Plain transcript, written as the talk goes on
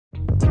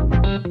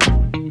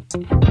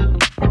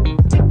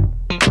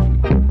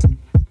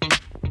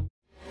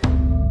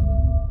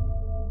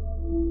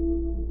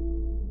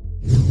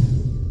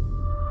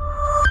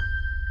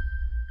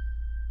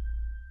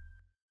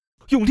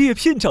用猎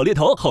聘找猎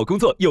头，好工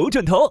作有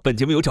准头。本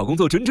节目由找工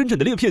作准的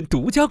猎聘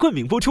独家冠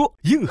名播出，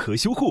硬核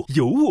修护，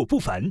有我不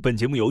烦。本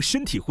节目由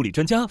身体护理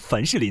专家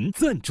凡士林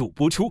赞助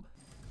播出。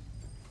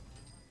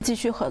继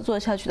续合作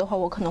下去的话，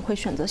我可能会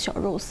选择小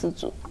肉丝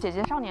组。姐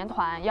姐少年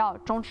团要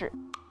终止。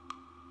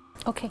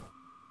OK。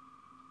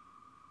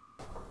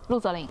陆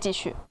泽林继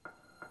续。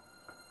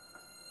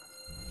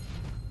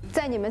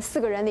在你们4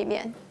个人里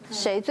面，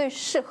谁最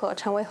适合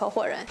成为合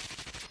伙人？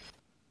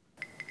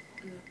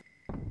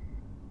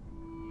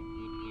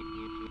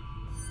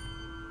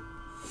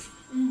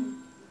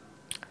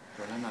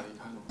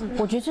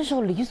我觉得这时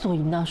候理所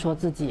应当说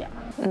自己啊。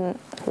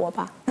我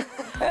吧。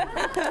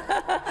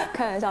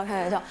开玩笑，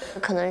开玩笑。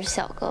可能是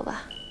小哥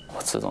吧。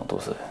我这种都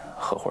是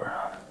合伙人，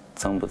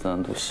争不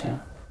争都行。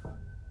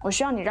我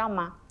需要你让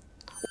吗？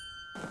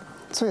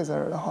罪字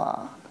儿的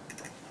话，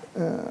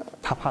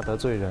他怕得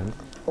罪人。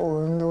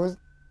我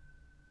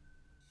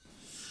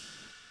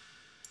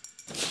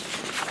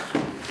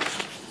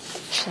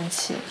生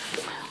气，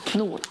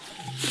怒了。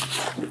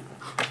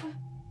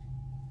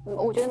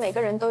我觉得每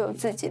个人都有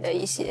自己的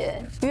一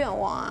些愿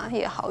望啊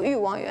也好，欲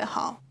望也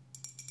好，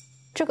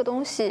这个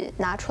东西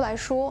拿出来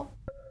说，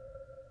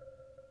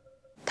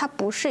它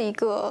不是一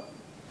个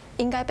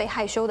应该被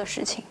害羞的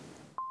事情。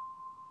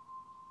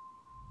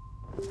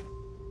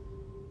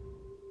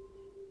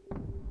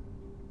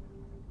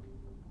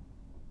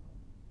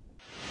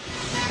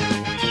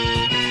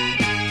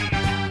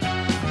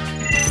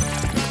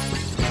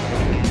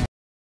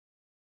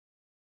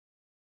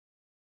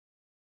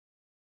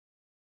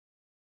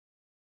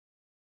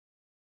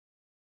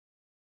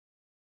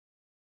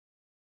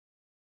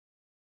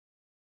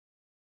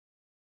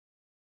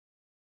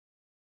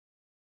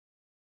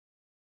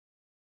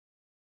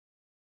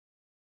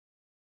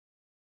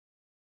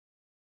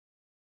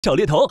找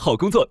猎头，好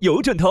工作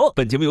有准头。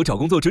本节目由找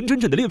工作准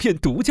的猎聘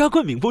独家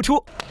冠名播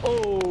出。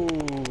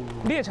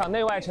猎场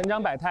内外成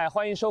长百态，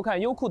欢迎收看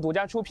优酷独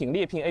家出品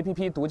猎聘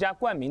APP 独家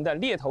冠名的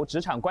猎头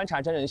职场观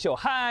察真人秀《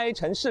嗨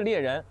城市猎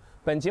人》。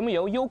本节目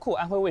由优酷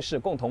安徽卫视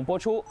共同播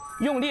出。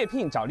用猎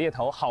聘找猎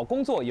头，好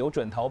工作有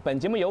准头。本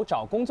节目由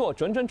找工作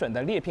准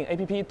的猎聘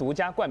APP 独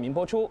家冠名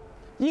播出。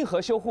硬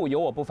核修护有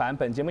我不烦。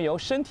本节目由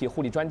身体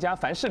护理专家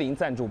凡士林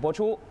赞助播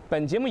出。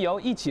本节目由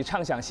一起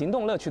畅享行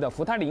动乐趣的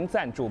福他林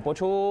赞助播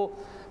出。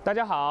大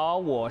家好，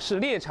我是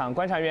猎场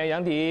观察员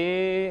杨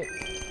迪。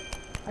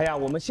哎呀，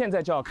我们现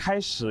在就要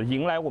开始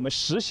迎来我们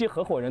实习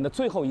合伙人的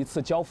最后一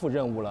次交付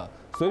任务了。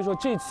所以说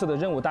这次的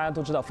任务大家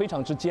都知道非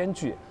常之艰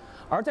巨。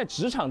而在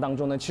职场当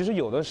中呢，其实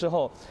有的时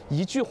候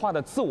一句话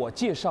的自我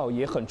介绍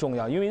也很重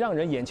要，因为让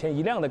人眼前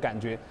一亮的感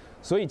觉。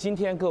所以今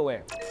天各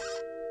位，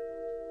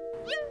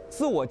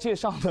自我介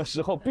绍的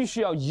时候必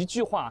须要一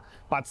句话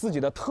把自己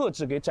的特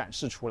质给展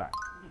示出来。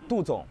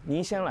杜总，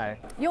您先来。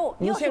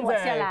您现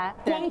在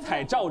光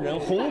彩照人，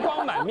红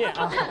光满面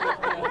啊！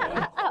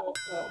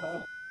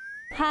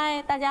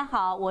嗨，大家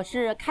好，我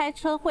是开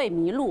车会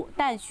迷路，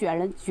但选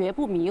人绝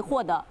不迷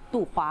惑的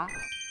杜华。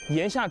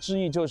言下之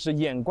意就是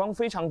眼光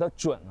非常的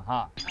准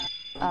哈。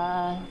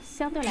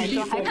相对来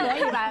说还可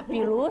以吧，比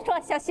如说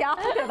潇潇，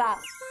对吧？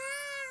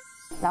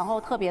然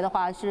后特别的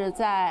话是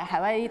在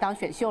海外一档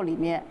选秀里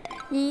面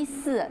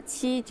，14、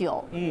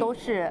79都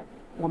是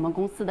我们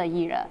公司的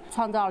艺人，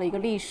创造了一个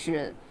历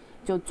史。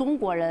就中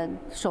国人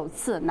首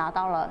次拿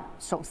到了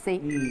首 C，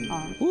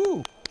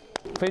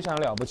 非常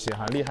了不起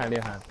哈，厉害厉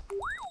害。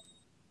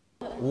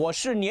我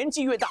是年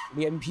纪越大，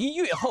脸皮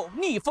越厚，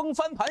逆风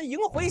翻盘，赢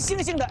回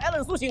星星的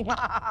Allen 苏醒。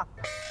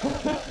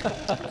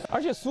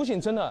而且苏醒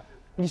真的，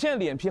你现在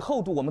脸皮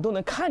厚度我们都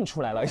能看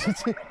出来了，是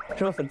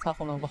不是粉擦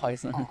红了？不好意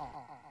思。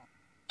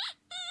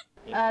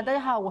大家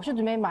好，我是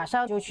准备马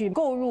上就去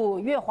购入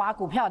月华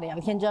股票的杨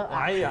天真。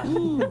哎呀，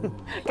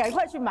赶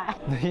快去买。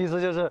你的意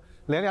思就是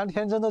连杨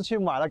天真都去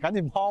买了，赶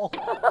紧抛。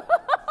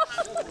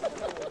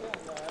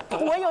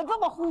我有这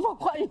么呼风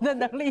唤雨的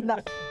能力呢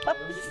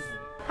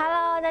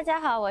？Hello， 大家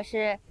好，我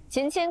是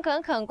勤勤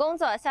恳恳工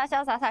作、潇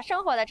潇洒洒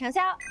生活的程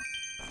潇。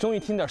终于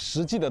听点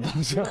实际的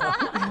东西了。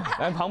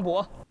来，庞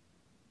博，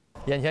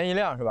眼前一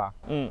亮是吧？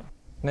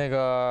那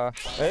个，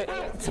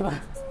什么？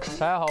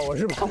大家好，我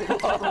是庞博。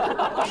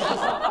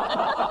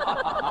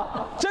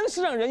真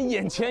是让人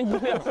眼前一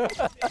亮。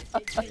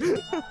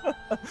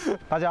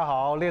大家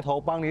好，猎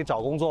头帮你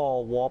找工作，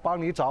我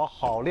帮你找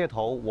好猎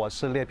头，我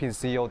是猎聘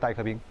CEO 戴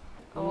克斌。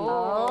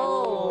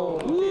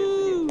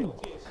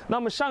那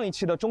么上一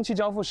期的中期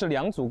交付是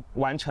2组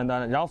完成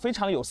的，然后非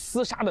常有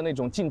厮杀的那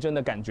种竞争的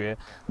感觉，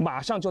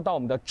马上就到我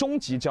们的终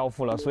极交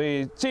付了。所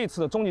以这次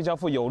的终极交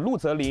付有陆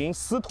泽林、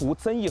司徒、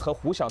曾毅和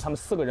胡晓他们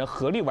4个人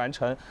合力完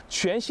成。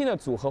全新的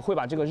组合会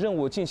把这个任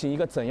务进行一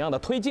个怎样的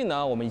推进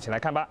呢？我们一起来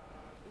看吧。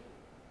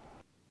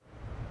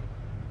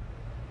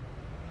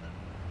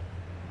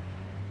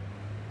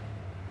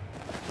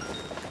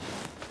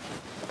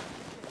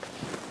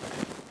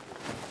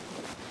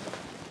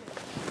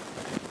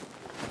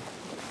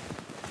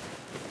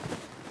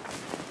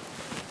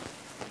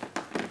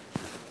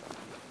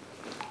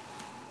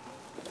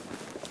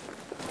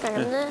干什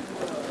么呢？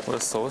我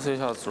收拾一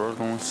下桌的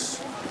东西。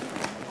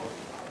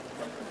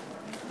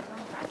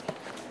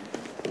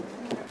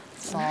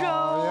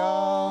早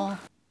呀。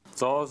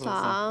早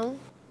早。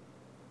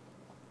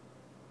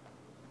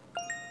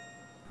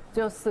只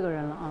有4个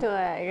人了啊。对，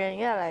人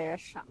越来越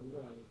少。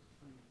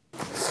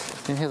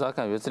今天咋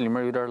感觉这里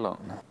面有点冷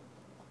呢？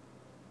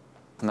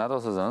难道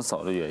是人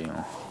少的原因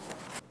吗？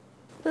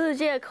日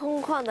渐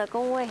空旷的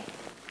工位，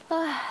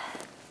唉，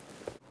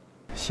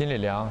心里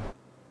凉。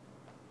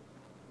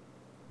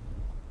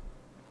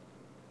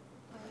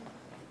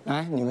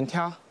来，你们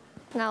挑。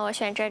那我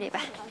选这里吧。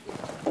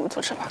我们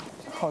坐这吧。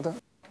好的。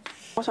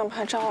我想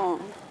拍照，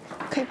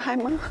可以拍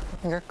吗？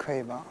应该可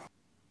以吧。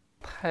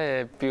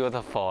太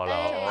beautiful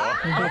了，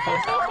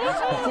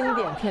经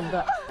典片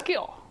段。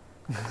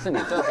是你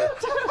这是。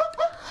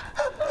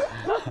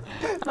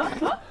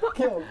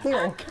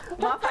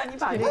麻烦你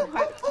把这个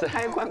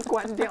开关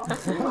关掉，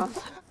行吗？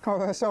看我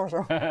的笑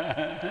声。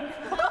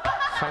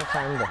憨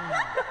憨的。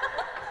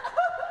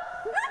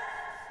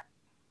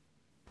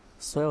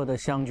所有的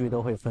相聚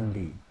都会分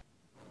离。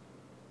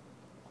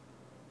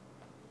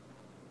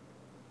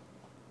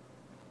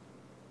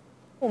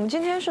我们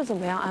今天是怎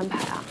么样安排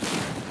啊？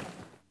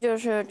就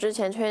是之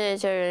前推那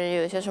些人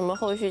有些什么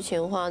后续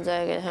情况，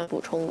再给他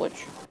补充过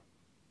去。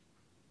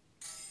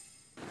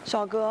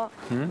小哥，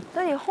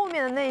那你后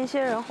面的那一些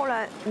人，后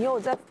来你有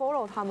在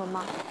follow 他们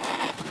吗？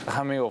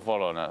还没有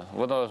follow 呢，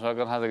我到时候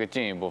跟他这个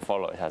进一步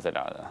follow 一下这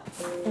俩人。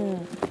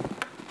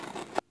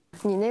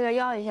你那个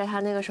要一下他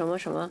那个什么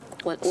什么，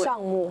我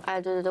项目。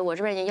哎，对对对，我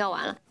这边已经要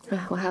完了，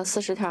哎，我还有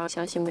40条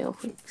消息没有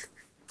回。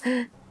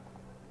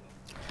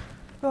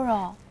肉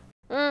肉，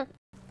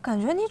感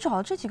觉你找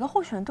的这几个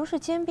候选人都是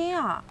尖兵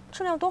啊，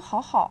质量都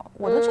好好。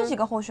我的这几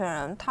个候选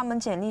人，他们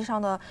简历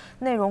上的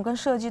内容跟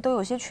设计都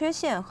有些缺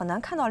陷，很难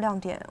看到亮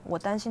点。我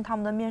担心他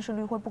们的面试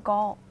率会不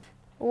高。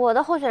我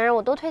的候选人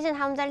我都推荐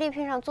他们在猎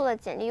聘上做了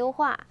简历优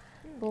化。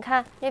你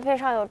看，猎聘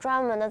上有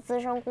专门的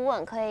资深顾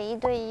问，可以1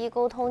对1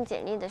沟通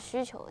简历的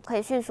需求，可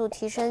以迅速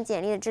提升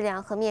简历的质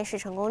量和面试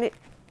成功率。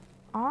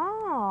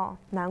哦，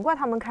难怪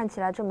他们看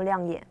起来这么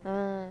亮眼。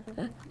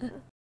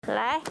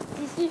来，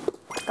继续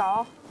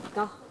搞。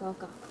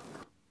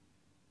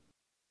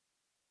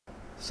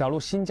小鹿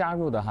新加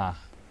入的哈，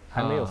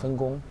还没有分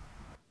工。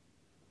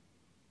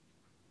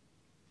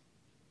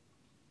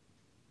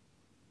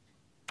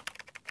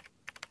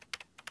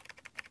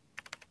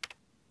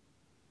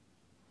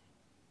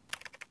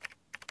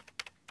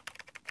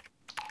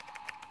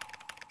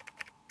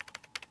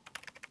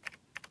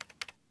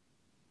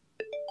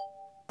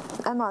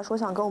艾玛说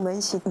想跟我们一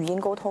起语音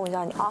沟通一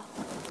下你啊，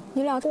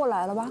你俩过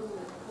来了吧？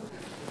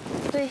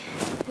对，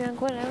你俩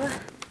过来吧。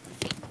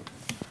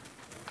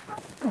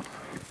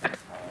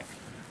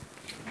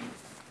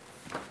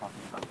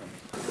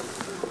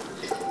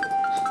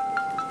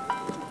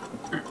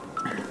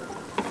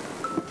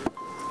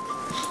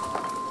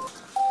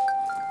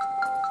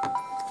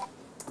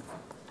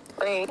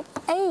喂。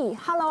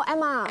Hello， 艾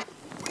玛。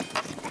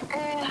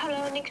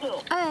Hello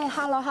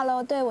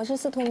Nico。Hello， 对，我是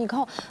司徒尼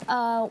寇。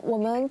我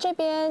们这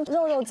边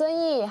肉肉、曾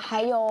毅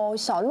还有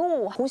小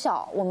鹿、胡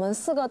晓，我们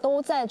4个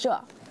都在这。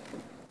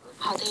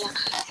好的呀，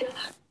行。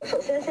首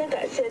先，先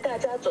感谢大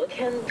家昨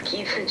天第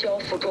一次交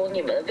付中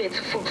你们为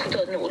此付出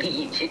的努力，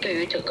以及对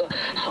于整个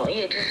行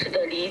业知识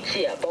的理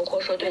解，包括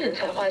说对人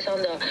才画像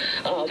的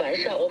完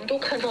善，我们都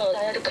看到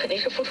大家肯定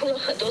是付出了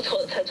很多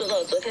才做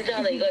到昨天这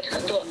样的一个程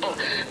度啊，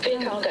非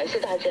常感谢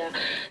大家。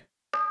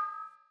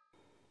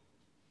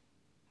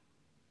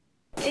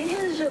今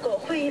天的这个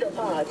会议的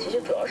话，其实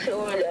主要是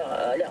有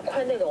两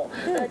块内容。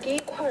那第一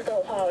块的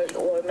话，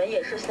我们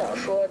也是想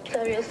说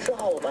，3月4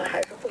号我们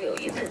还是会有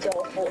一次交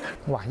付。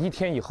哇，1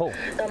天以后。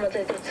那么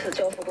在这次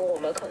交付中，我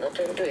们可能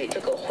针对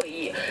这个会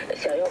议，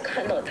想要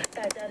看到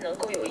大家能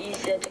够有一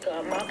些这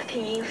个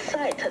marketing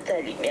insight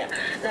在里面。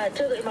那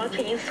这个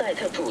marketing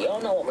insight 主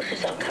要呢，我们是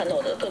想看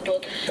到的更多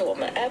的是我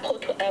们 Apple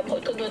to Apple，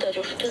 更多的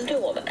就是针对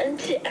我们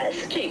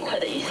NGS 这一块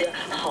的一些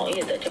行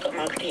业的这个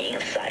marketing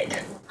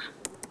insight。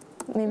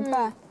明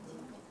白。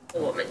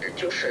我们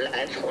就是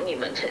来从你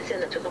们呈现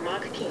的这个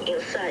marketing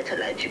insight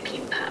来去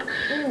评判，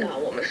那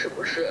我们是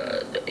不是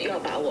要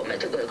把我们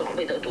这个岗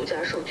位的独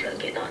家授权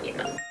给到你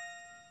们？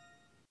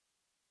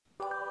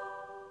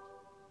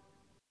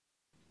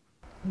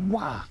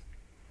哇，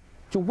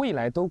就未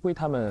来都归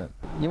他们，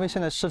因为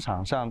现在市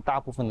场上大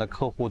部分的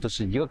客户都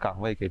是一个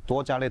岗位给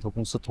多家猎头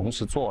公司同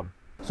时做了，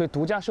所以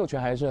独家授权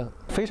还是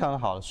非常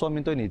好，说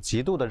明对你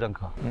极度的认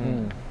可。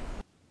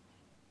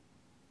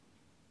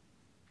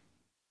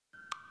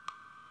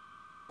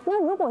那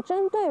如果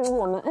针对于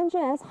我们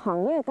NGS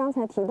行业刚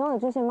才提到的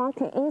这些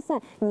marketing insight，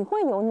 你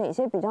会有哪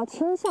些比较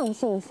倾向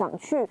性想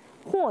去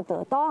获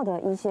得到的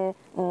一些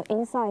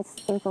insights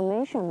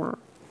information 吗？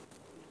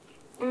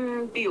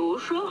比如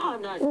说哈，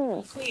那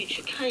你可以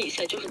去看一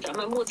下，就是咱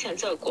们目前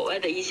在国外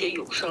的一些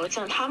友商，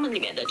像他们里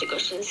面的这个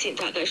生信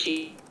大概是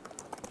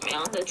什么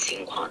样的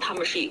情况，他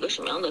们是一个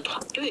什么样的团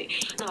队。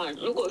那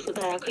如果说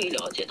大家可以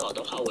了解到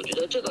的话，我觉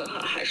得这个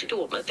还是对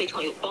我们非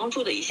常有帮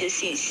助的一些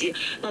信息。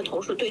那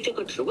同时对这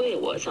个职位，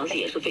我相信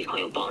也是非常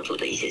有帮助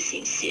的一些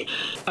信息。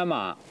艾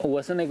玛，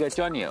我是那个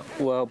教你，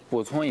我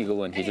补充一个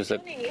问题，就是。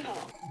你好。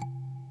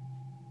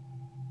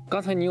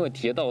刚才你有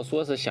提到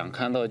说是想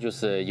看到就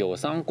是友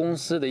商公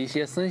司的一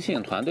些生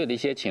信团队的一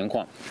些情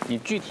况，你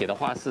具体的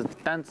话是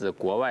单指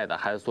国外的，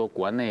还是说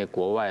国内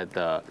国外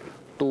的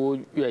都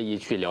愿意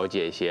去了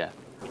解一些？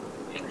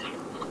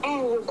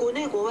国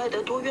内国外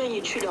的都愿意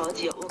去了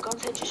解。我刚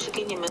才只是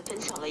给你们分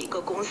享了一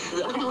个公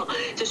司，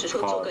就是说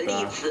做个例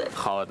子。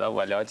好的，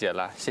我了解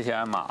了，谢谢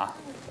鞍马啊。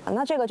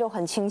那这个就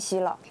很清晰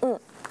了。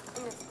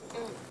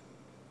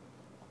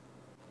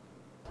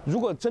如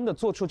果真的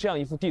做出这样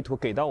一幅地图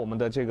给到我们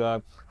的这个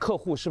客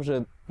户，是不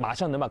是马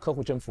上能把客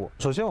户征服？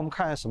首先我们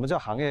看什么叫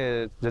行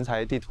业人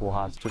才地图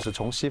哈，就是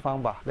从西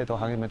方吧猎头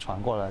行业里面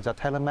传过来，叫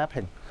talent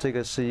mapping。这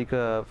个是一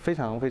个非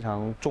常非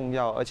常重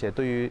要，而且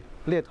对于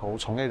猎头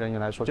从业人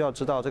员来说，就要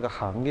知道这个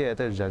行业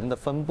的人的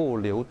分布、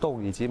流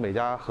动以及每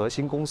家核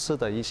心公司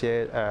的一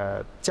些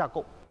架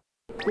构。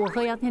我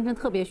和杨天真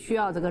特别需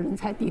要这个人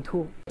才地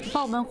图，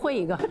帮我们绘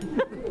一个。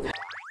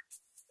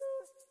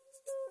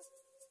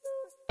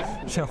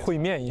像烩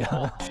面一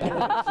样。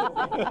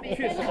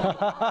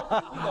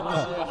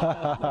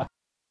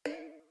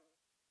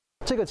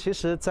这个其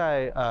实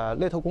在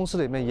猎头公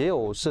司里面也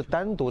有是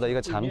单独的一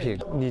个产品，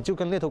你就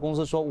跟猎头公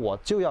司说，我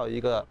就要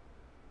一个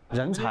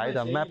人才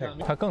的 mapping，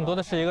 它更多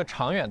的是一个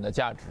长远的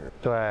价值。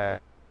对。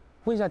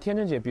问一下天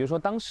真姐，比如说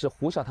当时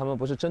胡晓他们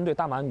不是针对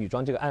大码女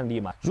装这个案例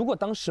嘛？如果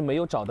当时没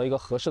有找到一个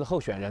合适的候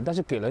选人，但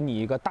是给了你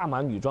一个大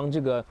码女装这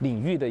个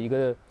领域的一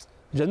个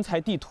人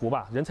才地图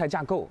吧，人才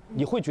架构，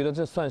你会觉得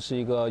这算是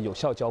一个有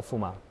效交付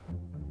吗？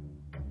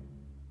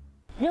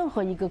任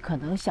何一个可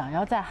能想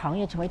要在行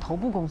业成为头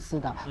部公司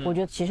的，我觉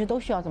得其实都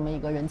需要这么一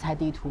个人才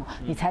地图，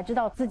你才知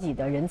道自己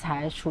的人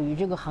才属于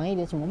这个行业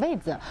的什么位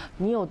置，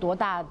你有多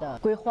大的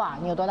规划，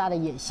你有多大的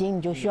野心，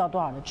你就需要多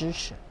少的支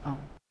持啊。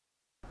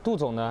杜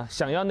总呢，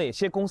想要哪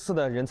些公司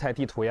的人才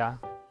地图呀？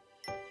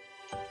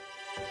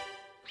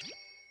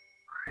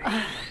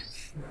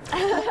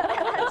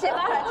结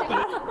巴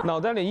了。脑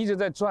袋里一直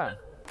在转，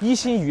一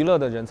心娱乐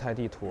的人才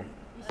地图。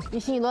一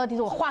心娱乐的地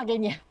图我画给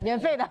你，免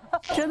费的。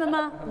真的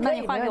吗？那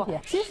你画给我。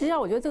其实实际上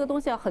我觉得这个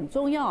东西很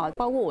重要啊，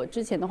包括我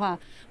之前的话，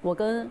我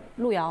跟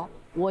陆瑶，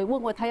我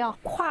问过他要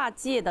跨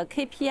界的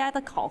KPI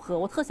的考核，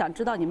我特想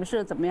知道你们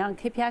是怎么样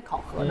KPI 考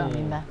核的。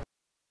明白。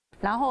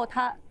然后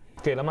他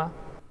给了吗？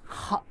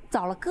好，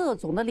找了各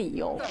种的理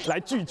由来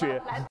拒绝。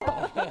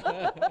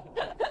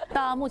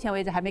到目前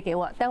为止还没给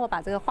我，待会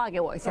把这个画给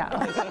我一下。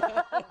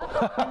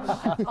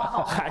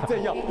还在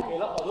要，给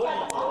了好多理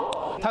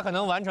由。他可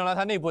能完成了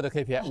他内部的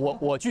KPI，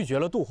 我拒绝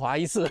了杜华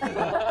一次。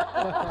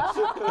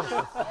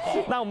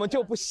那我们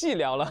就不细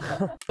聊了。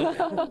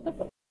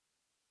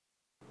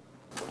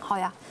好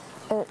呀，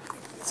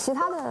其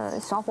他的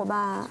小伙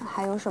伴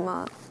还有什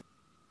么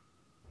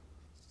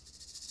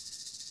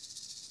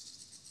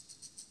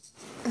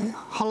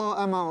？Hello，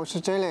 艾玛，我是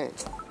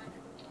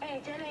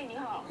Jelly。Jelly 你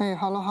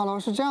好。Hello，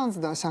 是这样子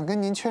的，想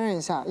跟您确认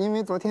一下，因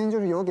为昨天就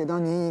是有给到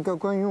您一个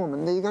关于我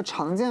们的一个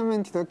常见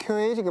问题的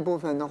Q&A 这个部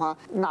分的话，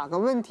哪个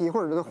问题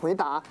或者是回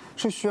答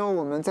是需要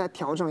我们再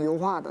调整优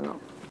化的呢？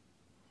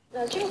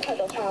那这块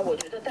的话，我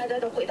觉得大家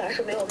的回答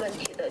是没有问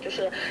题的，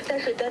但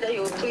是大家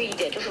有注意一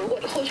点，就是如果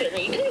候选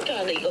人一看有这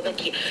样的一个问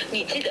题，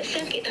你记得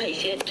先给他一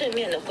些正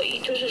面的回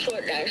应，就是说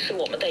然是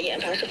我们的研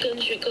发是根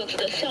据各自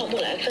的项目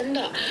来分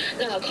的，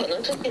那可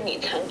能这些你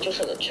才就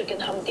是去跟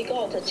他们 dig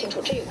out 清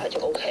楚这一块就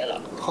OK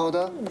了。好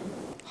的，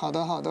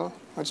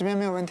我这边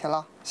没有问题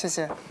了，谢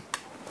谢。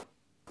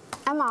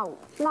艾玛，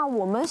那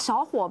我们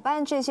小伙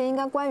伴这些应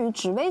该关于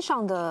职位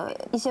上的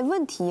一些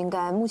问题，应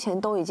该目前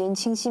都已经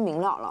清晰明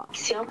了了。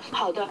行，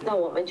好的，那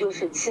我们就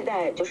是期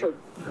待，就是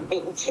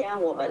明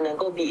天我们能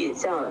够比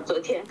像昨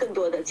天更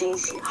多的惊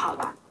喜，好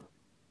吧？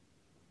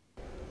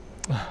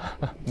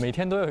每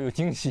天都要有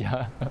惊喜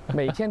啊，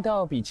每天都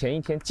要比前一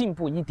天进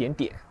步一点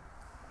点。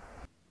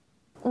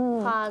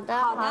好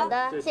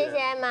的，谢谢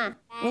艾玛，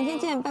明天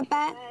见，拜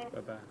拜。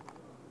拜拜。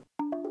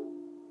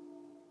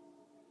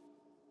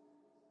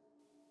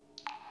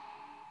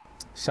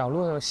小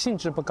鹿兴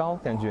致不高，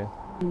感觉。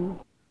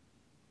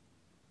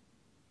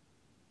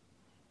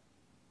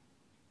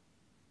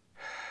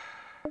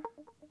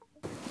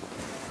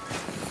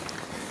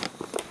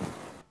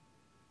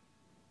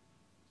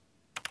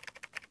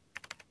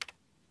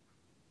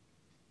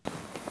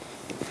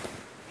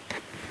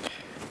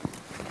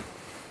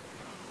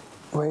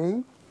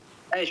喂。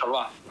哎，小鹿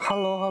啊。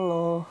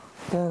Hello。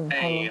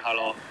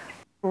Hello。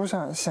我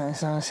想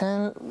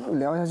先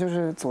聊一下，就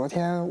是昨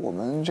天我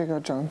们这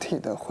个整体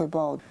的汇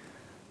报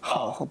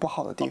好和不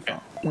好的地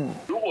方。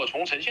如果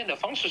从呈现的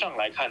方式上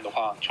来看的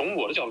话，从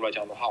我的角度来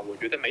讲的话，我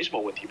觉得没什么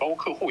问题，包括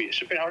客户也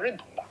是非常认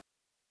同的，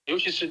尤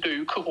其是对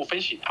于客户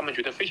分析，他们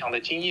觉得非常的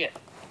惊艳。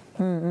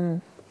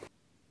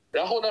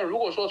然后呢，如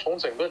果说从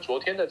整个昨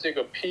天的这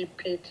个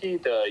PPT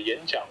的演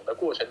讲的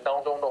过程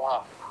当中的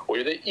话，我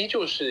觉得依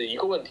旧是一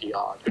个问题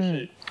啊，就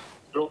是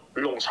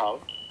冗长。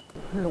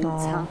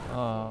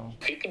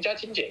可以更加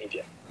精简一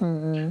点。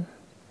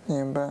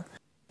明白。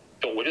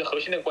我觉得核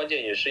心的关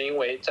键也是因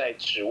为在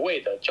职位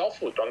的交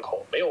付端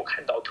口没有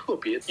看到特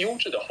别优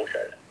质的候选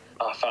人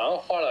啊，反而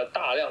花了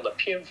大量的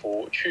篇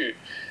幅去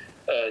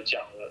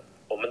讲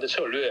我们的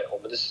策略、我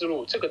们的思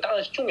路，这个当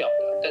然是重要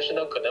的，但是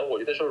呢，可能我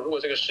觉得说，如果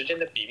这个时间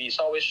的比例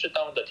稍微适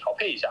当的调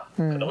配一下，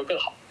可能会更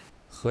好。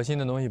核心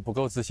的东西不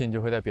够自信，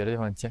就会在别的地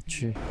方加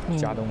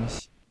东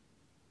西。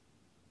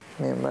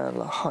明白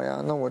了，好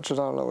呀，那我知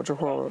道了，我之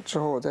后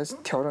我再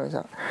调整一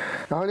下。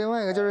然后另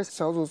外一个就是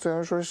小组虽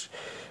然说是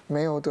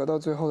没有得到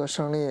最后的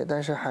胜利，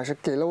但是还是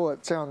给了我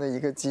这样的一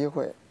个机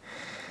会，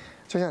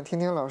就想听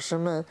听老师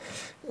们，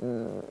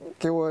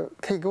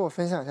可以给我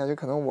分享一下，就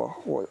可能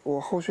我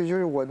后续就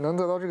是我能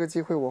得到这个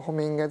机会，我后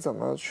面应该怎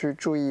么去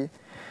注意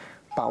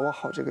把握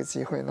好这个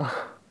机会呢？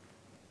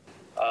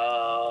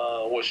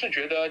我是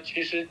觉得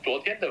其实昨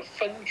天的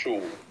分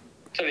组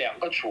这2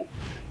个组，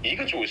一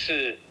个组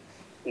是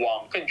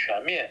往更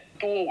全面、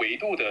多维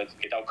度的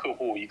给到客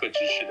户一个支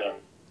持的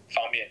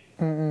方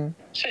面，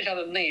剩下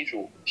的那一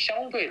组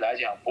相对来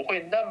讲不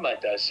会那么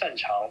的擅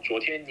长昨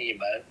天你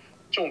们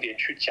重点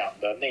去讲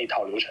的那一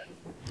套流程，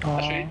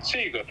所以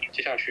这个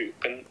接下去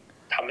跟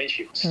他们一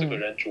起4个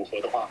人组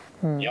合的话，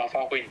你要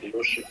发挥你的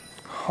优势。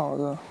好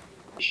的。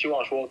希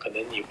望说可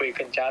能你会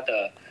更加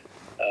的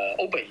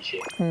open 一些，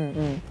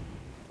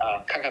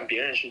看看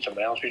别人是怎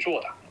么样去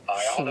做的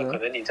然后呢，可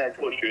能你在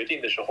做决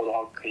定的时候的话，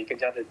可以更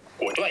加的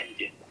果断一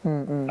点。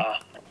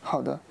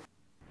好的。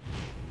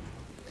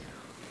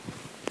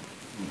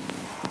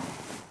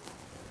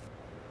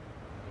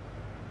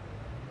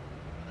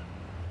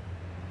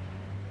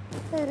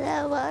你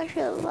在玩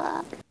什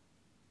么？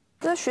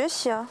在学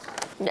习啊。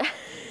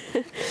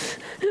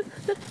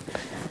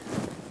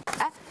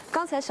哎，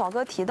刚才小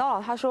哥提到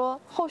了，他说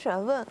候选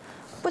人问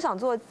不想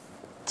做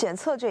检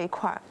测这一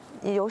块，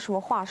你有什么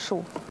话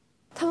术？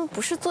他们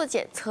不是做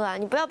检测啊，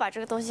你不要把这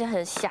个东西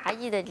很狭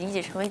义的理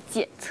解成为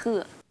检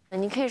测。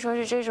你可以说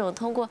是这种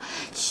通过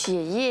血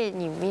液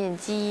里面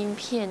基因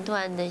片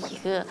段的一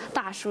个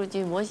大数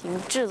据模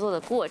型制作的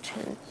过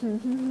程，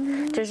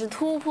这是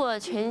突破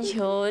全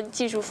球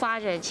技术发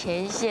展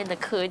前线的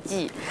科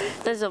技，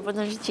但是不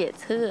能是检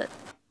测。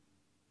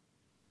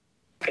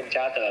更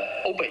加的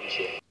open 一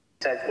些，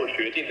在做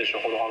决定的时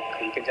候的话，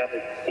可以更加的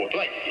果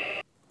断一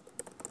点。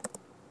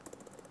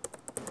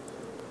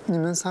你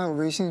们仨有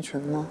微信群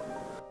吗？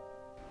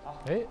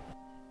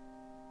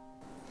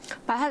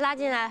把他拉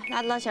进来，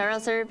拉到小肉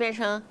丝儿，变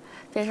成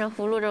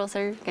葫芦肉丝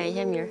儿，改一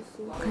下名儿。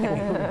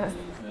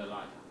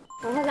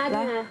把他拉进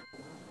来。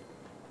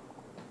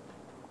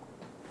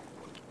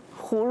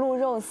葫芦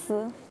肉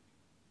丝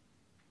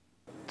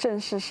正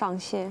式上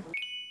线。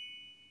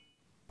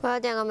我要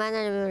点个麦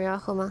奶，你们有人要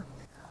喝吗？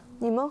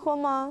你们喝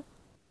吗？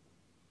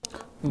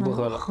不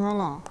喝了。喝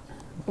了。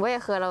我也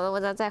喝了，我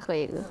再喝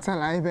一个。再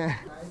来一杯。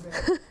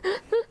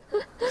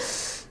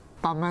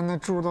把麦奶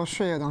注入到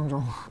血液当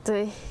中。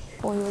对。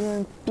我有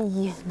点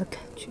闭眼的感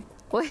觉。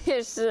我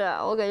也是，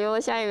我感觉我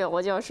下一秒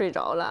我就要睡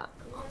着了。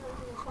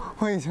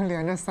我已经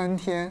连着3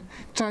天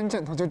沾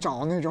枕头就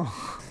着那种。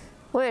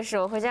我也是，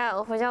我回家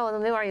我都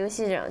没玩游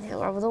戏，这2天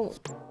玩不动。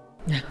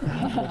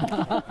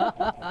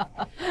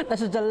那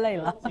是真累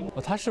了。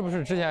他是不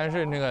是之前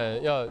是那个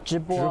要直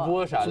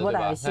播啥的，对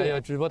吧？他要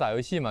直播打游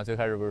戏嘛？最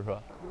开始不是说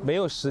没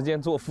有时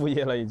间做副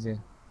业了，已经。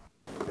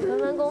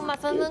分工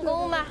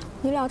吧。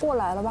你俩过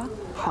来了吧？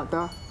好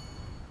的。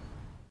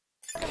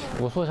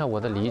我说一下我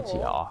的理解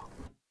啊，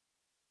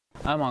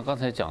艾玛刚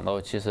才讲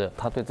到，其实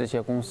他对这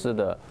些公司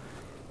的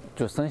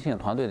就生信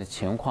团队的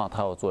情况，他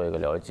要做一个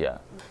了解。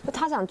就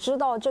他想知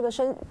道这个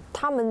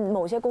他们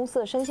某些公司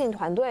的生信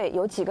团队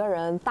有几个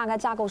人，大概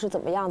架构是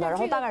怎么样的，然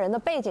后大概人的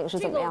背景是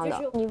怎么样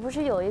的。你不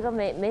是有一个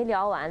没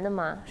聊完的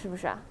吗？是不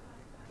是啊？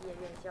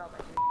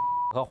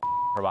和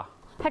是吧？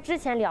他之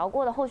前聊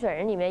过的候选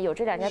人里面有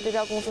这2家对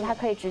标公司，他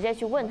可以直接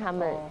去问他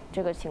们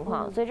这个情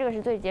况，所以这个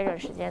是最节省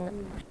时间的。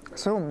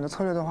所以我们的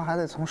策略的话，还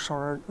得从熟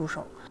人入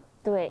手。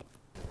对。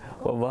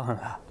我忘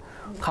了，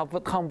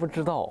他们不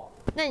知道。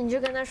那你就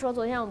跟他说，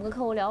昨天我们跟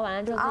客户聊完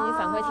了之后，对你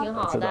反馈挺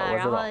好的，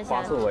然后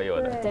话术我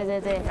有的。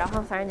对，然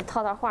后反正你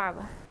套话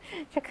吧，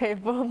这可以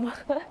播吗？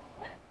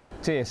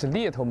这也是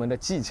猎头们的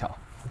技巧，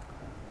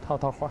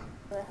套话。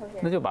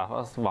那就把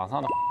网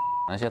上的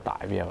那些打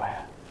一遍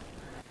呗。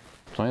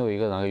总有一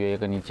个人愿意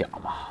跟你讲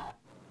嘛。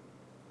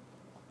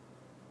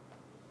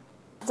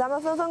咱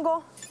们分工。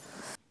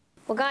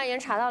我刚刚已经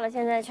查到了，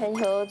现在全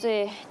球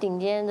最顶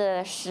尖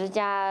的10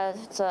家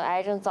做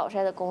癌症早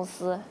筛的公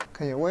司。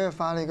可以，我也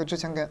发了一个之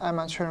前给艾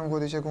玛确认过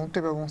的一些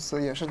对标公司，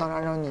也是当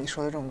然让你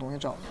说的这种东西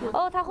找。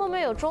哦，它后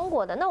面有中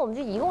国的，那我们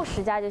就一共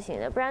10家就行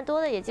了，不然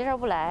多的也介绍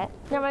不来。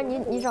要不然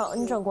你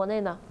整国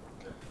内的。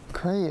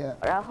可以。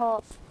然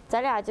后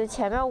咱俩就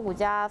前面5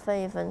家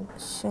分一分。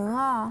行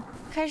啊，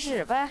开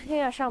始吧，又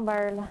要上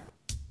班了。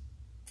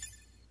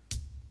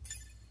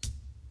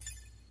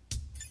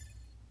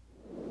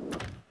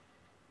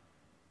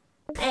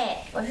哎，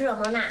我是蓉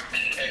蓉娜。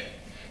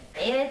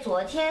因为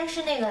昨天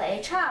是那个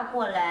HR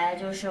过来，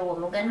就是我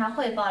们跟他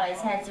汇报了一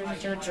下，就是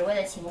这个职位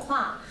的情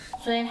况，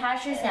所以他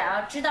是想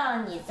要知道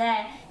你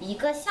在一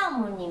个项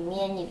目里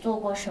面你做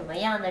过什么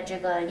样的这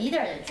个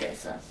leader 的角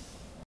色。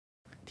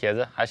帖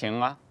子还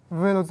行啊。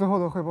为了最后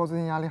的汇报，最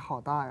近压力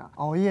好大呀，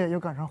熬夜又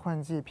赶上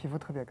换季，皮肤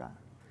特别干。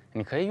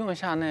你可以用一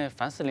下那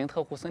凡士林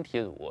特护身体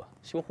乳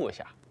修护一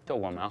下，效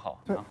果蛮好。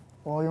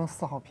我要用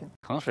4号屏。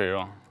很水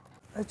润。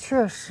哎，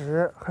确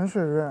实很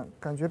水润，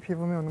感觉皮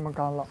肤没有那么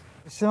干了。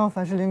希望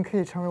凡士林可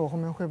以成为我后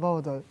面汇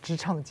报的职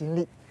场经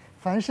历，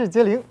凡事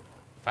皆灵。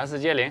凡事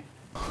皆灵。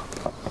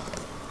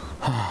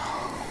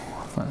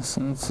凡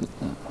生子，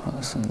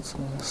凡生子，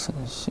生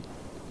性。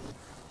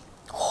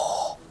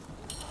哦，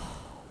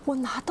我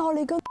拿到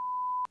了一个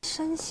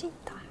生性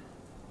的。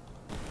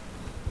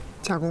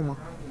架构吗？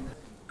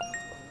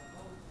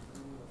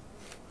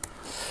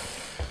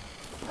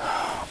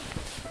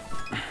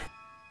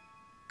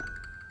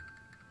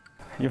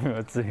有没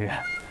有资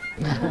源？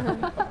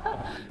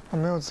我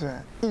没有资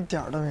源，一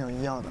点都没有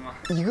医药的，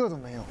一个都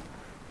没有。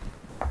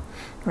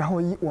然后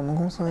我们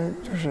公司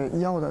就是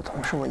医药的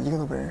同事，我一个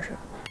都不认识。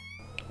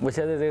我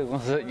现在这个公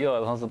司医药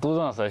的同事都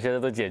认识，现在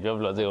都解决不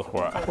了这个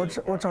活儿。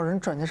我找人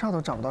转介绍都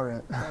找不到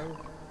人。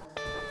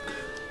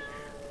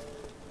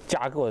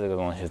架构这个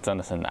东西真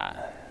的是难。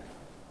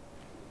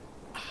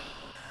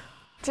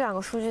这2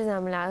个数据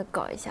咱们俩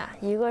搞一下，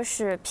一个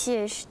是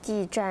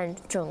PhD 占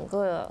整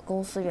个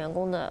公司员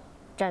工的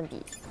占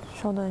比，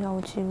稍等一下，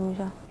我记录一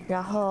下。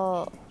然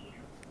后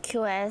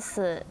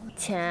QS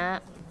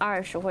前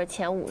20或者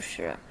前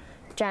50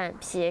占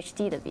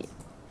PhD 的比，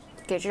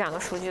给这2个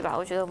数据吧，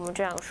我觉得我们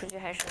这2个数据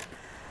还是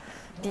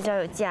比较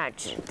有价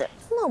值的。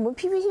那我们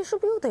PPT 是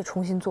不是又得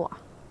重新做啊？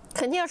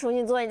肯定要重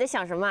新做，你在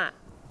想什么？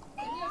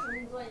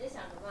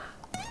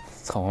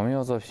操，我们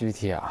要做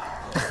PPT 啊！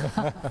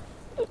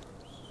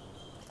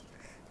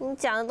你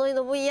讲的东西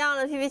都不一样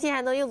了 ，PPT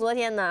还能用昨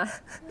天呢。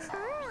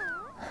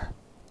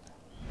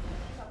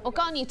我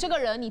告诉你，这个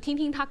人，你听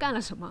听他干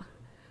了什么，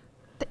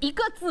他一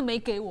个字没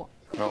给我。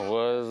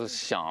我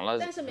想了，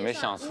没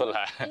想出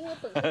来。因为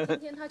本来今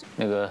天他就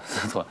那个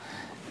司徒，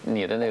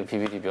你的那个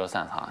PPT 比较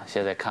擅长，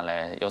现在看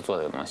来要做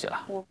这个东西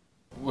了。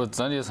我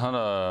整理成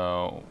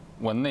了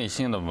我内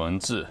心的文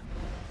字。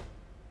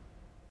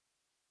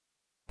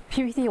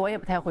PPT 我也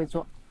不太会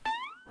做，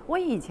我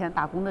以前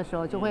打工的时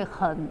候就会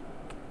很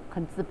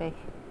自卑。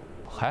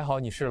还好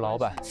你是老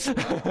板。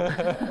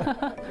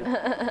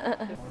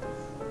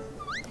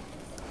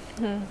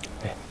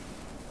哎，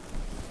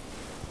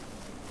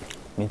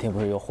明天不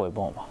是要汇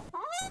报吗？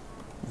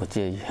我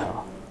建议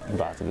啊，你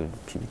把这个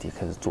PPT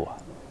开始做。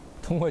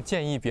通过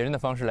建议别人的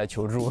方式来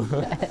求助。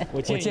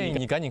我建议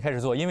你赶紧开始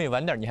做，因为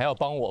晚点你还要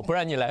帮我，不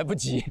然你来不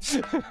及。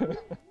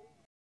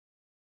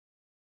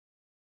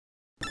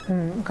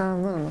刚才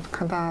问了，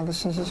看大家的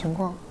信息情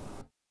况。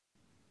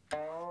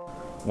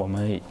我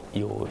们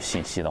有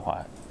信息的话，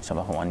想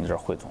办法往你这儿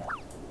汇总，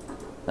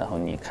然后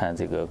你看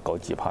这个搞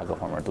几趴各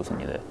方面都是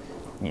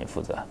你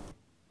负责。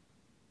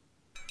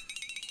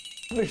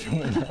为什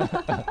么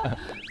呢？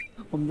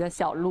我们家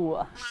小鹿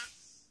啊。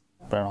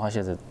不然的话，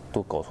现在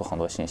都搞出很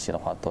多信息的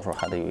话，到时候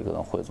还得有一个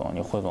人汇总。你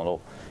汇总了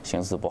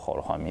形式不好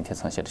的话，明天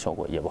呈现的效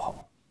果也不好。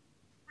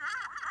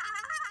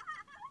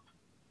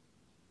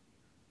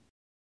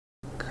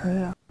可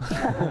以啊。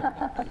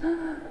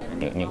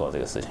你搞这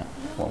个事情，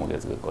我们给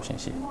这个搞信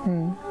息。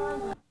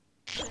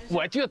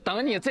我就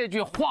等你这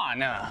句话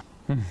呢。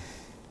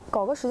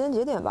搞个时间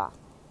节点吧。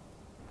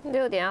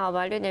6点好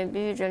吧，6点必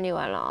须整理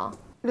完了啊。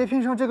猎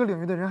聘上这个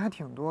领域的人还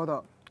挺多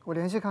的，我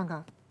联系看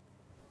看。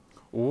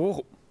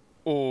哦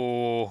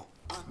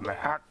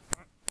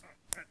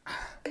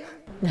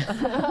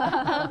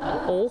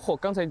吼，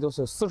刚才都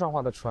是四川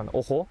话的出来的。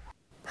哦吼。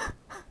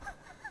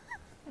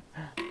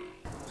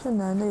这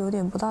男的有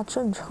点不大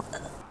正常。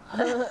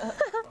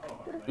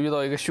遇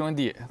到一个兄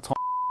弟从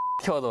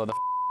跳走的，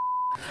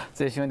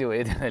这兄弟我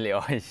一定得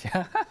聊一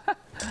下，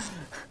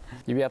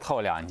一边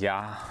套2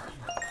家，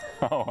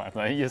我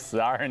操，一石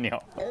2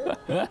鸟。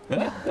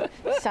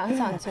想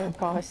想就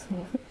高兴。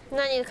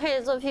那你可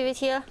以做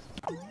PPT 了。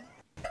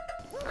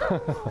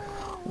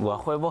我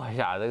汇报一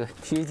下这个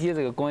PPT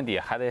这个功底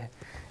还得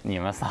你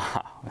们仨，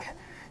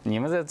你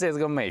们在这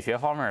个美学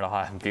方面的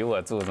话比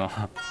我注重。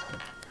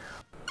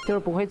就是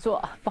不会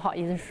做，不好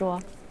意思说。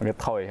我给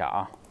套一下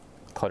啊，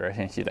套点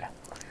信息来。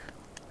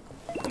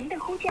您的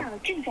呼叫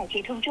正在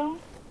接通中，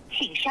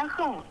请稍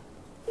后。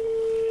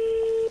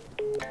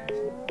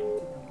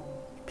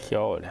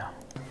漂亮。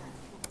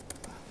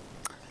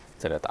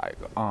再来打一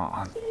个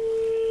啊。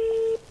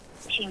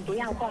请不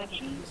要挂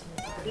机，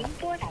您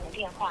拨打的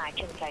电话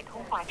正在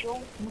通话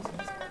中。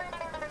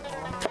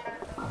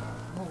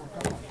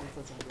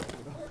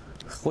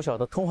胡晓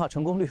的通话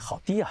成功率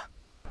好低啊！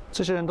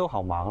这些人都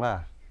好忙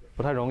了，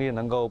不太容易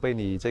能够被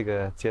你这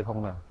个接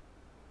通了。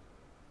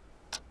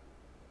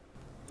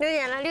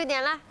6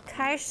点了，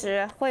开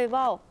始汇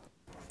报。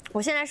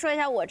我先来说一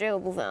下我这个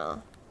部分啊，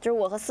就是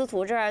我和司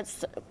徒这儿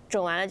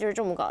整完了就是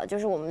这么搞的，就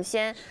是我们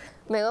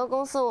每个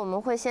公司我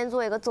们会先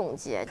做一个总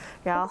结，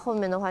然后后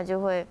面的话就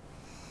会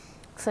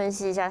分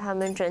析一下他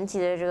们整体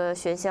的这个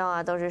学校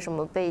啊都是什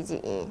么背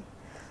景，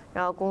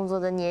然后工作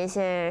的年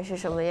限是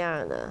什么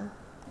样的，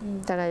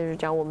大概就是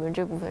这样。我们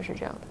这部分是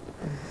这样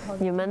的，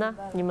你们呢？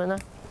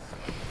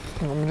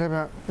我们这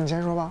边你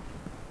先说吧。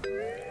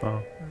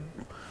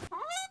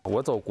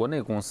我找国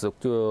内公司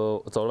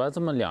就找了这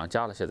么2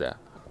家了，现在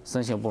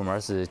申请部门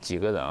是几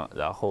个人，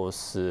然后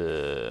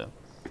是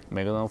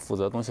每个人负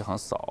责的东西很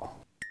少。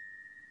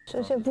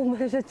筛选部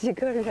门是几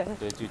个人？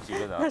对，就几个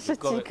人。那是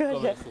几个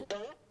人？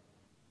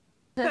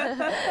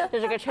这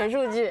是个陈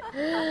述句。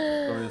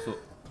个位数。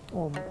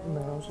我没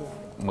有这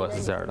样。我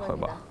是这样的，会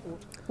吧？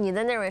你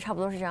的内容也差不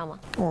多是这样吗？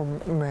我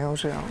没有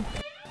这样。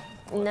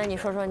那你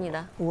说说你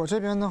的。我这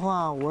边的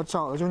话，我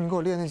找的就是你给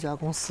我列那几家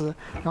公司，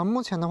然后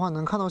目前的话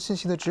能看到信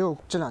息的只有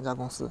这2家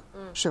公司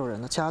是有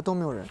人的，其他都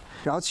没有人。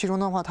然后其中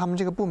的话，他们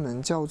这个部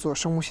门叫做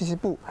生物信息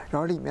部，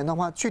然后里面的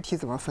话具体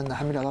怎么分的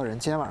还没聊到人，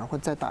今天晚上会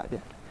再打一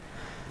遍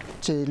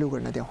这6个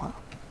人的电话。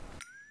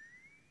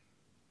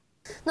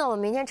那我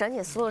明天整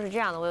体思路是这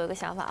样的，我有一个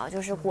想法啊，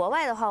就是国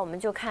外的话，我们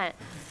就看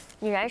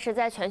你燃石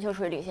在全球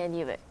处于领先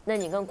地位，那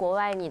你跟国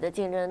外你的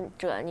竞争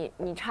者，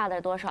你差的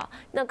多少？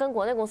那跟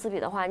国内公司比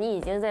的话，你已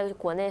经在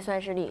国内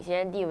算是领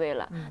先地位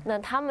了。那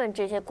他们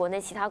这些国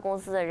内其他公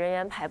司的人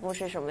员排布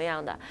是什么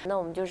样的？那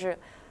我们就是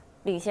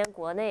领先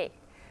国内，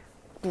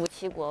补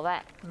齐国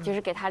外，就是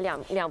给他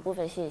两部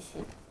分信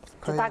息，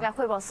就大概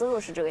汇报思路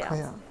是这个样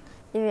子。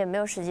因为也没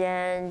有时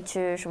间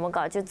去什么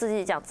搞，就自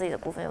己讲自己的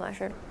部分就完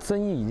事了。增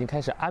益已经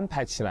开始安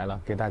排起来了，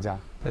给大家。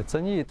对，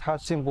增益它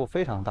进步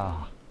非常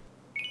大。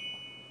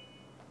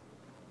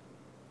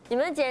你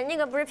们剪那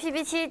个不是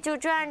PPT， 就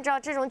按照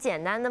这种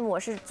简单的模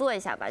式做一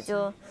下吧，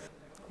就。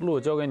路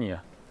交给你。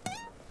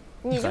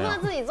你就不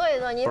能自己做一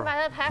做，你把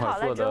它排好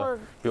了之后。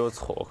比我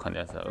丑肯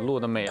定是，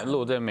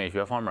路在美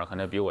学方面肯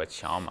定比我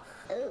强嘛。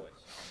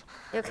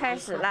又开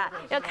始了，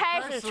又开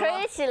始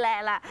吹起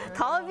来了，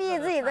逃避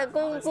自己的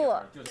工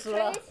作，吹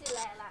起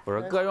来了。不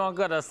是各用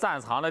各的擅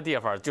长的地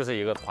方，就是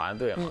一个团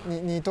队嘛。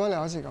你多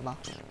聊几个吧。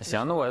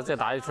行，那我再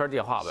打一圈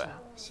电话呗。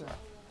是。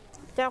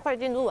加快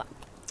进度吧，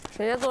直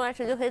接做完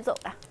事就可以走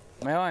了。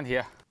没问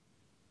题。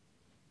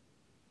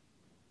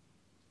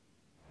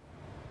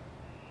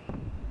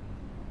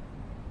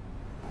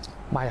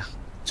妈呀，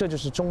这就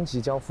是终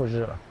极交付日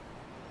了。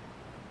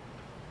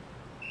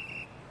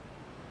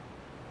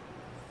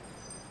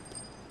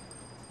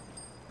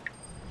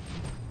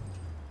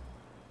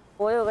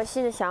我有个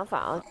新的想法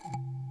啊，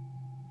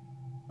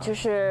就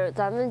是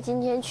咱们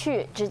今天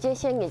去直接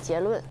先给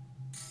结论，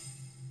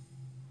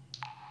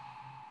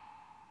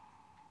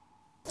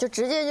就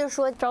直接就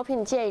说招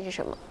聘建议是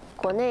什么。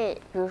国内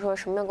比如说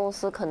什么公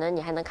司可能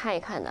你还能看一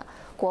看的，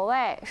国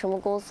外什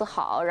么公司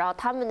好，然后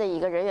他们的一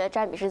个人员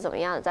占比是怎么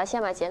样的，咱先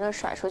把结论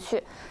甩出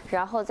去，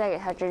然后再给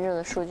他真正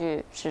的数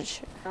据支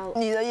持。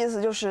你的意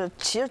思就是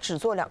其实只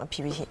做2个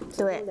PPT？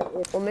 对，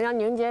我们要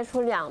凝结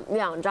出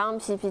两张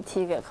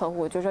PPT 给客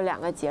户，就这2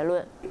个结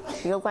论，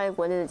一个关于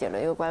国内的结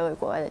论，一个关于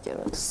国外的结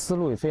论。思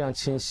路也非常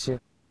清晰。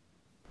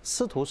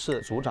司徒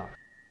是组长。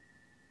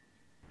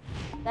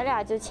咱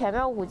俩就前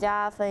面5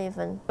家分一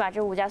分，把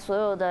这5家所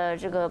有的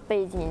这个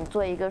背景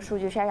做一个数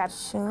据筛查。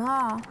行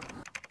啊。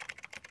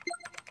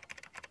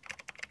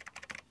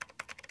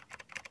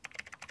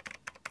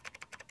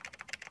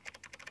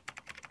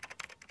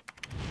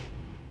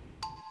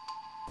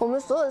我们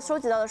所有收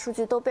集到的数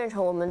据都变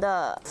成我们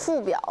的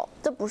附表，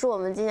这不是我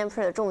们今天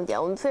推的重点，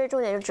我们推的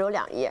重点就只有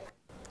2页。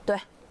对，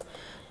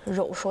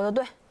肉说的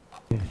对。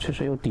确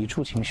实有抵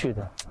触情绪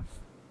的。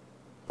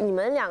你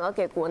们2个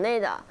给国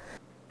内的。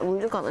我们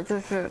就搞的就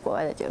是国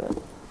外的结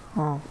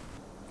论，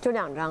就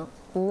2张，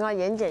你们要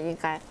言简意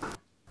赅。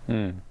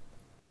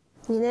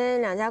你那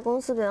2家公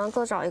司，比方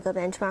各找一个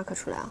benchmark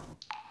出来啊。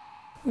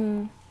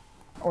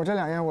我这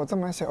2页我这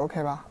么写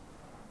OK 吧？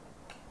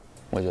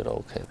我觉得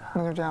OK 的。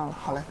那就这样了，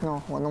好嘞，那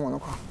我弄我的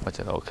框。我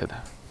觉得 OK 的。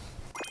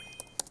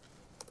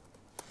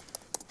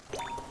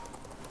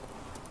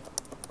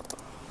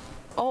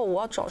哦，我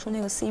要找出那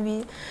个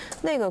CV，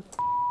 那个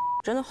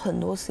真的很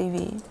多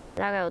CV，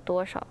 大概有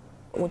多少？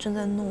我正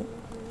在弄。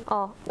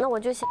哦，那我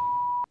就写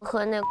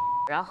和那，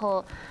然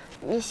后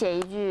你写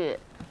一句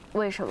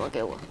为什么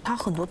给我。他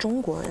很多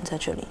中国人在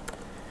这里，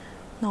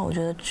那我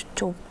觉得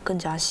就更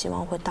加希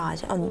望会大一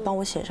些。哦，你帮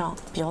我写上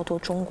比较多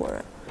中国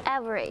人。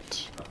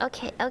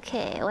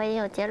Average，OK， 我已经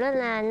有结论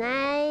了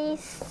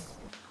 ，nice。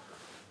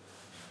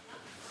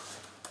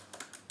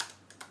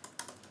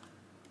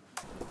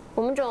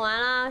我们整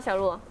完了，小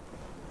鹿。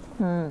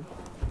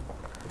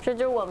这就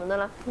是我们的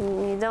了，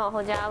你再往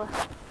后加吧。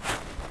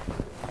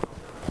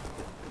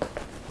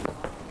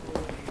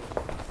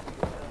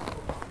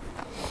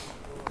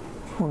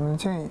我们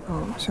建议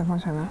先放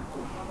前面。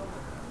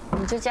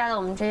你就加到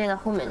我们这页的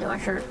后面就完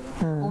事儿了。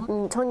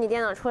你从你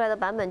电脑出来的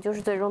版本就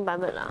是最终版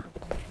本了。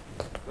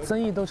增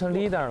益都成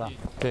leader 了。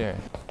对。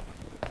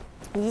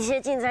一切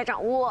尽在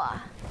掌握。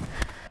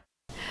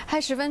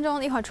还10分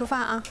钟，一会儿出发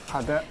啊。好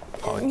的。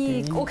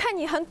我看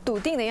你很笃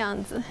定的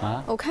样子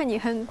啊。我看你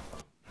很。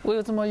我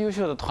有这么优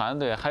秀的团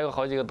队，还有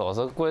好几个导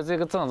师，估计这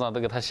个阵仗都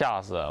给他吓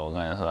死。我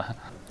跟你说。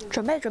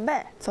准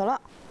备，走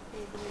了。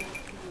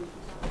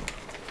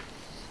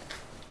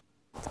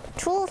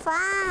出发，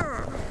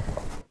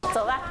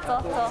走吧，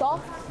走，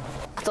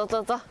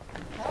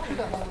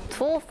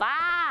出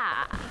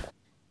发。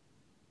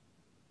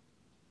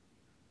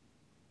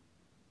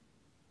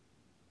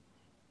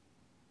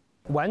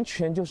完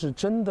全就是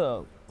真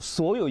的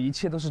所有一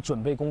切都是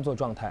准备工作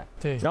状态。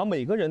对，然后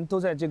每个人都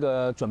在这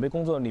个准备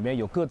工作里面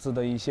有各自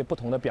的一些不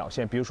同的表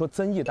现。比如说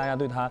曾毅，大家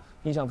对他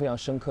印象非常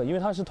深刻，因为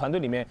他是团队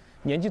里面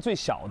年纪最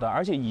小的，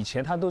而且以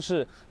前他都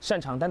是擅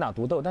长单打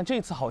独斗，但这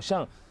一次好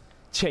像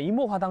潜移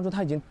默化当中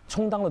他已经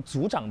充当了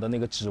组长的那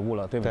个职务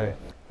了，对不对？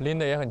拎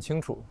得也很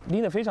清楚，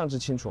拎得非常之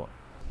清楚。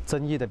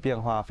曾毅的变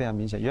化非常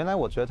明显。原来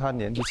我觉得他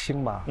年纪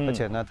轻吧，而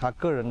且呢，他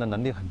个人的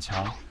能力很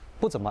强，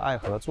不怎么爱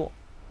合作。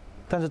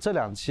但是这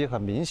2期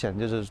很明显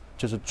就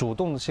是主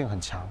动性很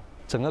强，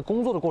整个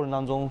工作的过程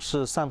当中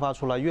是散发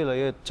出来越来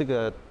越这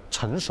个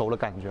成熟的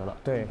感觉了。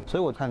对，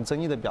所以我看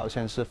曾毅的表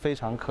现是非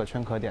常可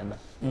圈可点的。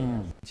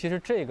其实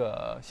这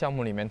个项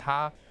目里面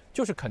他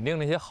就是肯定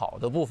那些好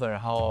的部分，然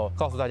后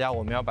告诉大家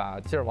我们要把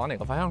劲儿往哪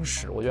个方向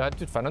使。我觉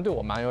得反正对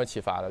我蛮有启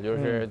发的，就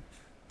是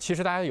其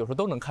实大家有时候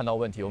都能看到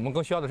问题，我们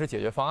更需要的是解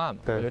决方案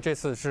嘛。我觉得这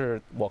次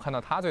是我看到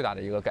他最大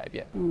的一个改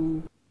变。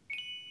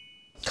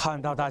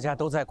看到大家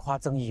都在夸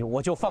曾毅，我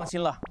就放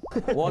心了。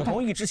我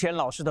同意之前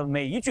老师的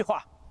每一句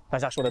话，大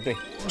家说的对，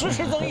支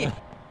持曾毅。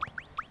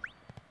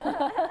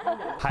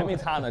还没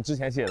擦呢，之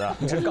前写的，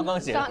这是刚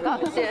刚写的。刚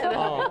刚写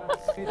的。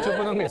这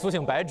不能给苏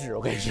醒白纸，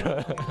我跟你说。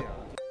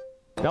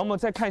然后我们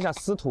再看一下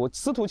司徒，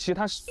司徒其实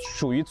他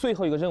属于最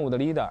后一个任务的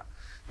leader，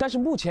 但是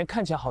目前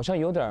看起来好像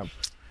有点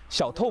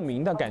小透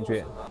明的感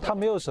觉，他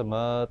没有什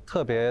么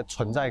特别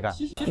存在感。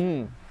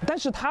但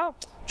是他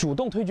主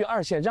动推居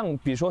2线，让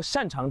比如说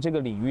擅长这个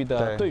领域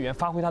的队员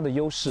发挥他的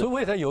优势。所以我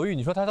也在犹豫，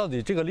你说他到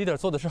底这个 leader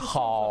做的是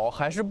好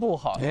还是不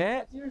好？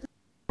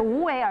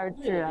无为而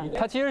治。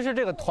他其实是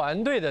这个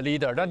团队的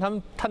leader，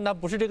 但他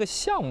不是这个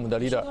项目的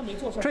leader，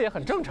 这也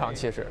很正常。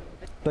其实，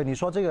对你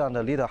说这样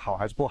的 leader 好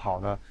还是不好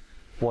呢？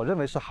我认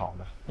为是好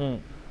的。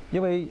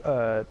因为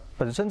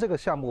本身这个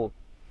项目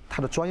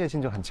它的专业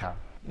性就很强。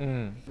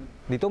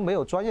你都没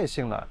有专业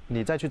性了，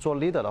你再去做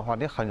leader 的话，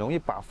你很容易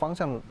把方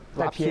向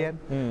拉偏。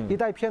一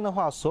带偏的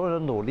话，所有的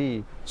努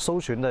力搜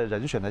寻的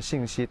人选的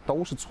信息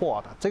都是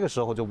错的，这个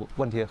时候就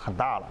问题很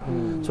大了。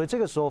所以这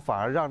个时候反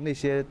而让那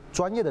些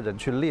专业的人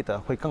去 lead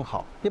会更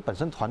好，因为本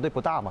身团队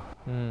不大嘛。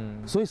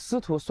所以司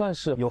徒算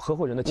是有合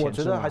伙人的潜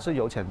质。我觉得还是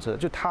有潜质，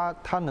就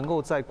他能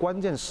够在关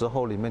键时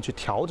候里面去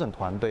调整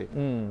团队。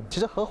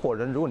其实合伙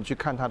人如果你去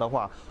看他的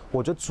话，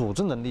我觉得组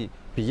织能力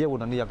比业务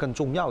能力要更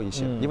重要一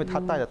些，因为他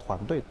带着团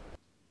队。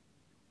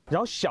然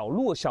后小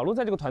鹿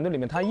在这个团队里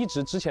面，他一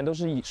直之前都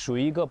是属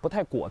于一个不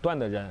太果断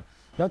的人，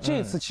然后这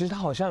一次其实他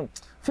好像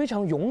非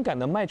常勇敢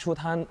地迈出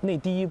他那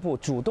第一步，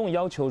主动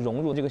要求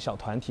融入这个小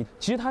团体。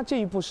其实他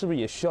这一步是不是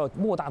也需要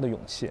莫大的勇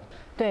气？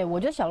对，我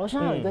觉得小鹿身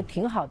上有一个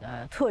挺好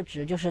的特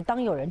质，就是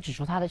当有人指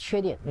出他的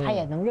缺点，他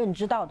也能认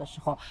知到的时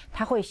候，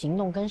他会行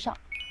动跟上。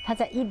他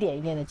在一点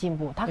一点的进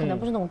步，他可能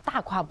不是那种大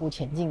跨步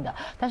前进的，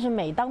但是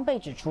每当被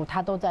指出，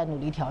他都在努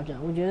力调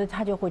整。我觉得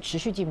他就会持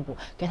续进步，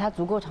给他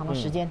足够长的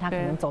时间，他可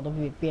能走得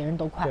比别人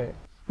都快。对，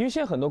因为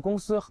现在很多公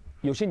司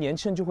有些年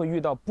轻人就会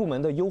遇到部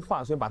门的优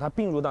化，所以把它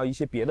并入到一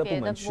些别的部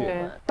门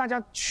去。大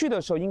家去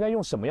的时候应该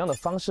用什么样的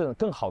方式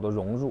更好的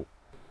融入？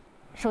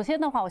首先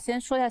的话，我先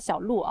说一下小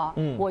鹿啊。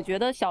我觉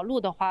得小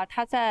鹿的话，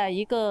他在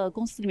一个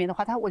公司里面的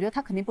话，我觉得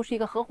他肯定不是一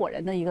个合伙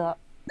人的一个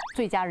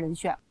最佳人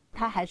选。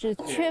他还是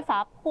缺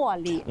乏魄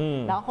力，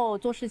然后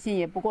做事情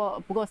也不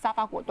够撒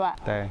把果断。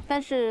对。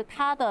但是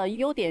他的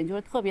优点就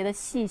是特别的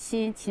细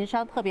心，情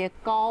商特别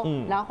高，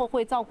然后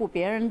会照顾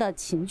别人的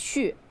情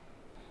绪。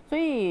所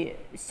以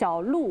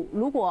小鹿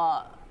如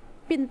果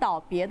并到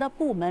别的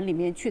部门里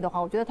面去的话，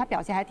我觉得他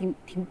表现还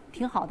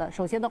挺好的。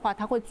首先的话，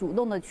他会主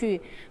动的去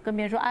跟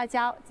别人说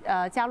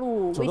加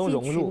入微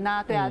信群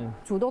呐，对啊，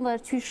主动的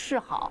去示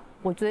好。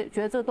我觉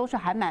得这都是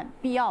还蛮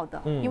必要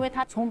的，因为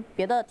他从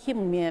别的 team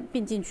里面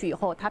并进去以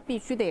后，他必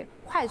须得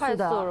快速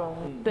的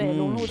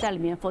融入在里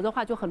面，否则的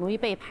话就很容易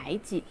被排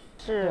挤。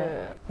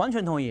是，完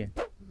全同意。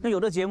那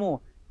有的节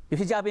目，有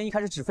些嘉宾一开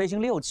始只飞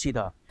行6期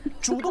的，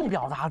主动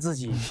表达自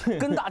己，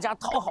跟大家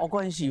讨好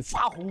关系，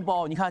发红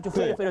包，你看就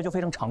飞着飞着就飞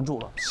成常驻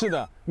了。是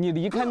的，你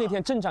离开那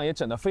天阵仗也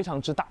整得非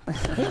常之大。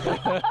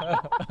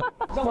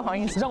不好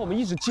意思，让我们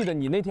一直记得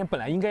你那天本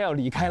来应该要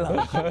离开了。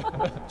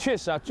确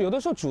实啊，有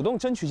的时候主动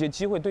争取一些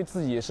机会，对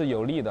自己也是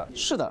有利的。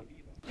是的，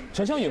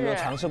陈潇有没有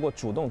尝试过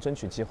主动争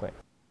取机会？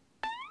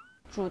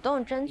主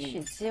动争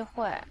取机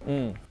会，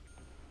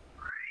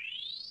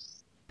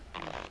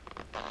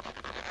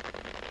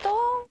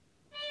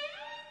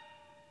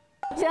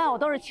现在我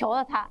都是求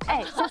了他，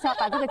潇潇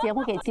把这个节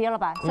目给接了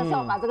吧，潇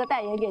潇把这个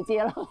代言给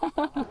接了。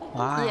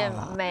也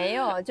没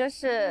有，就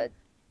是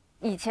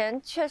以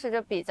前确实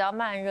就比较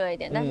慢热一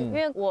点，但是因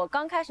为我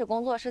刚开始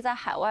工作是在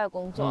海外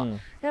工作，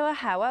因为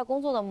海外工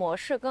作的模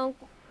式跟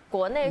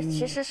国内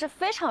其实是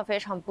非常非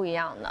常不一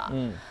样的。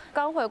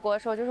刚回国的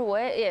时候，就是我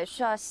也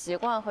需要习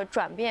惯和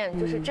转变，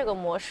就是这个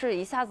模式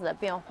一下子的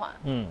变换。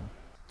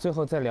最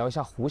后再聊一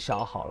下胡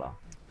晓好了。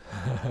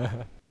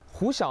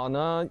胡晓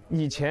呢，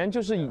以前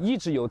就是一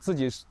直有自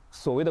己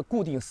所谓的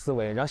固定思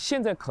维，然后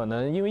现在可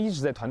能因为一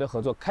直在团队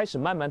合作，开始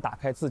慢慢打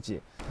开自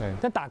己。对，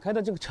但打开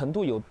的这个程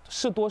度有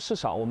是多是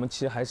少，我们其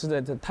实还是在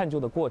这探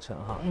究的过程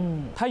哈。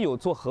他有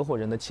做合伙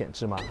人的潜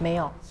质吗？没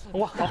有。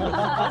哇，笃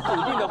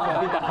定的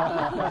回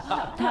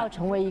答。他要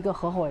成为一个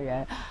合伙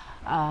人。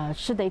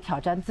是得挑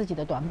战自己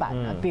的短板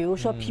的，比如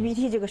说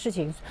PPT 这个事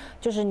情，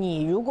就是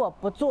你如果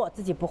不做，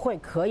自己不会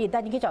可以，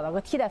但你可以找到个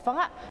替代方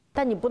案，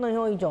但你不能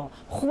用一种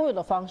忽悠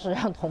的方式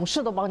让同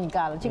事都帮你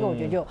干了，这个我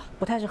觉得就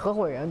不太是合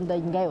伙人的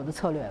应该有的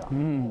策略了。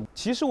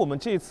其实我们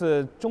这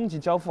次终极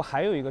交付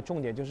还有一个重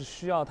点，就是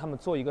需要他们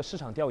做一个市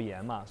场调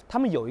研嘛，他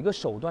们有一个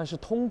手段是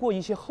通过一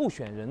些候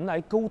选人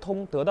来沟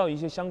通，得到一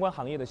些相关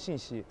行业的信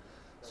息，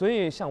所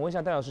以想问一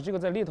下戴老师，这个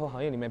在猎头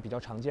行业里面比较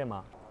常见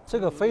吗？这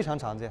个非常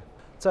常见。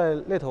在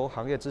猎头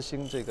行业之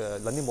星这个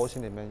能力模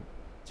型里面，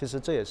其实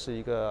这也是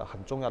一个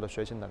很重要的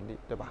学习能力，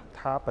对吧？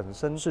它本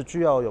身是需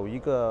要有一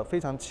个非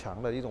常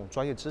强的一种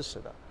专业知识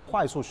的，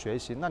快速学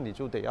习，那你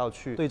就得要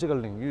去对这个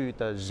领域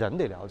的人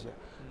得了解。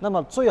那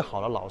么最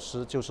好的老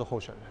师就是候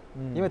选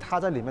人，因为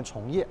他在里面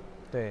从业。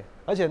对，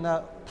而且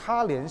呢，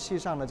他联系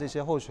上的这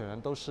些候选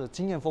人都是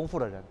经验丰富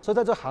的人，所以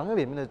在这行业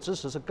里面的知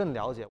识是更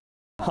了解。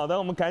好的，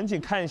我们赶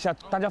紧看一下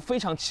大家非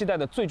常期待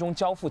的最终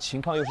交付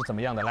情况又是怎么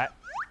样的，来。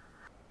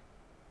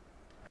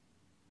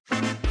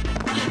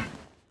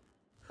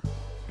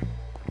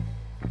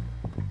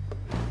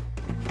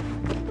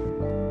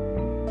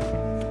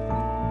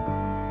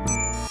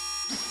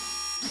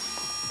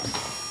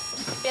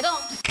别动，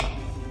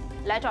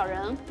来找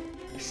人。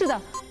是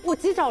的，我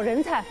急找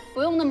人才，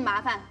不用那么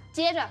麻烦。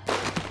接着，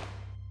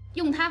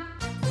用它。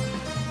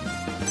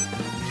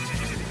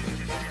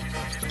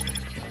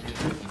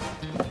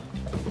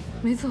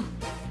没错，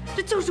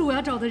这就是我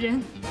要找的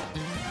人。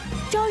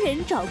招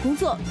人找工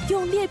作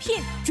用猎聘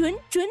准。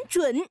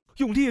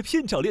用猎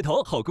聘找猎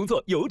头，好工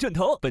作有准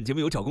头。本节目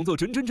由找工作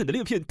准的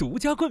猎聘独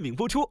家冠名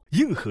播出，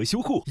硬核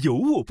修护，有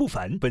我不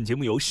烦。本节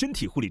目由身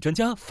体护理专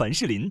家凡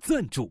士林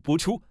赞助播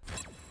出。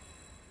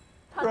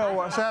不是，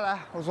我先来，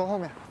我坐后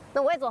面。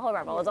那我也坐后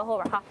边吧，我坐后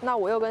边。好，那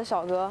我又跟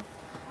小哥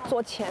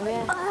坐前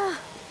面。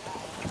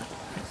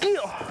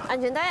安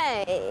全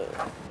带。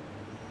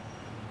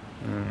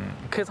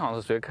开场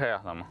是谁开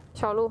啊？咱们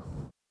小鹿。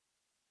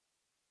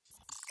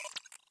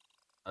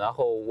然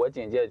后我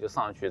紧接着就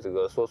上去这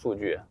个说数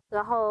据，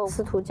然后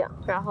司徒讲，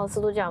然后司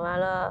徒讲完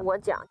了我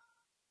讲。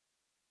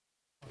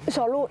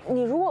小鹿，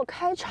你如果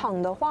开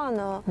场的话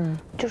呢，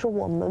就是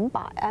我们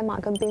把艾玛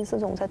跟宾斯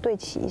总再对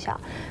齐一下。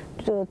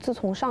就自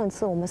从上一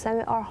次我们3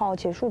月2号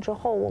结束之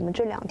后，我们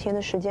这2天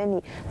的时间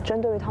里，针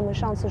对于他们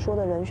上次说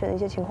的人选的一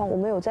些情况，我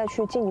们有再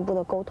去进一步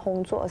的沟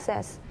通做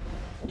assess，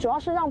 主要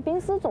是让宾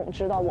斯总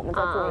知道我们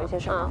在做一些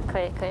什么。可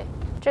以，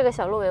这个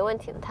小鹿没问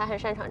题的，他很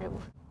擅长这部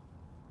分。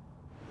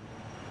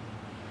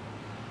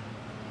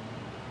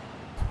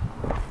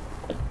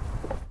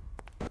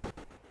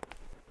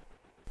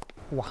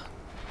哇，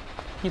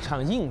一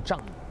场硬仗。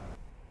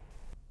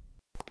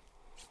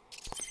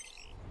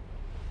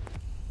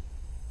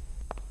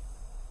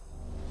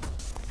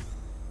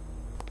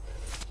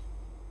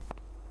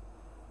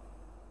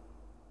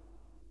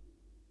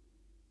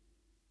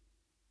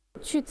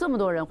去这么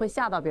多人会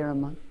吓到别人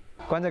吗？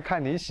关键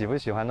看你喜不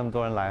喜欢那么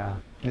多人来啊！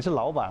你是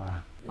老板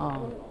啊。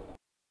哦。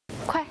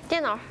快，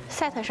电脑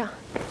set 上。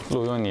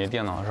录用你的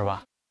电脑是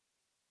吧？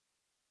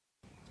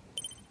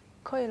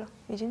可以了，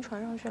已经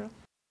传上去了。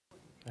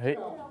哎，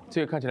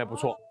这个看起来不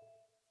错，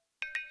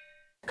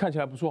看起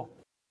来不错。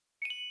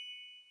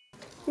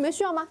你们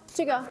需要吗？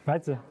这个白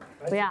纸。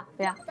不要。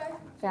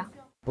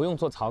不用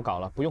做草稿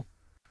了，不用。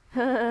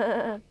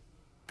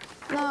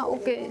那我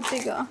给这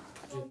个。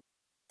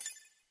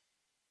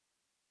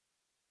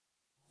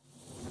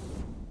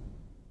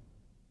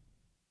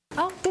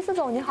宾斯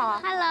总你好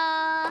啊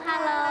 ，Hello，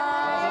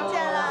 又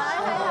见了，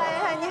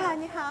嗨，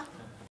你好。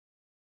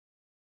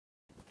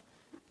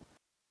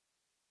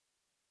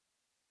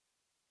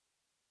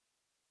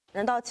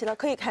人到齐了，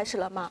可以开始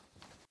了吗？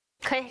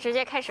可以，直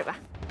接开始吧。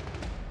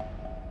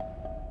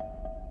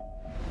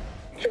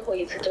最后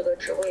一次这个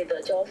职位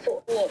的交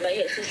付，我们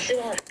也是希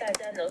望大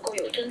家能够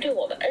有针对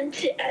我们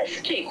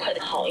NGS 这一块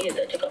的行业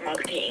的这个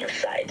marketing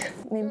insight。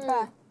明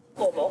白。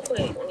我们会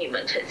用你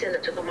们呈现的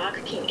这个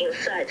marketing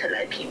insight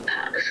来评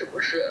判，是不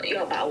是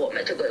要把我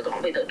们这个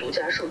岗位的独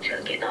家授权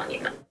给到你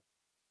们。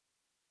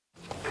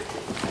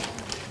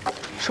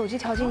手机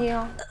调静音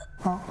哦。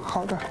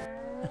好的。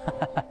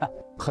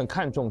很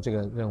看重这个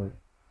任务。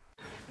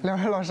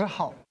2位老师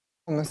好，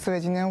我们4位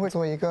今天会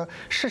做一个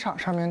市场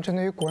上面针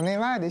对于国内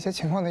外的一些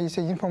情况的一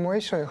些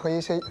information 和一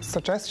些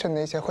suggestion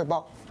的一些汇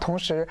报。同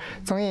时，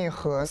曾毅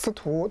和司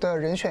徒的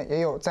人选也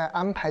有在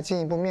安排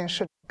进一步面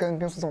试，跟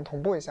宾斯总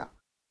同步一下。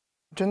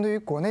针对于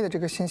国内的这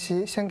个信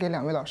息，先给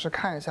2位老师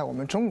看一下我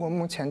们中国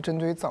目前针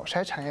对于早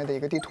筛产业的一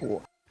个地图，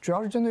主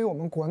要是针对于我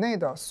们国内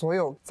的所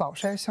有早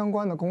筛相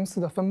关的公司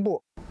的分布。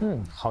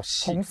好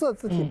细。红色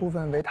字体部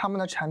分为他们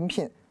的产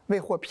品，未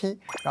获批，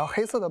然后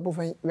黑色的部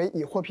分为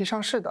已获批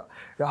上市的，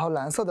然后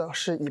蓝色的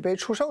是已被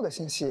出售的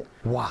信息。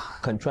哇，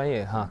很专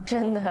业哈！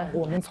真的。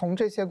我们从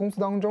这些公司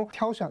当中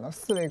挑选了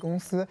4位公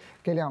司，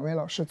给2位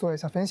老师做一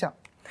下分享。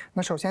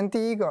那首先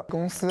第一个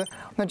公司，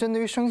那针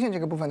对于声信这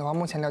个部分的话，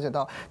目前了解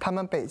到他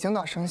们北京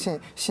的声信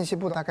信息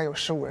部大概有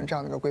15人这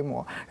样的一个规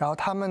模，然后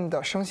他们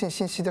的声信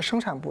信息的生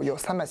产部有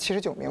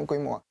379名规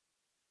模。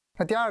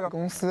那第二个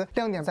公司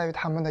亮点在于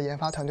他们的研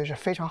发团队是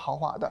非常豪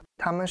华的，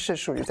他们是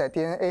属于在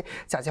DNA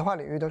甲基化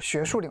领域的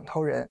学术领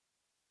头人。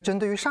针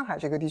对于上海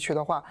这个地区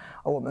的话，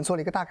我们做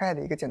了一个大概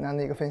的一个简单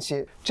的一个分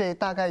析，这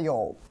大概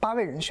有8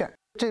位人选，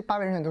这8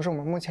位人选都是我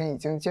们目前已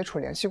经接触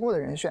联系过的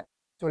人选。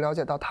就了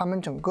解到他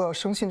们整个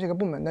声信这个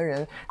部门的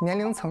人年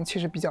龄层其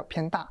实比较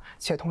偏大，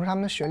且同时他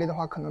们的学历的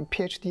话可能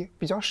PhD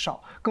比较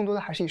少，更多的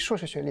还是以硕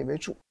士学历为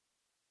主。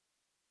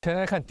现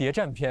在看谍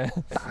战片，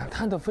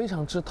看得非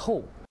常之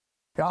透。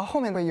然后后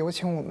面会有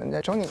请我们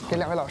的周宁给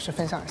2位老师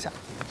分享一下。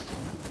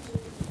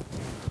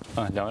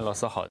2位老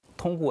师好。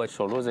通过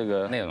收录这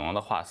个内容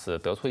的话，是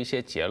得出一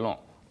些结论。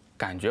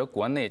感觉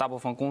国内大部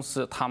分公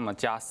司他们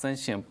家声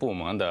信部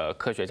门的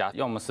科学家，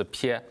要么是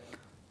偏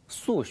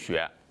数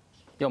学，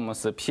要么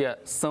是偏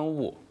生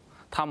物，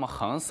他们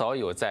很少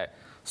有在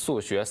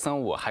数学、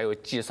生物还有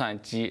计算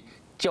机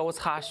交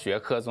叉学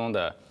科中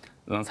的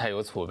人才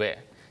有储备。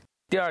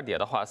第二点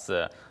的话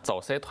是找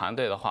谁团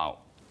队的话，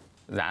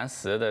燃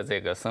石的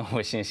这个生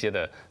物信息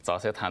的找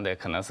谁团队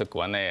可能是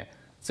国内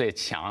最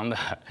强的，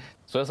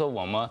所以说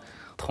我们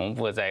同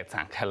步在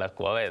展开了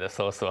国外的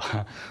搜索。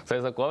所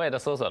以说国外的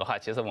搜索的话，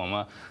其实我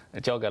们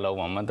交给了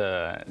我们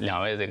的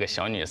2位这个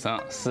小女生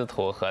司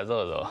徒和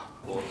肉肉。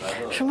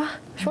什么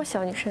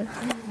小女生？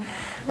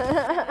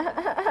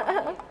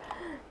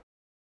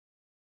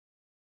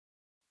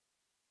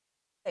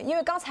因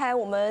为刚才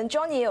我们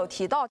Johnny 也有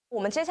提到，我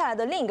们接下来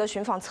的另一个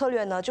寻访策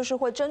略呢，就是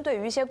会针对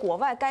于一些国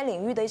外该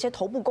领域的一些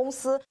头部公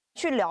司，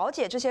去了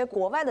解这些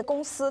国外的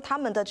公司他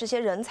们的这些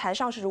人才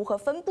上是如何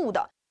分布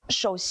的。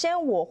首先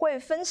我会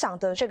分享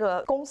的这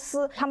个公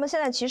司，他们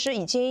现在其实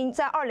已经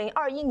在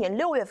2021年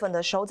6月份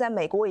的时候，在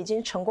美国已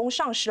经成功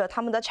上市了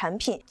他们的产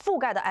品，覆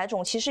盖的癌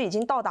种其实已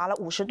经到达了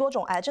50多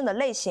种癌症的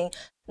类型。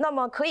那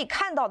么可以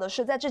看到的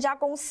是，在这家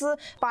公司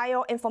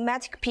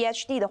Bioinformatics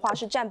PhD 的话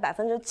是占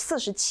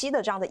47%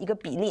的这样的一个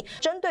比例。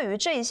针对于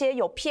这一些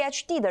有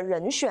PhD 的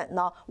人选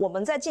呢，我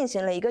们在进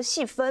行了一个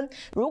细分。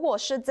如果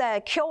是在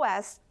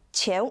QS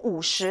前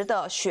50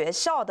的学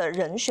校的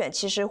人选，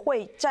其实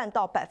会占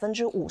到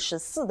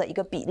54%的一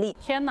个比例。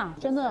天哪，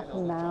真的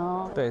很难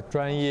哦。对，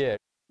专业。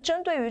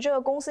针对于这个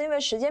公司，因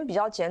为时间比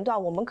较简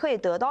短，我们可以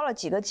得到了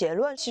几个结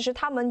论。其实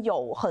他们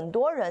有很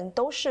多人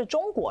都是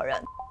中国人。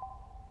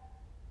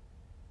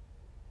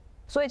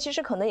所以其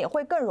实可能也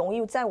会更容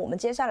易在我们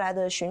接下来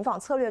的寻访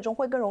策略中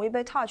会更容易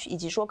被 touch， 以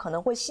及说可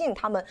能会吸引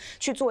他们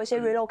去做一些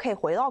relocate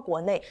回到国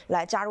内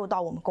来加入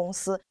到我们公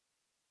司。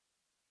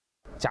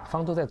甲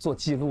方都在做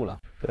记录了。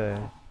对。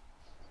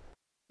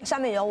下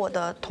面由我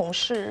的同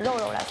事肉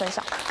肉来分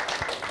享。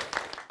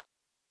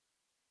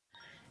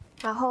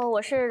然后我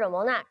是惹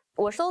蒙娜，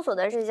我搜索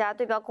的这家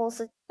对标公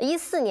司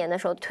14年的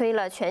时候推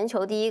了全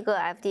球第一个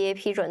FDA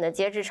批准的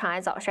结直肠癌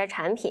早筛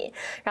产品，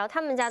然后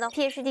他们家的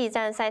PhD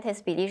占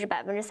CITES 比例是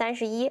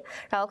31%，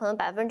然后可能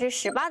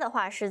18%的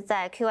话是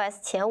在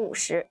QS 前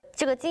50。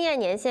这个经验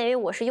年限，因为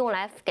我是用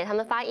来给他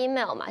们发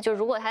email 嘛，就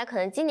如果他可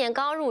能今年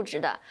刚入职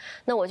的，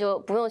那我就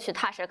不用去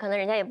touch， 可能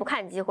人家也不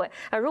看机会。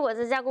如果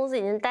这家公司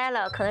已经待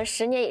了可能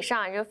10年以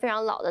上，就非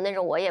常老的那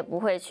种，我也不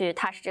会去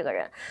touch 这个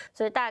人。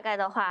所以大概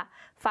的话，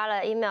发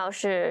了 email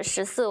是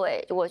14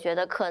位，我觉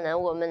得可能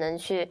我们能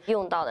去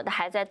用到的，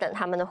还在等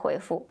他们的回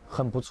复。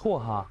很不错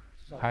哈，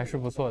还是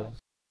不错的。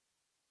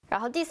然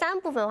后第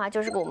3部分的话，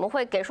就是我们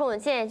会给出我们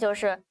的建议，就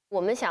是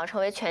我们想成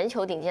为全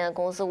球顶尖的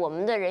公司，我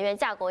们的人员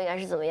架构应该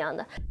是怎么样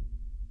的？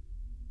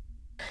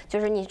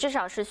就是你至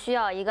少是需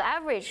要一个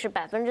average 是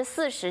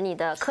40%，你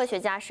的科学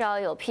家是要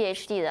有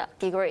PhD 的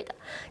degree 的，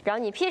然后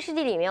你 PhD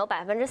里面有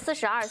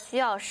42%需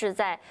要是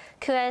在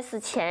QS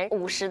前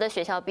50的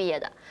学校毕业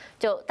的。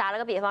就打了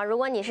个比方，如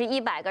果你是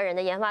100个人的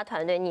研发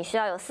团队，你需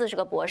要有40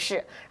个博士，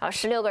然后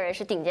16个人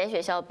是顶尖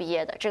学校毕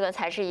业的，这个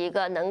才是一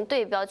个能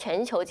对标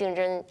全球竞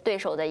争对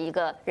手的一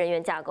个人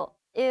员架构。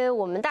因为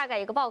我们大概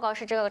一个报告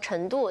是这个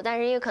程度，但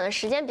是因为可能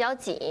时间比较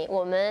紧，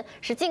我们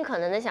是尽可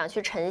能的想去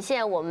呈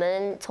现我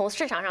们从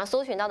市场上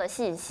搜寻到的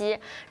信息，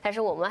但是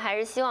我们还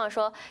是希望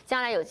说，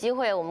将来有机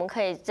会我们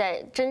可以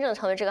在真正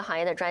成为这个行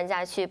业的专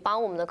家，去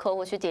帮我们的客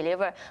户去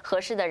deliver 合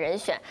适的人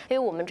选，因为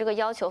我们这个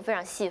要求非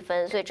常细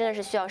分，所以真的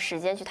是需要时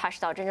间去 touch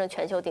到真正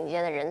全球顶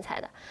尖的人才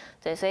的。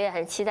对，所以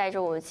很期待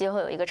就我们今后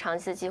有一个长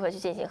期的机会去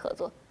进行合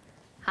作。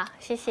好，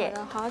谢谢。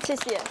好，谢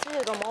谢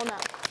Ramona。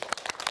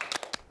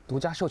独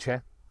家授权。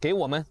给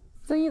我们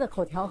曾毅的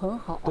口条很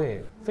好，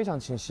对，非常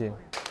清晰，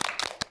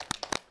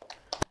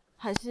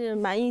还是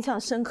蛮印象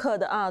深刻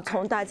的啊！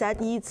从大家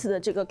第一次的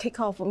这个 kick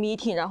off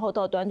meeting， 然后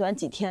到短短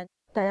几天，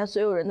大家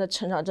所有人的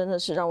成长真的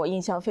是让我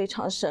印象非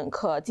常深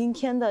刻。今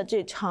天的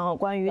这场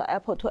关于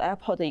Apple to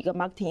Apple 的一个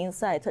Marketing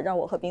Insight， 让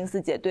我和冰丝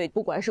姐对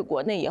不管是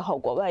国内也好，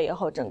国外也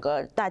好，整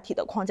个大体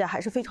的框架还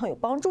是非常有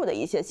帮助的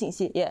一些信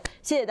息。也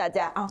谢谢大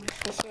家啊，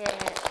谢谢。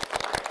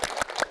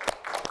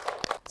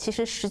其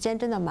实时间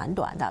真的蛮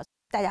短的。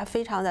大家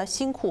非常的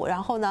辛苦，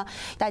然后呢，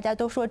大家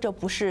都说这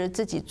不是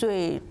自己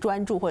最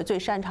专注或者最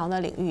擅长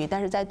的领域，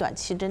但是在短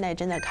期之内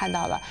真的看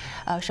到了，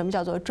什么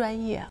叫做专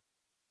业。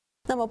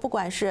那么不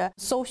管是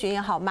搜寻也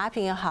好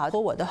 ，mapping 也好，和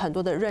我的很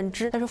多的认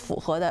知，它是符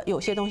合的。有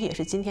些东西也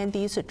是今天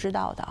第一次知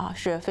道的啊，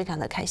是非常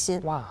的开心。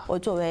哇！我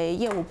作为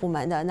业务部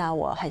门的，那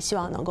我很希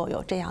望能够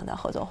有这样的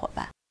合作伙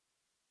伴。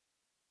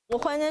我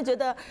忽然间觉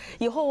得，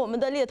以后我们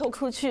的猎头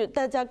出去，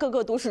大家个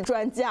个都是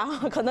专家，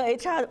可能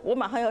HR 我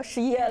马上要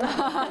失业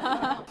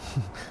了。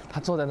他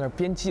坐在那儿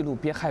边记录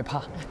边害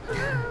怕。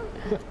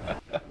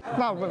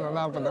那不能，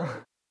那不能。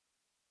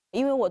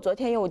因为我昨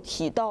天有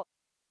提到，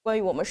关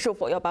于我们是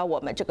否要把我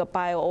们这个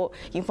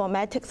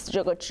Bioinformatics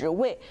这个职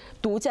位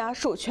独家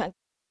授权。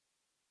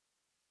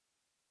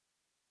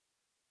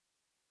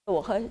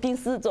我和冰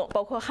丝总，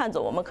包括汉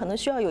总，我们可能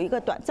需要有一个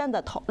短暂的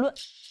讨论。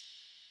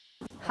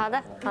好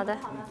的，好的。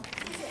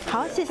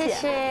好，谢谢。谢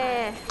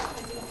谢。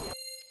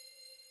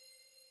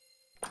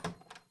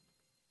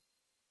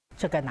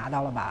这该拿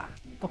到了吧？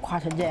都夸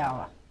成这样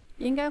了，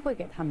应该会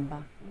给他们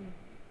吧。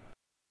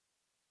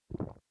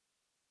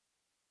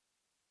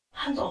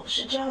汉总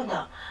是这样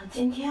的，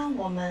今天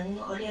我们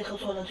和猎头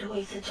做了最后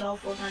一次交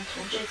付，那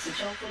从这次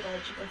交付的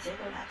这个结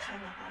果来看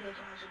的话，猎头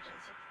还是展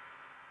现。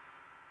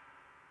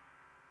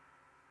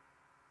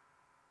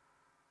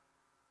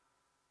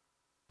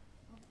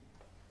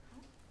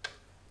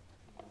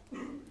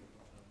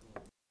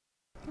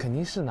肯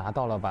定是拿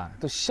到了吧，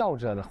都笑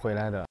着回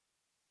来的。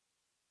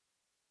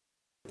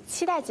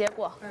期待结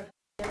果，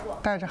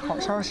带着好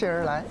消息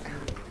而来。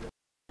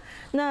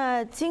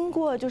那经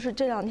过就是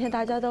这2天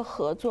大家的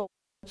合作，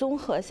综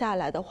合下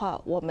来的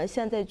话，我们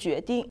现在决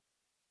定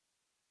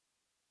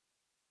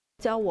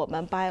将我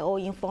们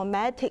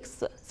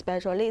Bioinformatics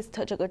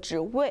Specialist 这个职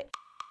位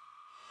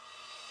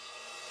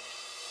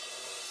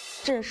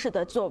正式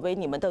的作为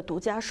你们的独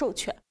家授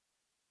权。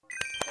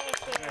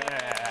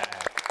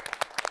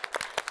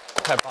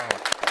太棒了，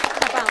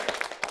太棒了！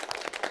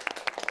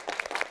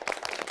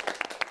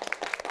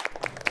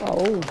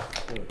哦，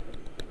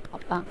好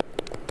棒！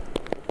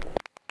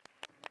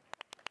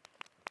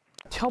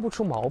挑不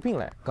出毛病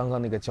来，刚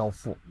刚那个交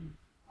付。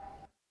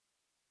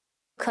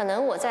可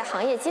能我在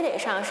行业积累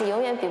上是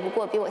永远比不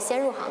过比我先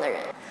入行的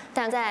人，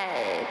但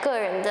在个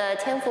人的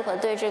天赋和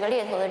对这个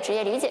猎头的职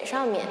业理解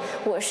上面，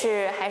我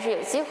还是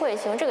有机会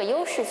去用这个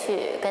优势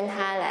去跟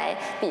他来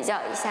比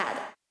较一下的。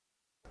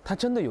他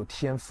真的有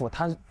天赋，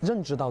他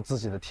认知到自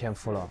己的天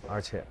赋了，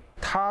而且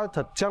他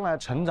的将来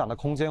成长的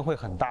空间会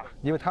很大，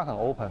因为他很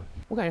open。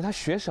我感觉他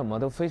学什么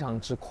都非常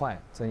之快。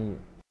曾毅，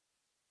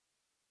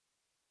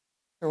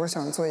我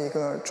想做一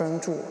个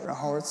专注，然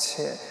后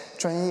且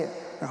专业，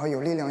然后有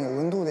力量、有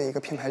温度的一个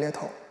品牌猎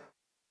头。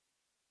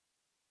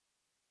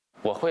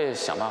我会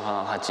想办法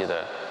让他记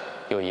得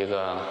有一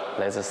个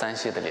来自山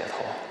西的猎头。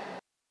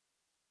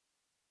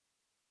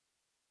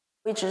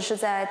一直是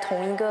在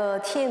同一个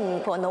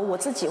team， 可能我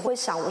自己会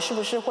想，我是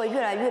不是会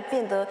越来越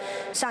变得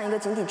像一个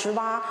井底之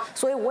蛙？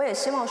所以我也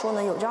希望说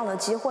能有这样的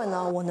机会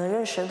呢，我能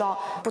认识到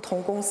不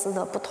同公司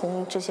的不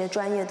同这些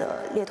专业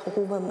的猎头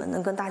顾问们，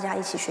能跟大家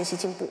一起学习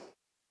进步。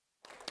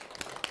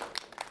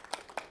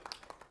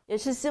也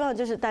是希望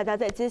就是大家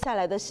在接下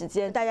来的时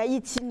间，大家一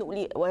起努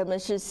力。我们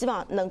是希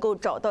望能够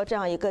找到这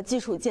样一个技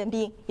术尖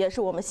兵，也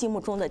是我们心目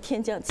中的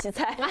天降奇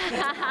才。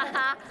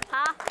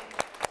好。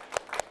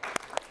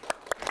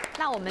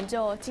那我们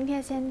就今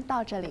天先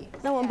到这里，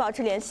那我们保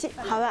持联系，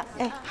好吧？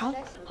哎，好，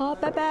好，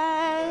拜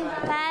拜，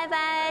拜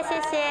拜，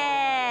谢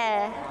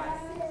谢。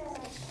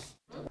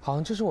好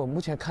像这是我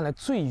目前看来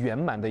最圆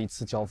满的一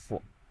次交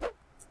付，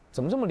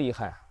怎么这么厉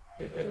害？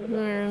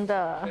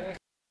的。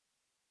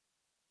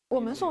我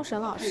们送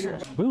沈老师，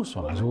不用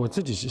送了，我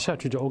自己下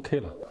去就 OK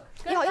了。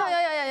要，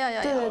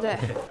对。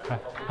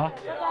好，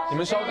你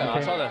们稍等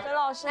啊，稍等。沈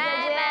老师再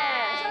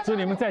见，祝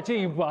你们再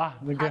进一步啊，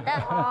那个。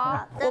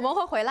好，我们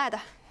会回来的。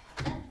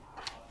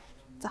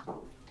走。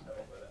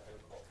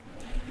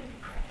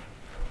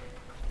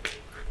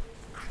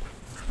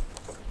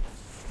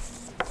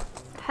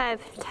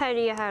太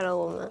厉害了，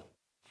我们。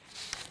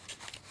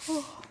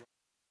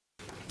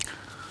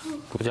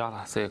独家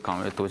了，这个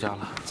岗位独家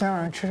了。今天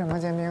晚上吃什么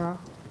煎饼啊？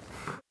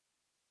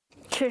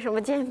吃什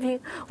么煎饼？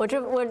我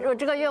这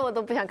个月我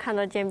都不想看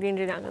到煎饼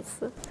这2个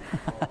字。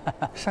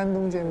山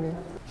东煎饼。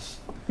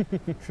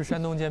是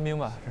山东煎饼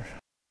吧？这是。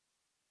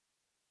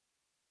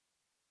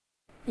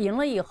赢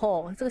了以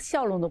后，这个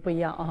笑容都不一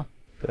样啊。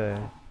对。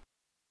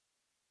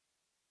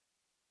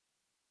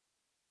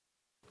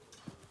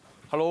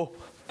Hello。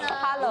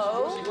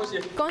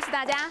恭喜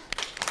大家！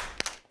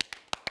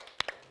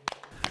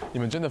你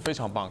们真的非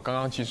常棒。刚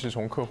刚其实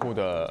从客户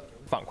的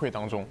反馈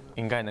当中，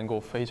应该能够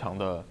非常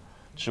的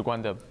直观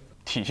的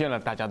体现了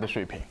大家的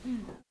水平。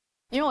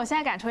因为我现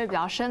在感触也比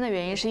较深的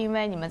原因，是因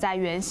为你们在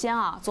原先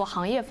做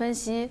行业分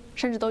析，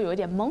甚至都有一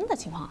点懵的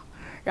情况，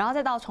然后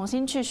再到重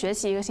新去学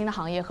习一个新的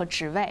行业和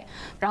职位，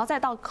然后再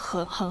到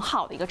很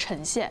好的一个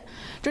呈现，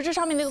就这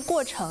上面那个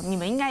过程，你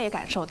们应该也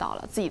感受到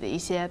了自己的一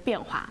些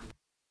变化。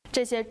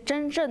这些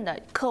真正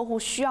的客户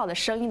需要的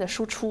声音的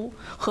输出，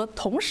和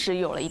同时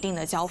有了一定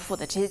的交付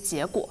的这些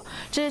结果，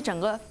这些整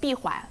个闭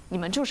环，你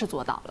们就是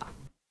做到了。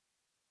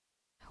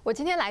我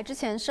今天来之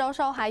前稍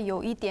稍还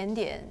有一点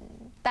点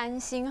担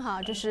心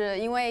哈，就是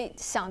因为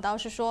想到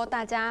是说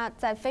大家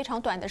在非常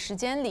短的时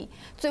间里，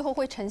最后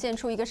会呈现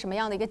出一个什么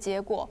样的一个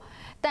结果。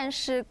但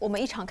是我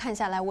们一场看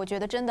下来，我觉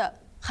得真的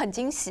很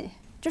惊喜。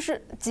就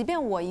是即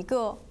便我一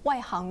个外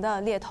行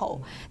的猎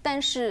头，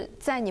但是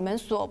在你们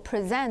所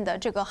present 的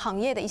这个行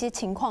业的一些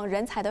情况、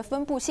人才的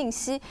分布信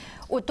息，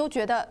我都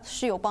觉得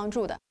是有帮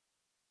助的。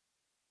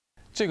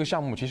这个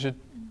项目其实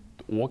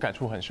我感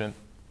触很深。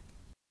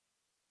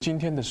今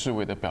天的侍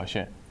卫的表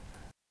现，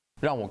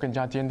让我更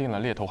加坚定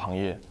了猎头行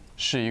业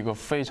是一个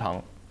非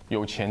常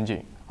有前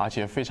景而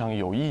且非常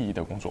有意义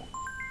的工作。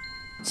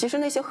其实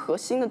那些核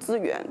心的资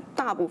源，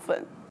大部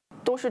分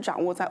都是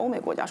掌握在欧美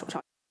国家手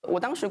上。我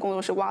当时工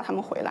作是挖他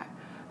们回来，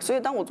所以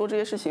当我做这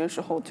些事情的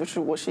时候，就是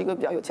我是一个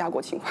比较有家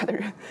国情怀的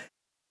人。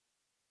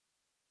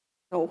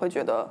我会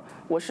觉得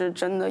我是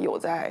真的有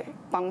在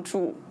帮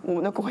助我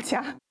们的国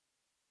家。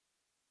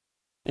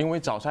因为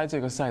早筛这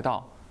个赛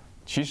道，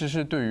其实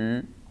是对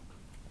于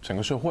整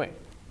个社会、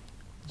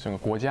整个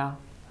国家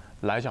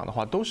来讲的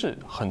话，都是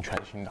很全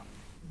新的。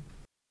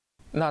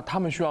那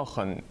他们需要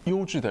很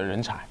优质的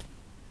人才，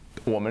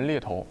我们猎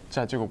头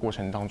在这个过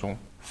程当中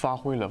发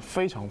挥了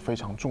非常非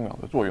常重要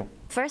的作用。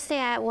Firstly,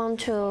 I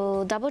want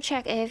to double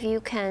check if you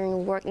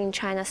can work in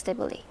China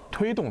stably.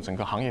 推动整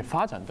个行业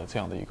发展的这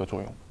样的一个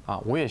作用啊，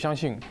我也相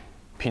信，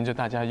凭着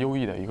大家优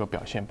异的一个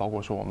表现，包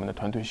括说我们的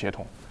团队协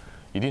同，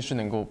一定是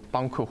能够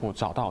帮客户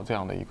找到这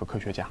样的一个科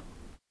学家。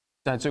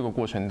在这个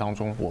过程当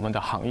中，我们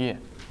的行业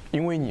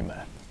因为你们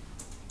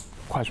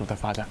快速的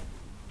发展，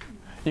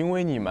因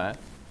为你们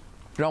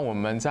让我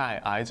们在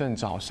癌症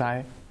早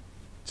筛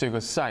这个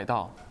赛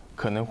道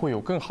可能会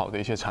有更好的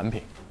一些产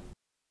品。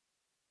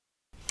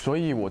所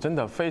以我真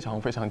的非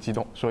常非常激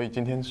动，所以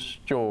今天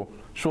就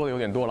说的有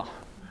点多了，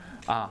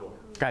啊，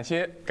感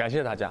谢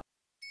大家，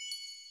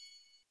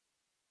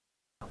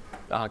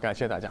啊，感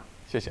谢大家，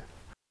谢谢。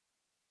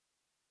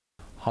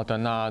好的，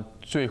那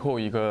最后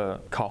一个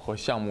考核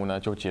项目呢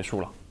就结束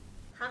了。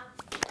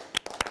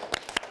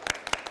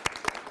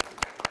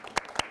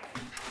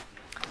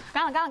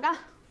好，干了，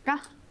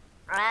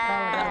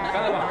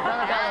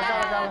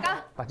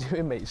把这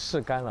位美式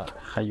干了，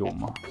还有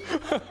吗？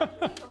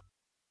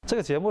这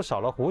个节目少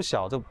了胡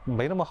晓，就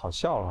没那么好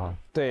笑了哈。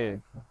对，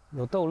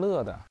有逗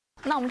乐的。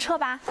那我们撤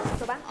吧，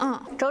走吧。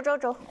走。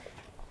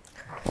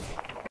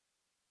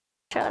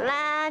走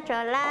啦，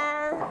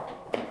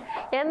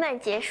圆满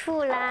结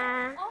束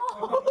啦。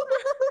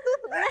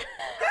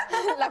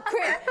来克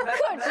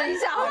制一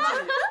下好吗？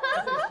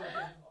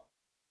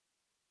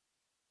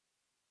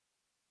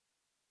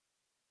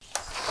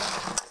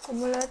我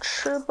们来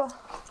吃吧。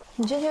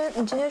你今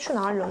天去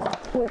哪里了？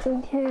我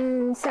今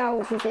天下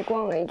午出去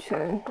逛了一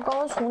圈，刚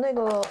刚从那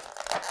个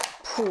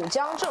浦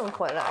江镇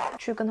回来，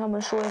去跟他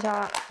们说一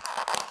下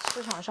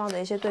市场上的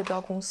一些对标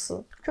公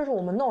司。就是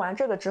我们弄完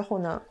这个之后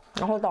呢，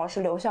然后导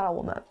师留下了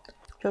我们，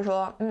就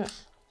说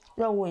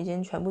任务已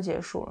经全部结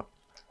束了，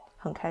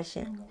很开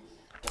心。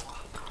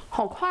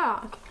好快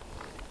啊，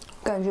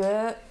感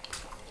觉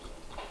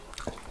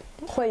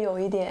会有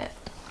一点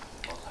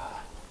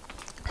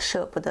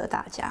舍不得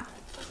大家。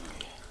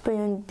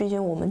毕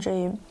竟我们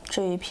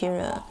这一批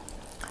人，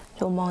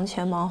就忙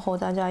前忙后，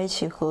大家一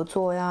起合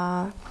作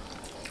呀。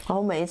然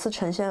后每一次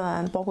呈现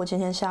完，包括今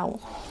天下午，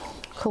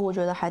客户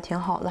觉得还挺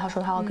好的，他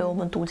说他要给我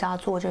们独家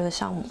做这个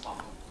项目。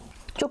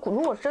就如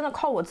果真的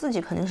靠我自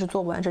己，肯定是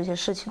做不完这些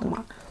事情的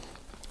嘛。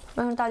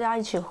但是大家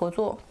一起合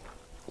作，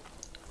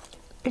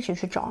一起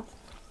去找，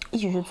一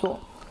起去做，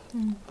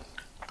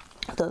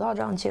得到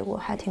这样结果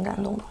还挺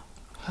感动的。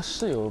他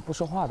室友不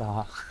说话的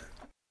哈。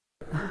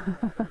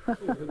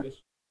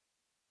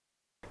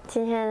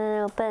今天的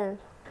那个笨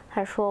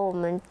还说我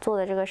们做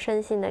的这个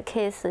生信的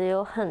case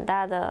有很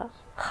大的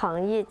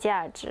行业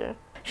价值，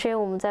是因为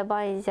我们在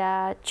帮一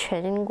家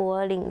全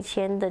国领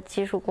先的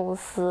技术公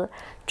司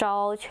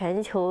招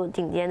全球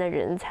顶尖的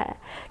人才，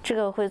这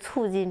个会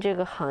促进这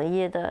个行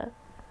业的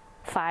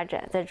发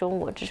展，在中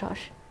国至少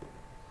是，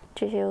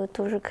这些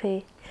都是可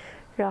以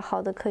让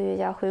好的科学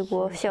家回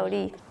国效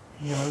力。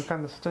你们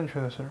干的是正确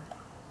的事儿。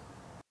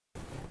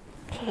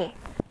嘿。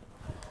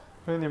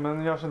所以你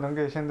们要是能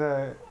给现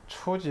在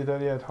初级的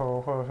猎头，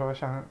或者说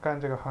想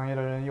干这个行业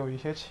的人有一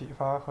些启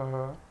发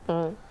和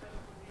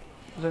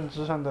认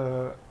知上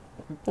的，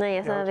那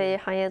也算为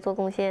行业做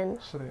贡献。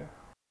是的呀。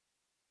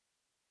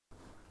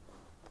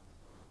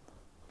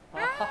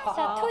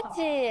小兔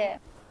子，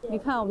你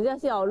看我们家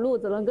小鹿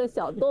怎么跟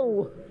小动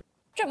物？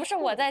这不是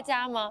我在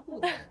家吗？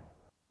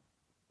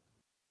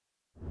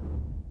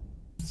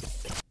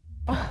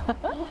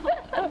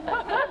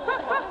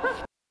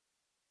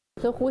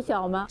这胡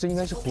晓吗？这应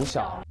该是胡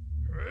晓。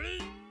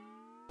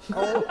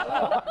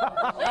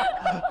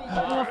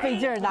那么费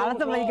劲儿拿了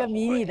这么一个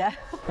迷你的。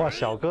哇，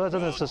小哥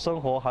真的是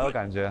生活好有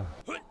感觉。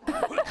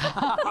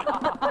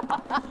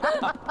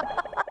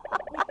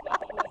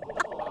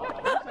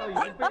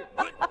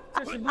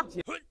这是目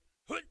前。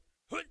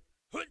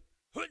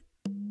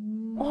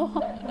哇，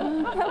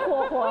太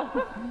火火了。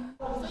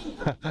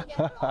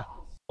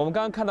我们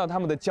刚刚看到他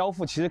们的交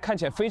付，其实看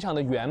起来非常的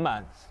圆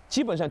满，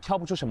基本上挑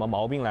不出什么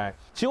毛病来。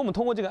其实我们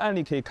通过这个案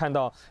例可以看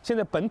到，现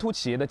在本土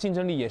企业的竞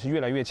争力也是越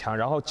来越强，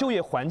然后就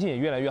业环境也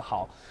越来越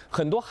好，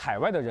很多海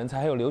外的人才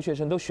还有留学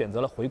生都选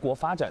择了回国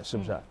发展，是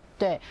不是？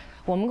对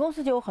我们公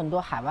司就有很多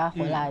海外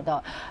回来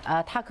的，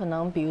他可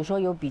能比如说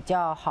有比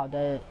较好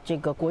的这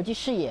个国际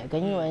视野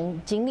跟英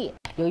文经历，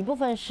有一部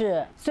分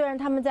是虽然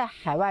他们在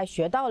海外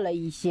学到了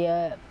一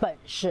些本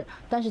事，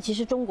但是其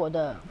实中国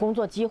的工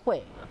作机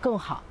会更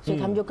好，所以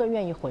他们就更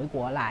愿意回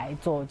国来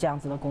做这样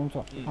子的工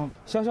作。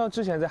潇潇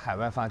之前在海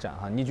外发展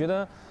哈，你觉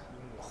得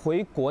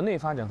回国内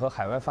发展和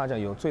海外发展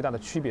有最大的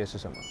区别是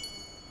什么？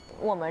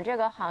我们这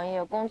个行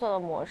业工作的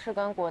模式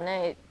跟国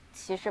内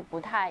其实不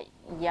太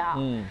一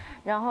样，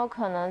然后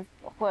可能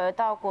回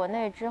到国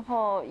内之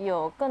后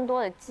有更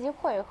多的机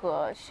会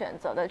和选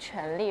择的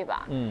权利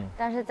吧，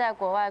但是在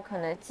国外可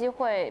能机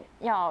会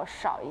要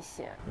少一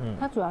些，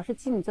它主要是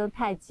竞争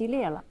太激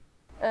烈了。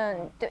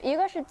对，一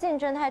个是竞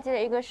争太激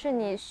烈，一个是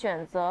你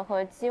选择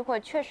和机会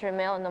确实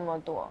没有那么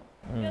多。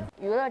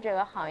娱乐这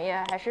个行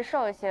业还是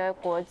受一些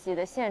国籍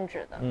的限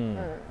制的。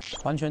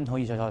完全同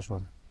意潇潇说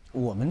的。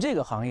我们这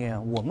个行业，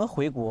我们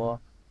回国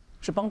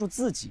是帮助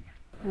自己。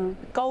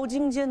高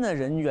精尖的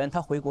人员他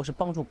回国是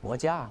帮助国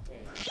家。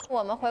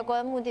我们回国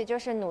的目的就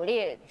是努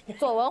力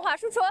做文化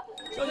输出。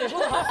小姐说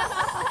得好，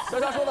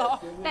潇潇说得好。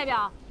代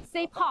表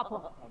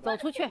C-pop 走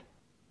出去。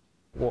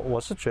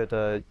我是觉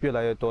得越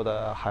来越多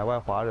的海外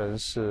华人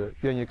是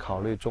愿意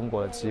考虑中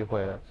国的机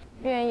会的。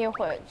愿意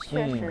回，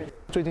确实。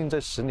最近这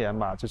10年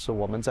吧，就是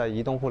我们在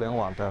移动互联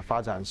网的发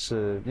展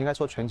是应该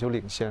说全球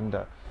领先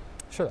的。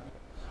是的，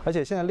而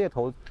且现在猎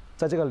头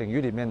在这个领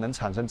域里面能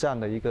产生这样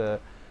的一个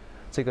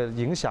这个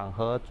影响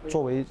和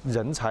作为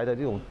人才的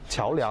这种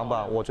桥梁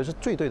吧，我觉得是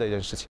最对的一件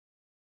事情。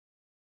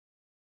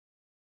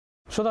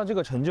说到这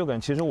个成就感，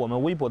其实我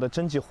们微博的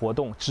征集活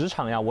动职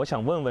场呀，我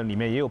想问问里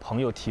面也有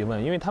朋友提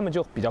问，因为他们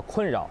就比较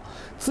困扰，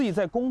自己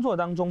在工作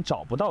当中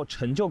找不到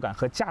成就感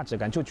和价值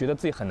感，就觉得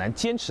自己很难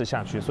坚持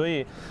下去。所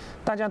以，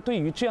大家对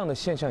于这样的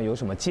现象有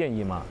什么建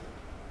议吗？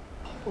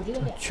我觉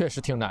得确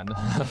实挺难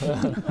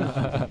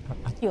的。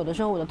有的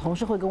时候我的同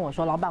事会跟我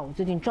说：“老板，我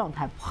最近状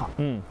态不好。”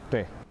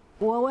对。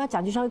我要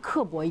讲句稍微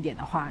刻薄一点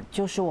的话，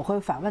就是我会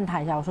反问他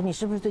一下，我说：“你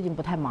是不是最近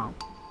不太忙？”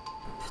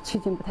最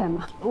近不太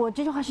忙。我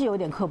这句话是有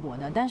点刻薄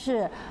的，但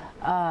是，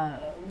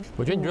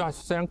我觉得你这句话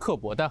虽然刻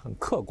薄，但很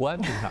客观，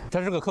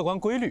它是个客观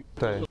规律。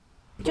对。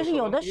就是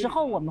有的时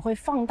候我们会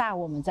放大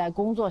我们在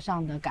工作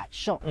上的感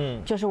受，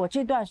就是我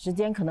这段时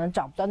间可能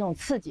找不到那种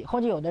刺激，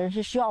或者有的人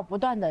是需要不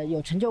断的有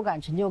成就感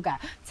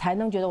才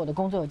能觉得我的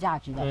工作有价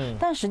值的。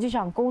但实际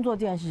上工作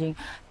这件事情，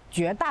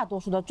绝大多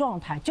数的状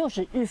态就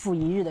是日复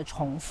一日的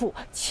重复，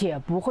且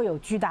不会有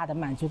巨大的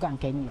满足感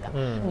给你的。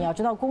你要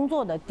知道，工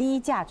作的第一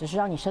价值是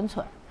让你生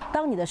存，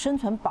当你的生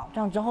存保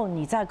障之后，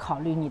你再考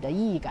虑你的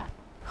意义感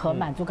和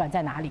满足感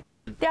在哪里。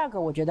第二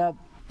个，我觉得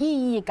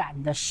意义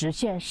感的实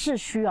现是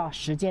需要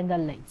时间的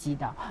累积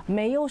的，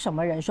没有什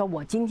么人说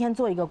我今天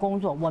做一个工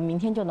作，我明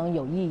天就能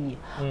有意义。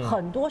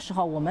很多时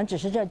候我们只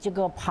是这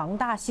个庞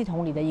大系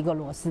统里的一个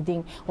螺丝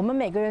钉，我们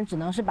每个人只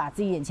能是把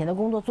自己眼前的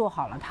工作做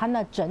好了，它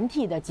那整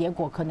体的结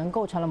果可能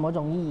构成了某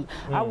种意义，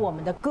而我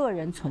们的个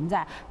人存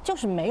在就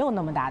是没有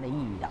那么大的意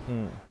义的。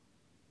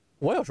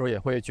我有时候也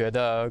会觉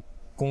得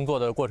工作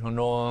的过程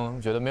中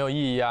觉得没有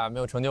意义啊，没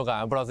有成就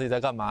感，不知道自己在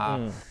干嘛。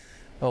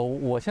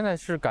我现在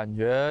是感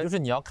觉，就是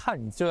你要看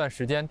你这段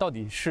时间到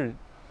底是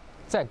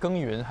在耕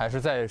耘还是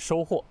在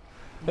收获，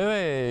因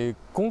为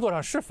工作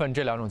上是分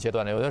这2种阶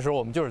段的。有的时候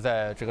我们就是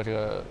在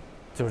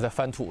就是在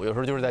翻土，有时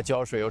候就是在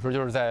浇水，有时候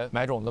就是在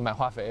买种子、买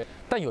化肥，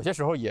但有些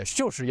时候也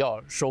就是要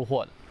收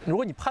获的。如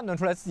果你判断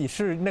出来自己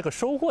是那个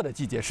收获的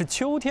季节，是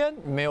秋天，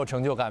没有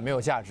成就感、没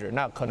有价值，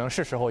那可能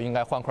是时候应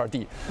该换块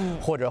地，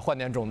或者换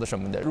点种子什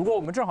么的。如果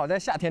我们正好在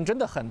夏天，真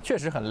的确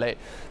实很累，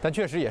但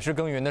确实也是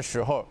耕耘的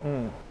时候，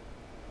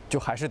就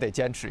还是得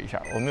坚持一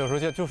下。我们有时候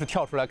就是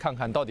跳出来看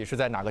看到底是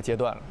在哪个阶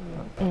段了。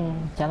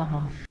讲得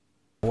很好。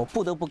我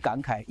不得不感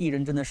慨，艺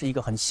人真的是一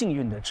个很幸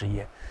运的职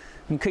业。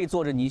你可以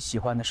做着你喜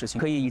欢的事情，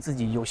可以以自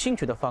己有兴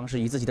趣的方式，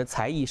以自己的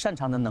才艺、擅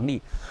长的能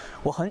力。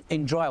我很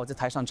enjoy 我在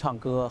台上唱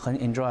歌，很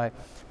enjoy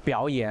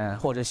表演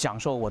或者享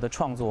受我的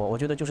创作。我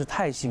觉得就是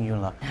太幸运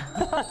了。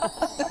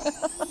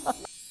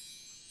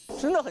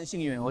真的很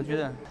幸运，我觉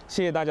得。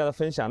谢谢大家的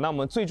分享。那我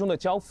们最终的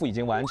交付已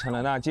经完成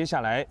了，那接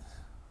下来，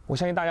我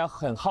相信大家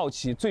很好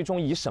奇，最终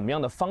以什么样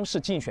的方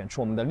式竞选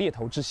出我们的猎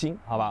头之星？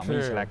好吧，我们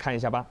一起来看一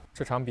下吧。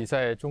这场比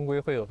赛终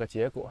归会有个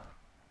结果。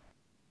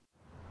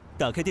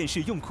打开电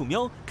视用酷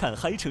喵看《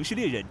嗨城市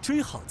猎人》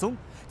追好综，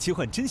奇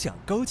幻真相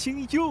高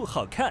清又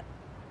好看。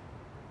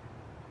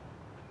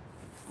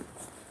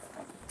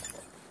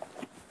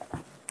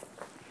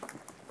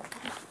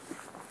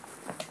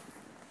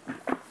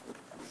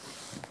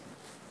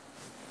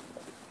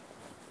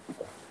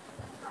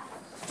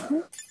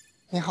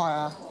你好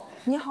呀。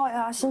你好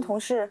呀，新同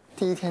事。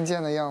第一天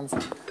见的样子。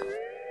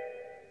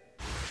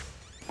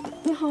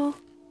你好。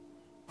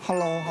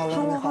Hello，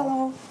 你好。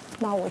Hello，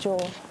 那我就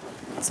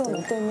坐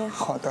你对面。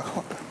好的。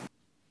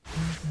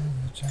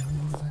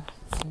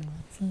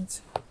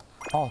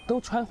哦，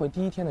都穿回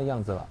第一天的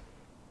样子了。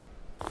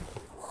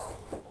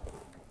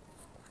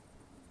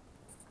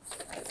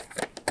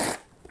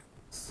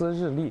撕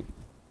日历。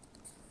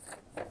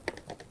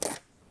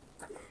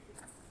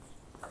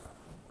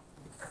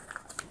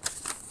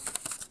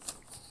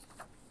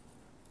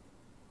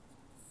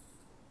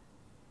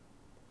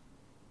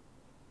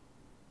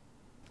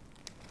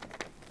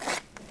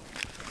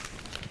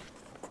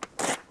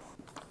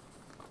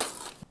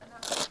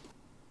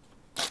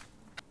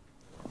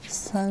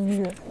3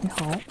月，你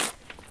好。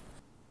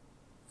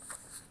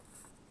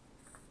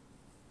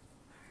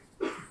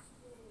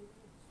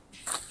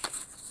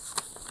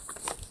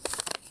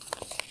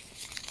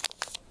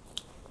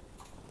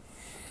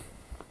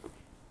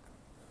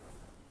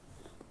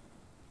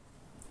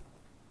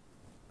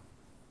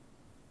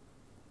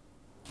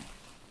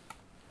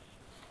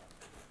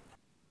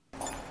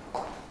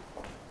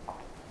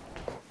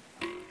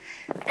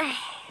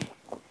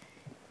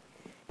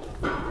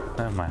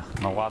哎呀妈呀，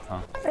脑瓜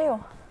疼！哎呦，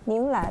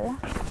您来了。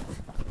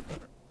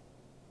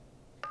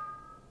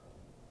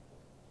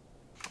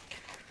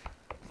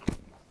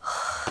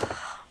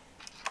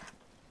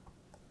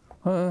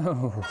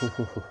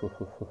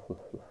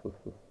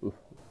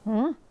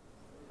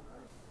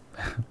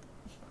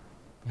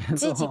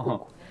脊脊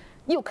骨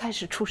又开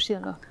始出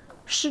现了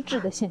失智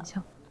的现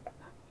象。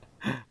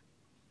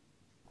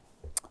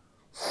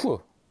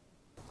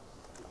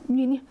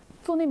你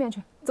坐那边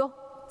去，走。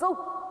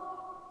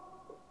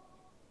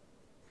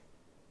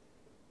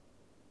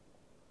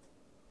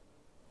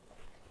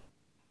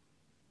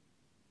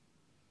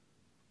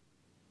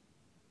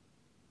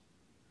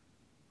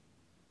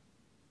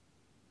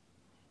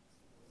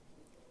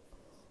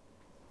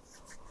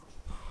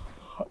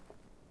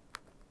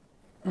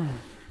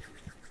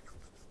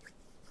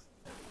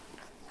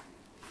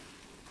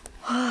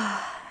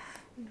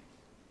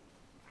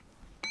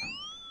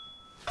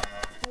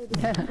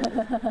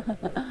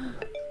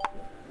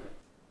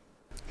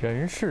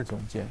人事总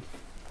监，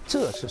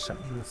这是什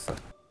么意思？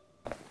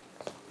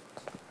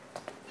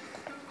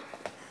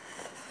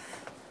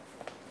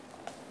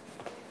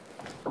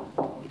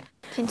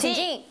请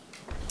进。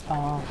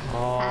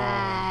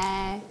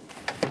嗨，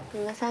你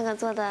们3个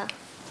坐的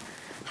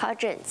好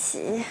整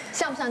齐，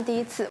像不像第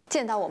一次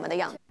见到我们的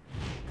样子？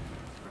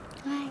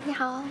哎，你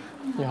好。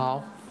你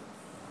好。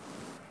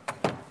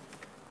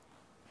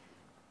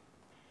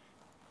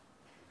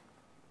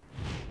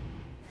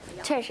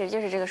确实就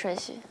是这个顺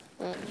序。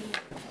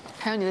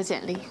还有你的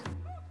简历，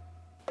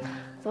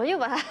怎么又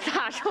把它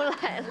打出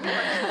来了？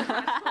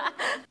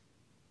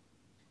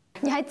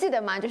你还记得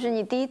吗？就是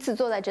你第一次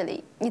坐在这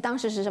里，你当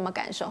时是什么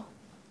感受？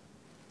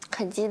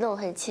很激动，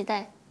很期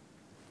待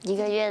1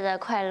个月的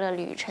快乐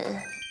旅程。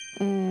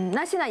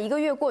那现在1个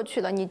月过去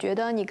了，你觉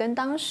得你跟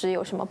当时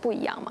有什么不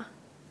一样吗？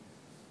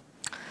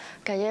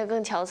感觉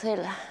更憔悴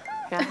了，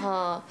然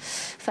后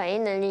反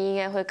应能力应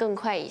该会更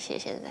快一些。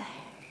现在，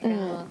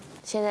然后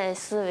现在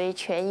思维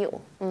全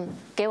有，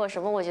给我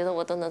什么，我觉得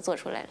我都能做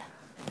出来了。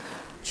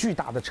巨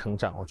大的成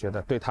长，我觉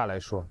得对他来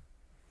说。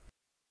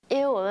因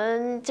为我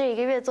们这1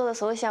个月做的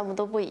所有项目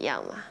都不一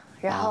样嘛，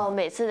然后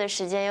每次的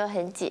时间又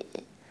很紧，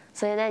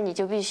所以呢你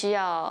就必须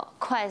要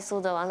快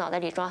速的往脑袋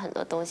里装很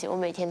多东西。我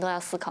每天都要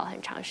思考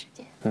很长时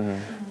间。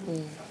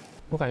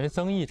我感觉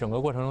增益整个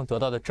过程中得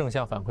到的正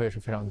向反馈是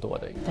非常多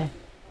的。对。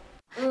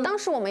当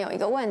时我们有一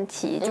个问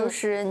题，就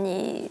是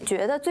你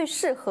觉得最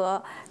适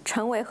合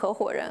成为合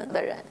伙人的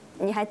人，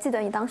你还记得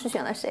你当时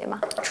选了谁吗？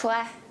除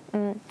爱。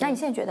那你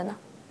现在觉得呢？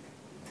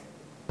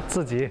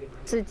自己。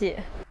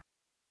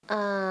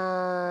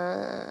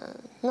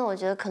那我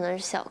觉得可能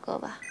是小哥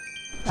吧。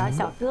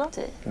小哥。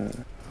对。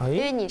因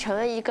为你成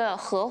为一个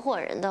合伙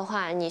人的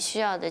话，你需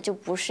要的就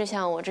不是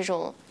像我这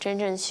种真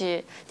正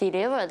去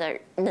deliver 的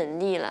能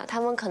力了，他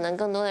们可能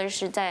更多的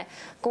是在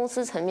公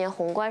司层面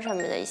宏观上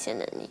面的一些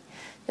能力，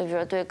就比如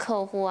说对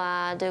客户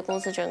啊，对公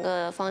司整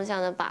个方向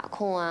的把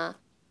控啊。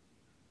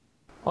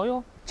哦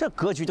呦，这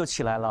格局就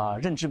起来了，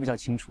认知比较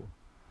清楚。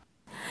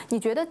你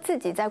觉得自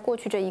己在过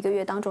去这1个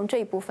月当中这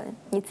一部分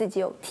你自己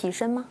有提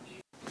升吗？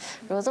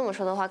如果这么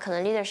说的话，可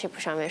能 leadership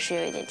上面是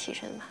有一点提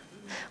升吧。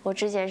我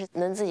之前是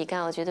能自己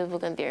干，我绝对不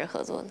跟别人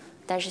合作的。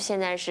但是现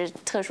在是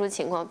特殊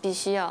情况，必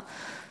须要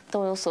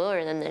动用所有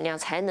人的能量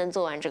才能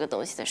做完这个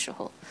东西的时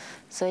候，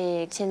所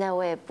以现在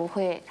我也不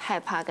会害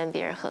怕跟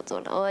别人合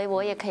作了。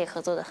我也可以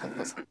合作的很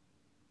不错。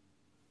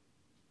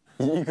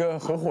以一个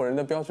合伙人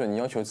的标准，你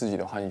要求自己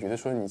的话，你觉得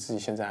说你自己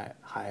现在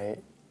还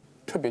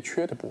特别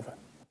缺的部分？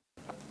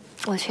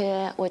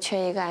我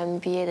缺一个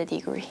MBA 的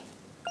degree。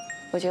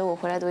我觉得我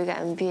回来读一个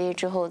MBA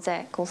之后，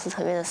在公司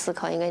层面的思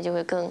考应该就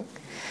会更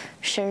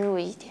深入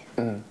一点。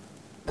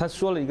他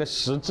说了一个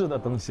实质的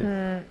东西。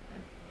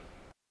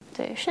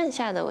对，剩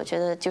下的我觉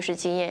得就是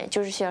经验，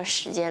就是需要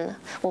时间了。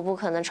我不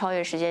可能超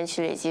越时间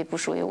去累积不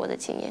属于我的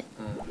经验。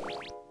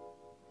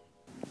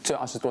这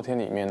20多天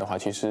里面的话，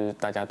其实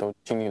大家都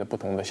经历了不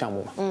同的项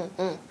目嘛。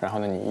然后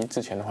呢，你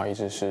之前的话一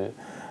直是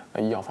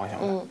医药方向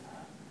的，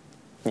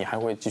你还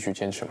会继续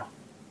坚持吗？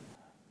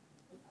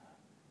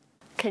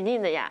肯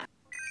定的呀。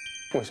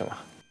为什么？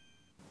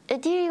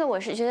第一个我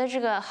是觉得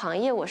这个行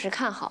业我是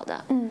看好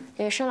的，因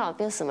为生老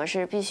病死嘛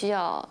是必须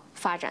要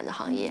发展的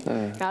行业，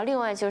然后另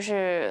外就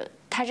是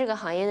它这个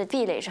行业的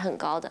壁垒是很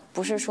高的，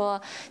不是说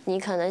你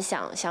可能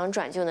想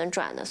转就能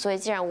转的，所以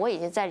既然我已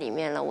经在里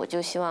面了，我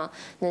就希望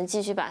能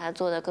继续把它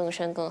做得更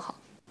深更好。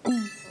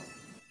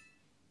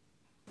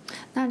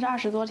那这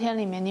20多天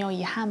里面，你有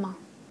遗憾吗？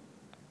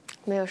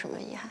没有什么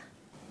遗憾。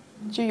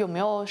就有没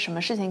有什么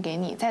事情给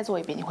你再做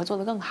一遍，你会做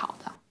得更好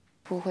的？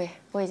不会，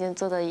我已经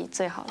做得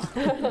最好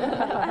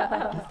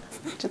了。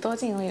就都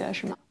尽力了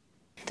是吗？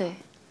对。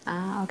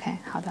OK，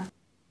 好的。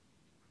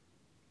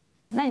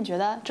那你觉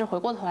得，就回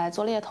过头来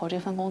做猎头这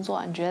份工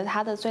作，你觉得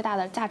它的最大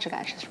的价值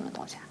感是什么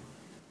东西啊？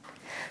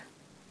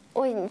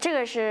这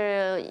个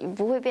是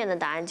不会变的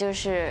答案，就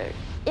是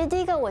因为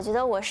第一个，我觉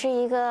得我是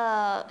一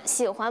个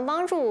喜欢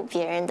帮助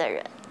别人的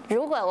人。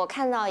如果我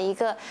看到一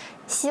个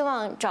希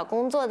望找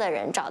工作的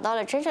人找到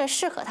了真正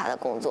适合他的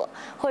工作，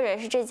或者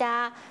是这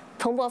家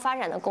蓬勃发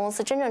展的公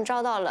司真正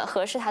招到了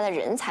合适他的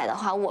人才的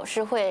话，我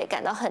是会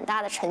感到很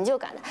大的成就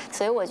感的。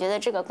所以我觉得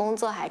这个工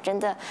作还真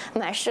的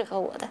蛮适合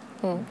我的。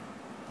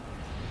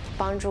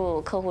帮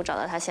助客户找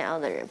到他想要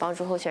的人，帮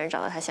助候选人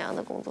找到他想要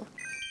的工作。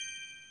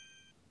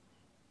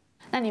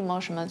那你有没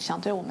有什么想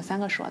对我们3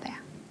个说的呀？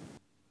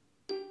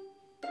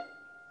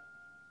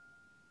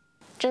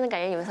真的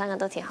感觉你们3个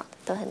都挺好的，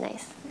都很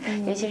nice。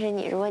尤其是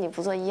你，如果你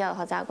不做医药的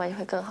话，大家关系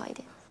会更好一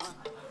点。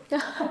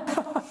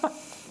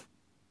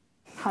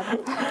好的，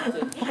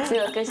所以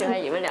我更喜欢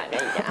你们2个一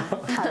点啊。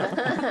好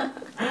的。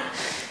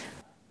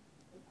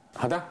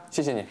好的，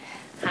谢谢你。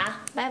好，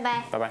拜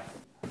拜。拜拜。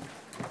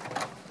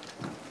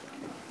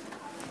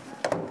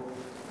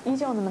依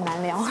旧那么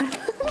难聊。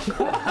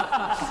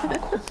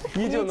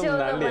依旧那么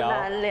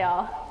难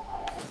聊。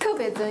特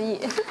别争议，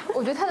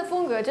我觉得他的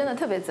风格真的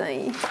特别争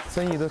议。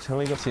争议都成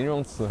了一个形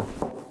容词。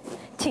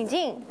请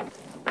进。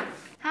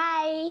嗨。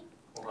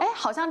哎，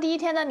好像第1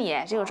天的你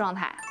这个状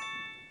态。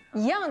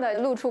一样的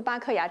露出8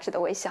颗牙齿的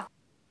微笑。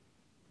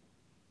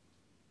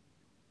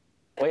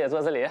我也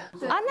坐这里。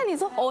那你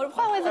坐，我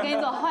换位置给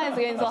你坐，换位置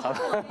给你坐。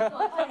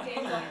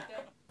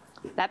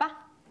来吧，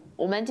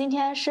我们今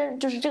天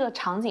就是这个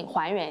场景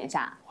还原一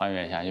下。还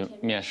原一下，就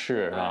面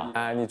试是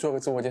吧？你做个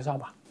自我介绍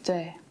吧。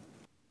对。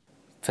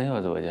真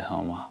有自我介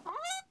绍吗？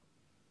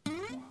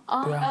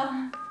对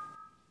啊。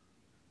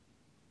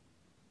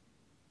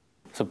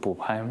是补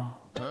拍吗？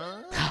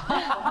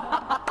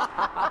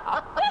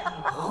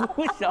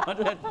胡想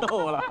这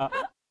逗了。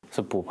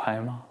是补拍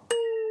吗？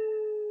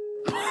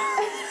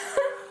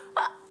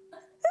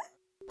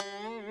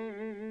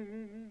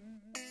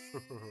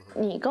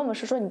你跟我们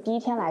说说你第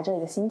1天来这里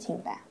的心情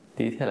呗。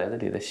第1天来这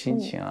里的心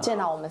情啊，见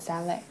到我们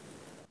3位，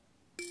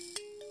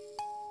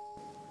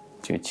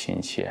就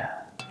亲切，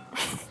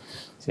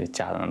就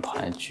家人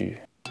团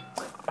聚，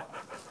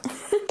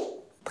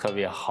特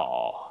别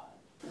好。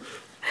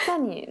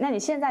那你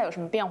现在有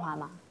什么变化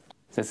吗？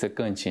这次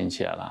更亲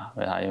切了，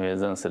为啥？因为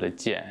认识了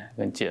剑，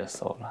跟剑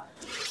熟了。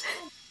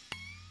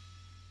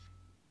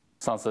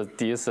上次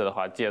第1次的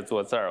话，剑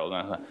坐这儿，我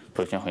跟他说，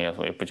不行，很严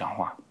肃，也不讲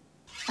话。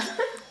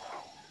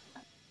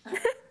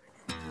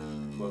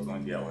坐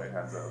中间我一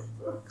看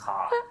这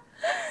卡。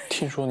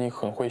听说你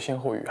很会歇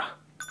后语啊？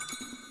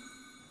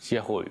歇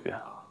后语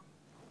啊？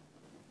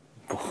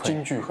不会。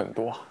金句很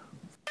多。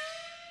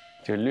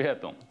就略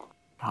懂。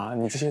啊，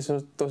你这些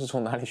都是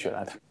从哪里学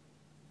来的？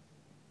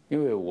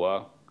因为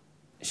我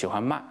喜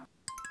欢慢。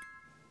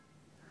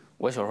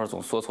我小时候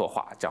总说错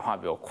话，讲话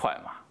比较快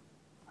嘛。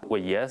我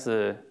爷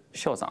是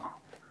校长，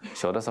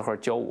小的时候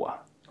教我，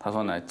他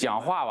说呢，讲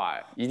话吧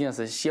一定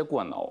是先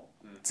过脑，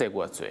再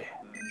过嘴。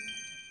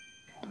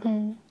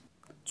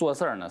做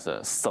事儿呢是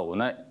手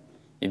呢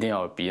一定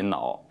要比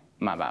脑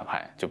慢半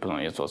拍，就不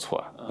容易做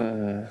错。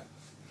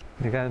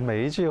你看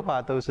每一句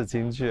话都是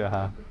金句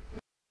哈。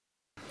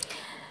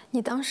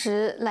你当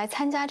时来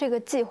参加这个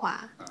计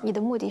划，你的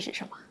目的是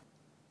什么？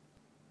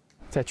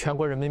在全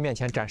国人民面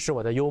前展示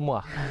我的幽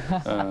默。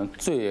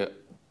最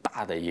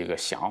大的一个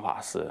想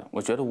法是，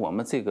我觉得我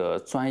们这个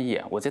专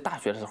业，我在大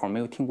学的时候没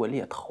有听过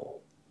猎头。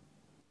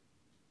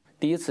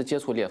第1次接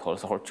触猎头的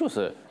时候，就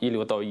是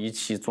16到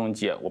17中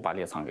介，我把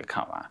猎场给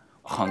看完。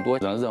很多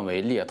人认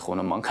为猎头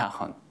的门槛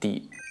很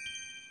低，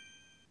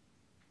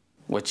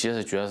我其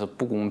实觉得是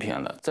不公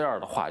平的。这样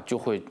的话就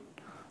会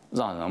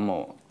让人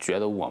们觉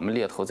得我们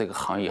猎头这个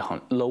行业很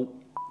low。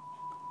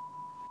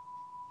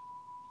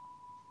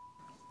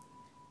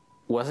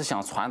我是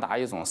想传达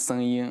一种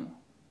声音，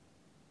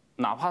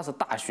哪怕是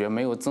大学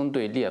没有针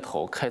对猎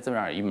头开这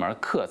样一门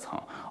课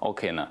程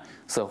 ，OK 呢，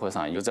社会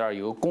上有这样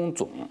一个工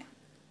种，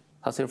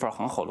它是一份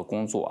很好的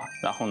工作，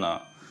然后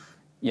呢，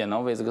也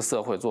能为这个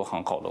社会做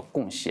很好的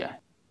贡献。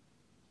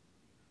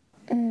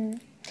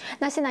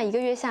那现在1个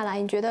月下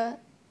来，你觉得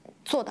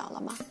做到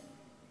了吗？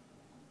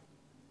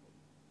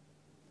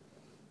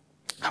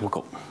还不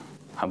够，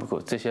还不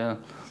够。这些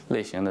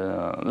类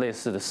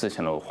似的事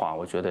情的话，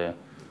我觉得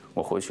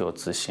我回去要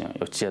执行，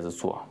要接着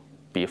做。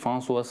比方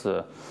说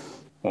是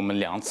我们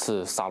2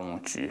次沙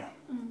龙局，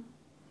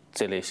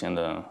这类型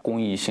的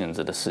公益性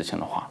质的事情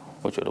的话，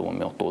我觉得我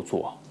们要多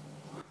做。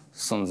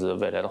甚至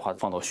未来的话，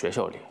放到学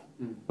校里，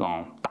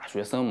让大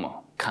学生们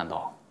看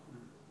到，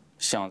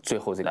像最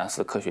后这蓝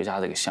石科学家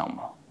这个项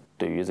目，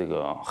对于这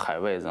个海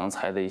外人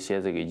才的一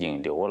些这个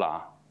引流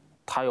啦，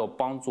它要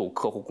帮助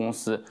客户公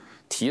司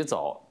提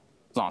早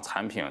让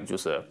产品就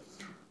是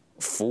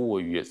服务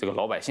于这个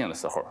老百姓的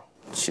时候，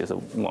其实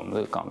我们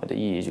这个岗位的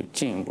意义就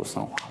进一步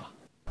升华了，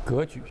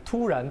格局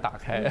突然打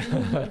开，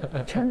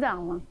成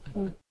长了。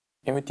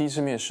因为第一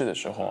次面试的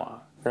时候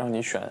啊，让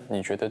你选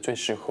你觉得最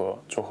适合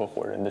做合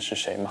伙人的是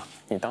谁嘛？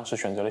你当时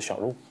选择了小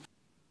陆。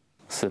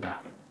是的。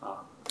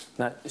啊，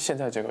那现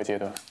在这个阶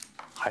段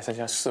还剩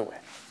下4位，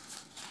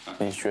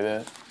你觉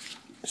得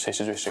谁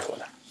是最适合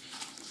的？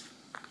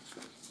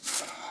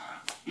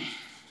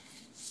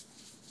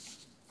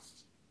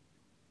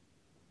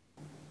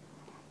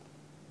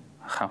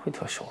还会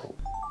挑小陆。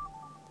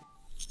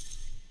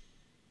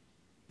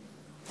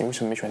你为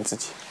什么没选自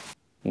己？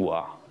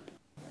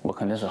我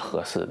肯定是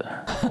合适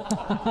的，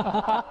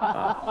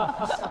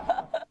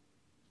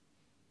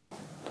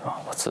对吧？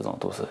我始终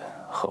都是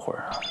合伙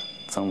人，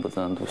争不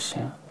争都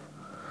行。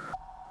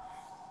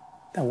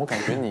但我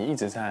感觉你一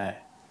直在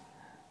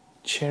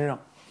谦让，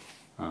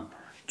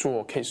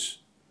做 case，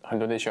 很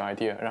多的小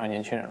idea 让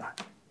年轻人来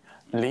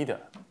 ，leader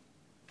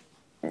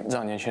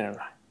让年轻人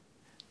来，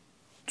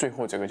最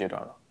后这个阶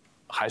段了，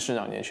还是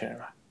让年轻人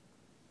来。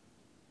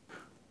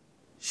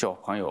小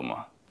朋友们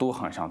都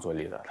很想做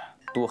leader 的。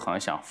都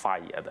很想发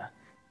言的，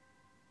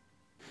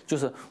就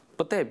是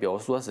不代表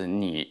说是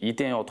你一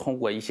定要通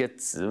过一些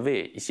职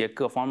位、一些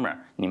各方面，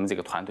你们这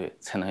个团队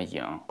才能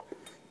赢。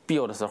必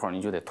要的时候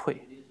你就得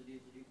退。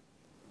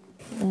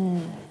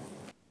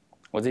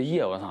我在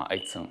业务上爱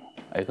争，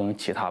爱跟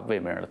其他外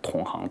面的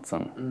同行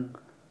争。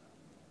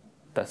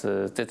但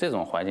是在这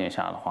种环境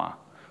下的话，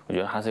我觉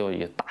得还是要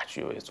以大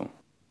局为重。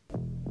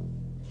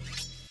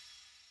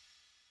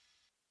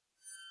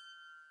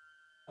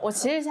我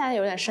其实现在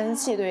有点生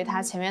气，对于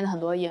他前面的很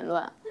多言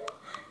论。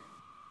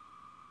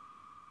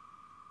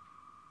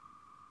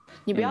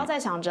你不要再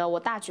想着我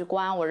大局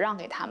观，我让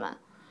给他们。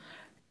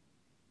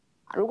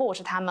如果我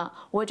是他们，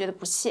我会觉得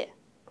不屑。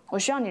我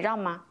需要你让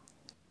吗？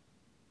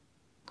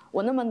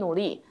我那么努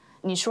力，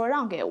你说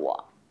让给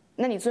我，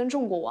那你尊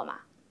重过我吗？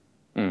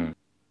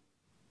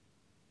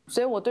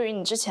所以我对于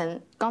你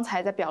刚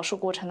才在表述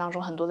过程当中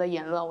很多的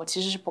言论，我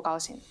其实是不高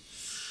兴的。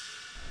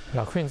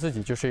老 Queen 自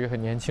己就是一个很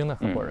年轻的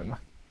合伙人嘛。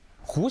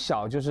胡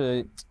晓就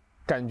是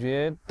感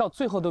觉到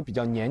最后都比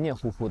较黏黏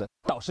糊糊的，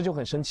导师就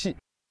很生气。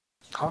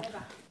好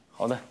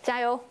的，加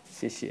油，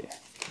谢谢。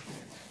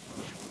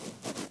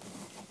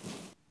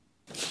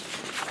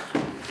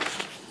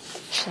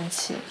生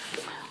气，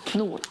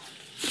怒了。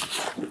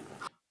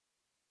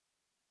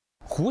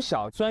胡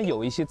晓虽然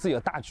有一些自己的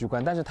大局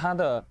观，但是他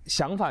的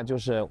想法就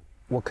是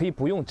我可以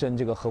不用争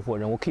这个合伙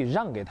人，我可以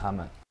让给他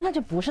们。那就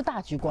不是大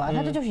局观，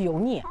那这就是油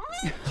腻。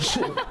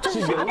是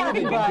油腻的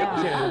一个表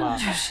现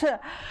是吗？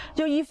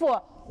就一副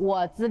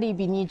我资历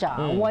比你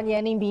长，我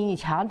年龄比你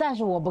强，但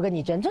是我不跟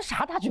你争，这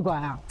啥大局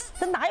观啊？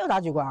这哪有大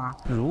局观啊？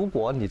如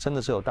果你真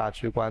的是有大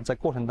局观，在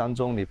过程当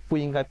中你不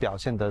应该表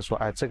现得说，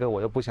哎，这个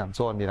我又不想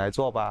做，你来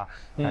做吧，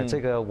哎，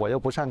这个我又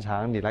不擅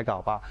长，你来搞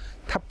吧。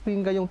他不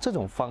应该用这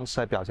种方式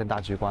来表现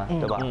大局观，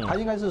对吧？他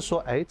应该是说，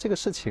哎，这个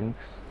事情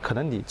可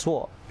能你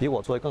做比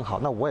我做得更好，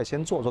那我也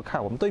先做做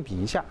看，我们对比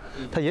一下。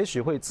他也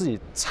许会自己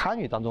参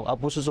与当中，而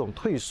不是这种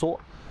退缩。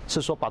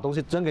是说把东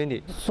西扔给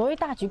你。所谓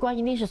大局观，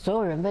一定是所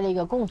有人为了一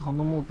个共同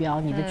的目标，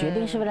你的决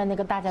定是为了那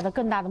个大家的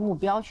更大的目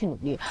标去努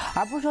力，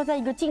而不是说在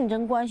一个竞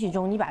争关系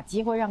中，你把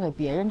机会让给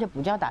别人，这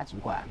不叫大局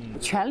观。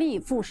全力以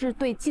赴是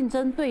对竞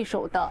争对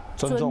手的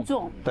尊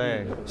重。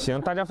对，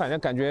行，大家反正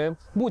感觉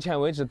目前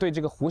为止对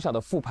这个胡晓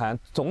的复盘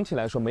总体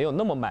来说没有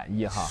那么满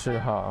意哈。是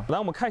哈。来，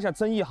我们看一下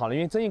曾毅好了，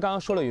因为曾毅刚刚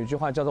说了有一句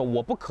话叫做“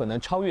我不可能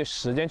超越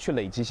时间去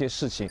累积一些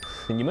事情”，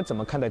你们怎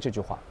么看待这句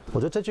话？我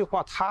觉得这句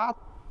话他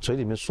嘴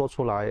里面说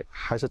出来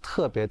还是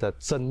特别的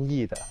争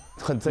议的，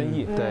很争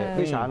议。对，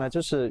为啥呢？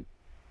就是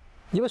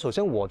因为首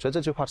先我觉得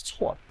这句话是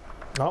错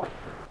的，然后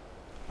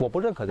我不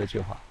认可这句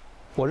话。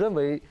我认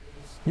为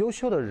优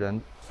秀的人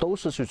都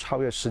是去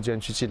超越时间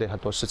去积累很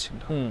多事情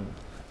的。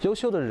优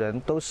秀的人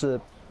都是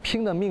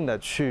拼了命的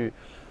去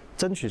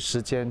争取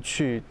时间，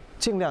去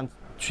尽量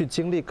去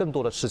经历更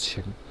多的事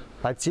情，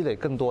来积累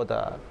更多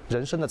的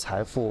人生的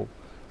财富，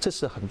这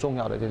是很重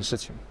要的一件事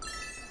情。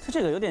它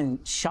这个有点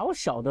小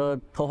小的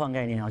偷换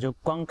概念啊，就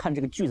光看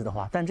这个句子的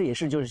话，但这也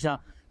是就是像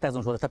戴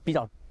总说的，它比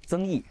较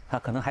争议，他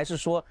可能还是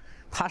说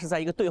他是在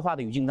一个对话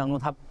的语境当中，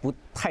他不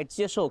太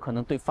接受可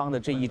能对方的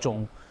这一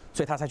种，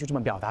所以他才去这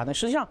么表达的。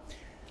实际上，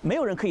没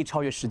有人可以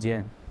超越时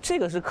间，这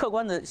个是客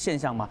观的现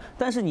象嘛。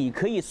但是你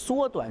可以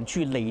缩短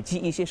去累积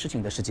一些事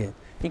情的时间，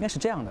应该是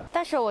这样的。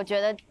但是我觉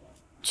得，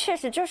确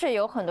实就是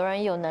有很多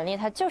人有能力，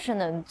他就是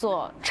能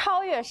做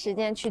超越时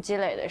间去积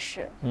累的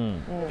事。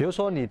比如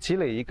说你积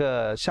累一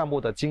个项目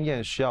的经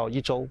验需要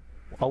1周，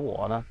而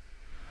我呢，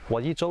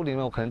我1周里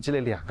面我可能积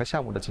累2个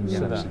项目的经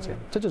验的时间，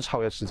这就是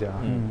超越时间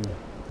啊。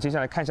接下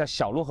来看一下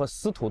小鹿和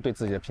司徒对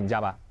自己的评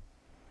价吧。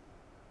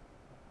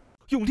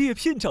用猎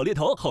片找猎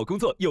头，好工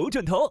作有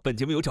准头。本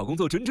节目由找工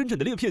作准的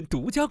猎片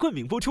独家冠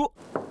名播出。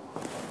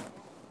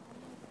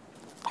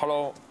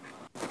Hello，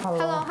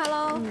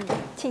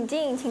 请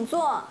进，请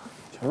坐。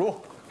小鹿，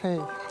嘿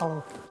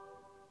 ，Hello，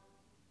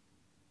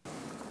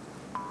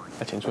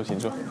 请坐，请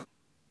坐。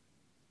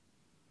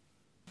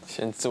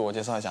先自我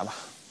介绍一下吧。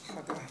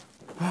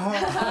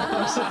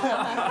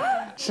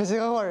我是实习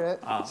合伙人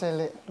这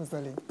类陆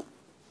泽林。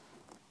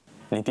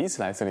你第一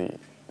次来这里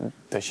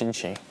的心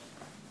情，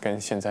跟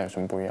现在有什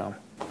么不一样？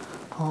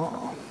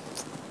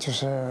就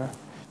是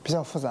比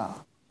较复杂。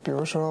比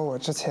如说我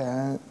之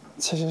前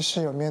其实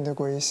是有面对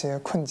过一些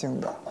困境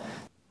的，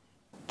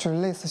就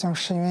是类似像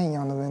深渊一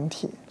样的问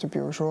题。就比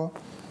如说，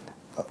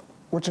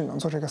我只能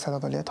做这个赛道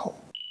的猎头，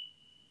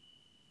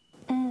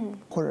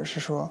或者是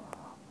说，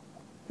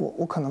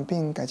我可能不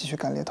应该继续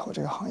干猎头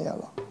这个行业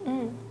了。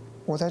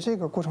我在这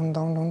个过程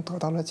当中得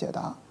到了解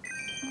答，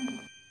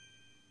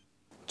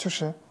就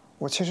是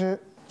我其实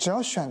只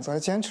要选择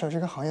坚持了这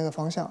个行业的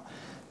方向，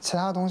其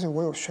他东西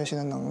我有学习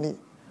的能力，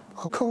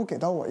和客户给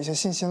到我一些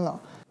信心了，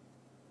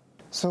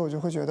所以我就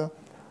会觉得，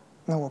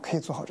那我可以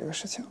做好这个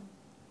事情。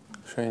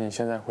所以你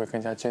现在会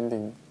更加坚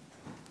定，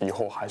以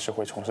后还是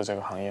会从事这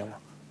个行业吗？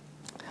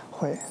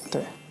会，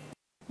对。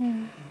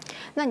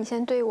那你现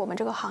在对我们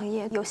这个行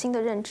业有新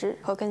的认知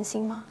和更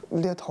新吗？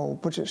猎头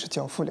不只是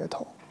交付猎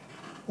头，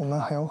我们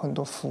还有很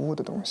多服务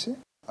的东西，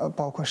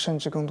包括甚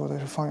至更多的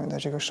是放眼在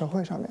这个社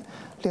会上面，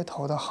猎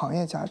头的行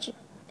业价值，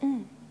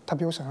它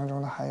比我想象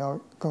中的还要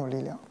更有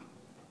力量。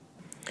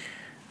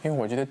因为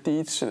我记得第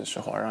一次的时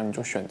候让你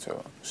做选择，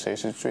谁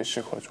是最适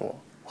合做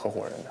合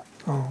伙人的？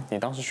你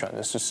当时选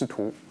的是司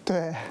徒。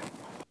对。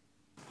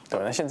对，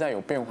那现在有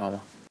变化吗？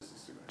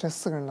这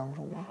4个人当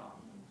中吗？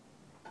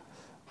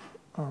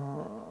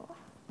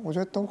我觉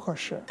得都合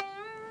适。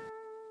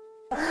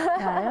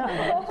哎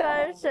呀，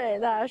端水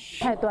大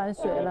师，太端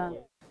水了。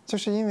就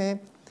是因为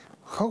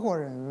合伙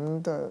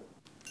人的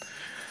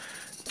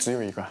只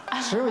有一个，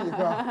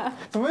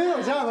怎么有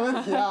这样的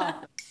问题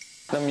啊？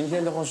那明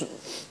天的话是，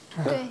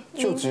对，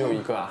就只有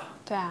一个啊？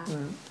对啊。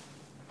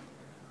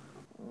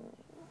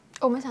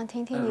我们想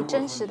听听你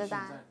真实的答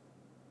案。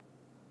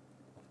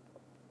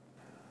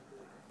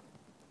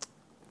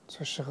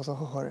最适合做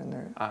合伙人的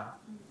人啊。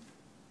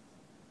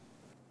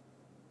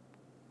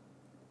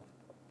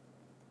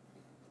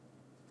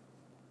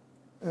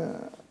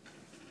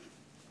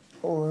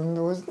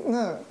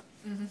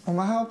我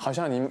们还要好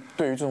像您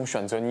对于这种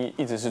选择，你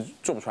一直是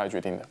做不出来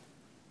决定的，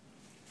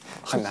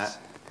很难。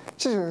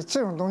这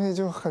种东西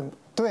就很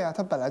对啊，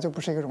它本来就不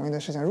是一个容易的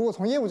事情。如果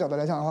从业务角度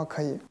来讲的话，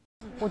可以。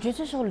我觉得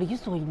这时候理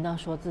所应当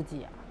说自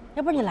己，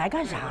要不然你来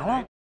干啥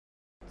了？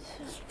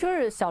就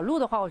是小鹿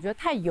的话，我觉得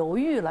太犹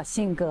豫了，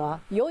性格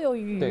犹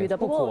豫的，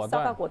不过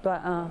潇洒果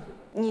断。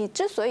你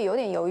之所以有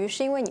点犹豫，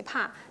是因为你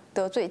怕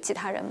得罪其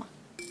他人吗？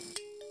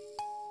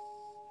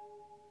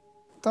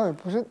倒也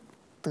不是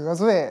得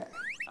罪，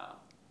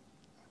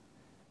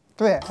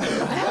对，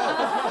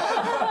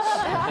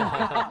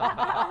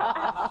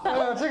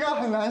这个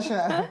很难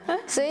选。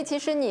所以其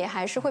实你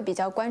还是会比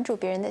较关注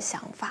别人的想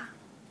法，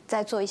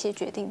在做一些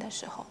决定的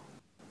时候。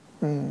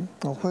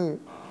我会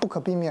不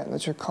可避免的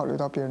去考虑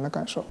到别人的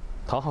感受，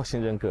讨好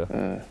型人格。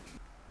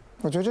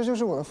我觉得这就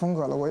是我的风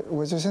格了，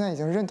我就现在已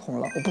经认同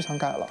了，我不想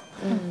改了。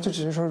就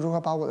只是说如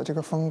何把我的这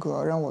个风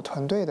格，让我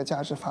团队的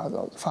价值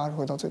发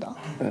挥到最大。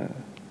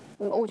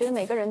我觉得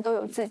每个人都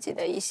有自己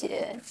的一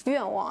些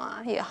愿望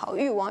啊也好，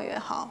欲望也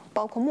好，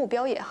包括目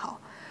标也好。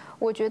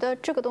我觉得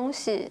这个东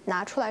西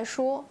拿出来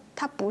说，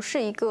它不是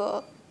一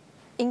个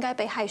应该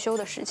被害羞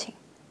的事情。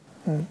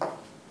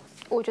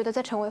我觉得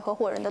在成为合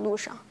伙人的路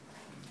上，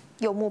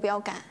有目标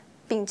感，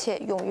并且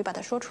勇于把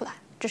它说出来，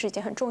这是一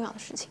件很重要的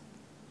事情。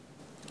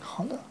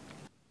好的。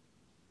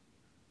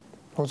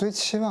我最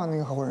期望那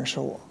个合伙人是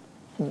我。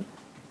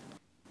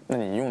那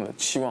你用了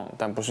期望，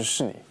但不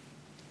是你。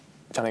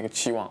这样的一个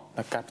期望，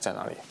那 gap 在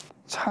哪里？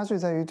差距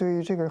在于对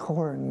于这个合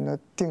伙人的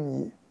定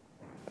义。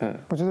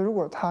我觉得如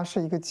果他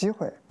是一个机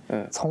会，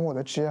从我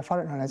的职业发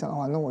展上来讲的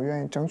话，那我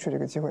愿意争取这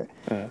个机会。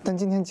但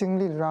今天经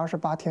历了这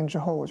28天之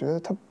后，我觉得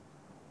他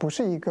不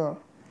是一个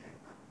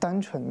单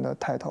纯的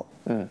title。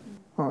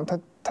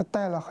他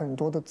带了很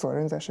多的责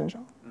任在身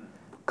上。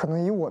可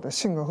能以我的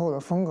性格和我的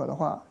风格的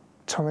话，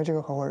成为这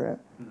个合伙人，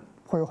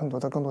会有更多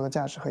的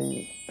价值和意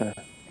义。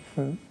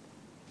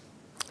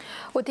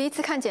我第一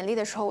次看简历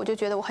的时候，我就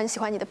觉得我很喜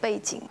欢你的背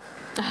景。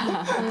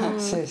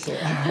谢谢。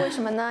为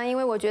什么呢？因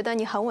为我觉得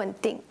你很稳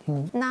定。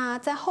那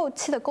在后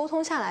期的沟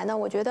通下来呢，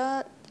我觉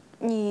得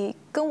你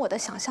跟我的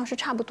想象是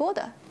差不多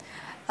的。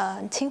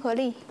亲和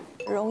力，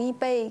容易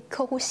被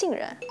客户信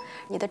任，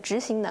你的执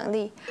行能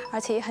力，而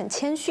且也很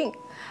谦逊。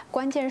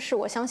关键是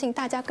我相信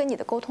大家跟你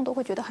的沟通都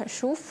会觉得很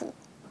舒服。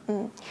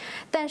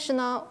但是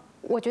呢，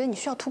我觉得你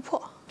需要突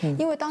破，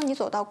因为当你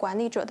走到管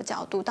理者的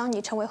角度，当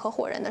你成为合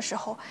伙人的时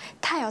候，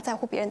太要在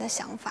乎别人的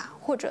想法，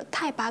或者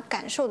太把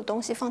感受的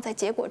东西放在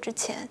结果之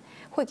前，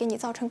会给你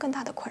造成更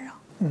大的困扰。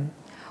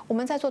我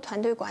们在做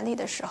团队管理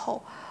的时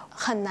候，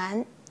很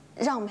难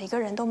让每个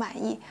人都满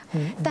意，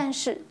但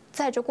是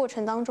在这过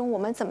程当中，我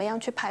们怎么样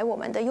去排我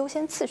们的优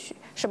先次序，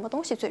什么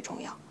东西最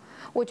重要？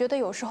我觉得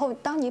有时候，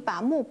当你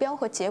把目标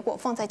和结果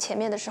放在前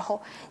面的时候，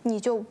你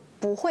就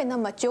不会那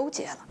么纠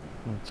结了。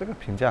这个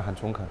评价很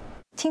中肯。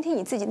听听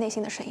你自己内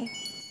心的声音。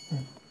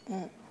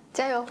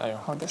加油！加油！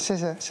好的，谢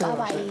谢，谢谢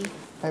老师，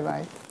拜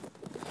拜。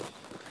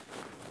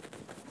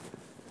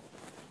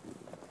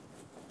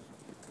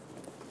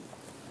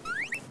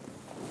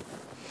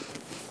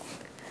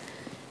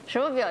什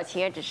么表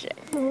情啊？这是？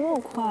怎么那么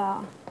快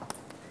啊？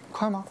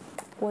快吗？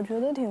我觉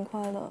得挺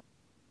快的。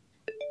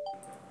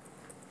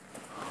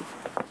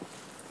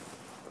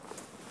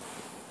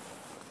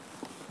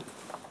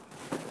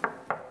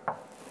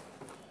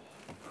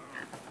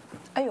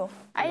哎呦，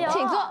哎呦，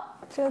请坐。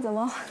这个怎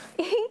么？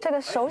这个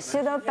熟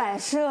悉的摆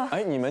设。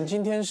哎，你们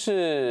今天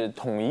是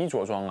统一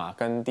着装啊？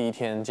跟第一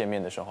天见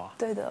面的时候啊？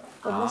对的，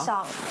我们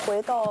想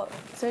回到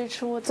最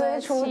初的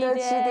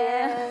起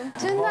点。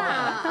真的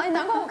啊？哎，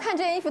难怪我看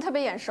这件衣服特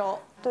别眼熟。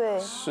对。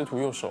师徒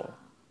右手。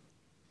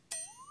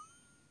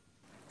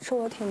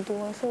瘦了挺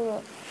多，瘦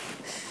了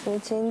10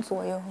斤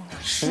左右。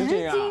10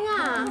斤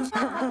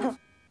啊！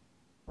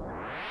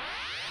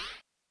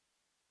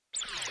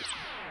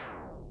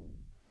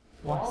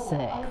哇塞，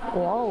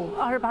哇哦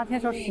，28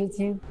天瘦10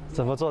斤，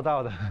怎么做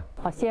到的？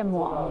好羡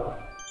慕啊！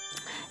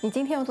你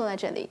今天又坐在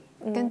这里，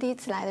跟第一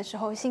次来的时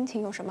候心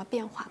情有什么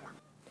变化吗？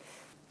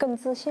更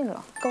自信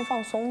了，更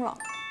放松了，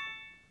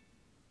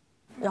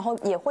然后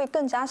也会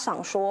更加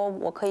想说，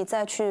我可以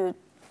再去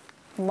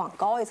往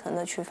高一层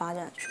的去发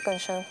展，去更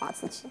升华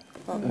自己。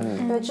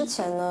因为之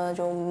前呢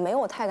就没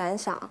有太敢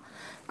想，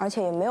而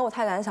且也没有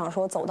太敢想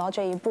说走到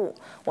这一步。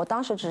我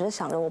当时只是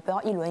想着我不要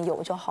一轮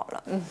游就好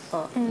了。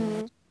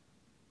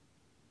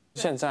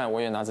现在我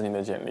也拿着你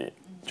的简历，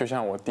就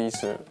像我第一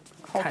次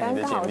看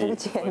你的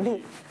简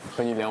历，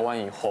和你聊完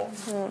以后，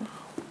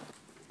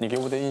你给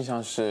我的印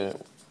象是，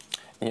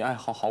你爱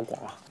好好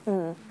广啊，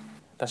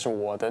但是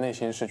我的内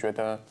心是觉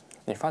得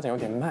你发展有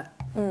点慢，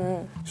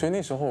所以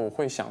那时候我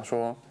会想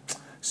说，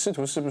师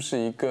徒是不是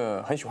一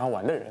个很喜欢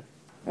玩的人？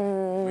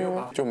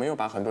没有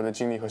把很多的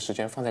精力和时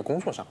间放在工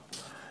作上，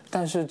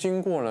但是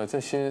经过了这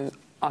些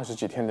20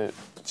几天的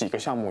几个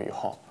项目以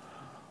后，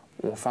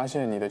我发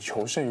现你的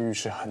求胜欲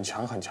是很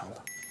强很强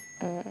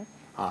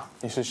的，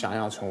你是想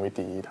要成为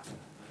第一的。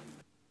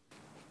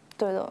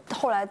对的，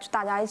后来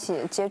大家一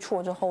起接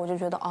触之后，我就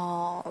觉得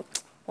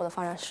我的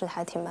发展是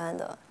还挺慢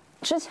的。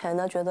之前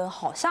呢，觉得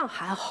好像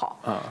还好，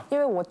因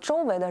为我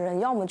周围的人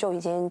要么就已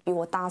经比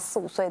我大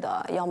4、5岁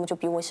的，要么就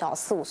比我小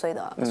4、5岁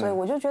的，所以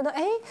我就觉得，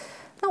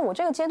那我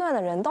这个阶段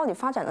的人到底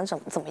发展的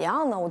怎么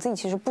样呢？我自己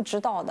其实不知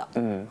道的，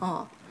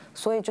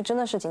所以就真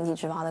的是井底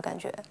之蛙的感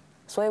觉。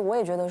所以我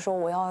也觉得说，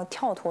我要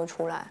跳脱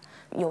出来，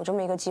有这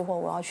么一个机会，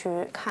我要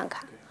去看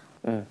看。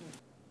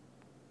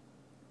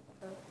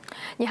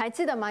你还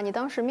记得吗？你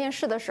当时面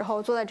试的时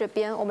候坐在这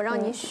边，我们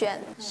让你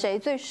选谁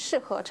最适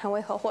合成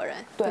为合伙人，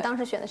你当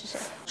时选的是谁？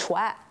楚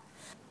爱。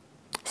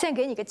现在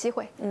给你个机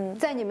会，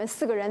在你们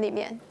4个人里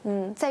面，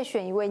再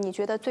选一位你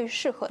觉得最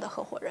适合的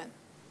合伙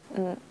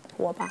人。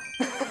我吧。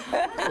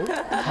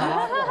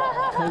好，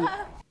可以。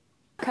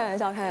开玩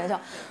笑，开玩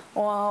笑。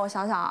我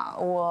想想啊，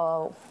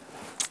我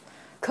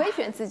可以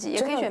选自己，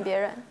也可以选别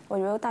人。我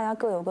觉得大家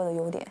各有各的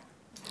优点。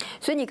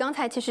所以你刚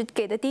才其实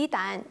给的第一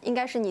答案应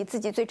该是你自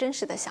己最真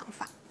实的想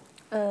法。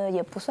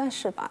也不算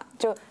是吧，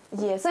就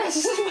也算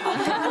是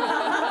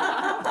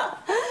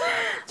吧。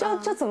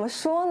就怎么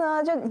说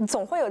呢？就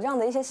总会有这样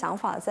的一些想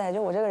法在。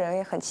就我这个人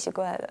也很奇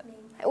怪的。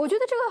我觉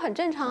得这个很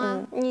正常啊。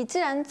你既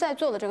然在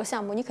做的这个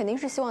项目，你肯定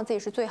是希望自己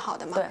是最好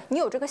的嘛。对。你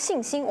有这个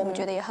信心，我们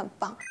觉得也很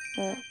棒。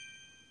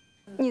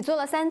你做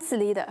了3次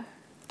leader。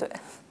对。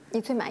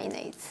你最满意哪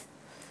一次？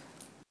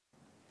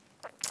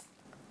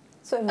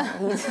最满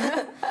意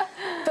的，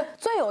对，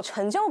最有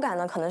成就感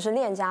的可能是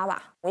链家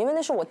吧，因为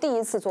那是我第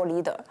一次做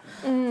leader，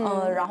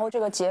然后这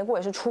个结果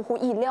也是出乎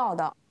意料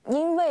的，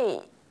因为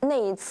那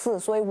一次，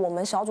所以我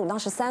们小组当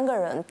时3个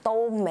人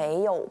都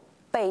没有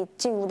被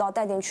进入到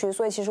待定区，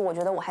所以其实我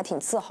觉得我还挺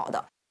自豪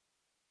的。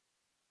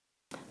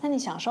那你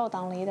享受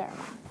当 leader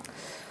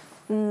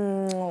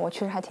吗？我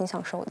确实还挺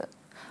享受的。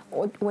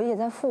我也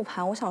在复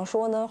盘，我想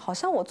说呢，好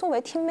像我作为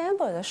team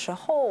member 的时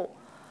候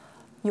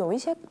有一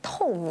些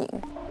透明。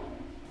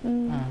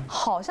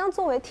好像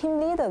作为 team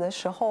leader 的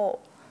时候，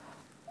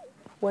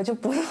我就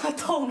不那么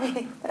透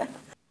明。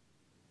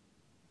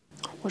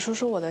我说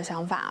说我的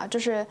想法啊，就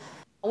是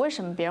为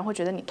什么别人会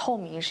觉得你透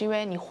明，是因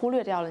为你忽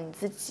略掉了你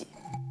自己。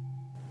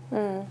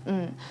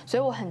所以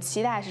我很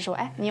期待是说，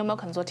你有没有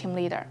可能做 team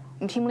leader？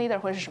 你 team leader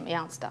会是什么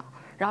样子的？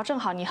然后正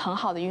好你很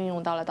好的运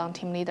用到了当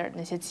team leader 的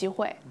那些机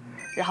会，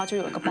然后就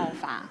有一个爆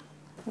发。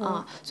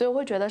所以我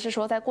会觉得是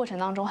说，在过程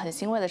当中很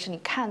欣慰的是，你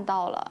看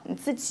到了你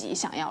自己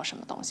想要什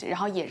么东西，然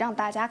后也让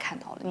大家看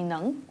到了你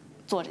能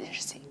做这件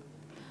事情。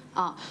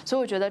所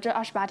以我觉得这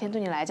28天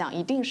对你来讲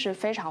一定是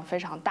非常非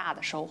常大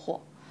的收获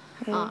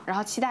然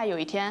后期待有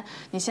一天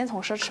你先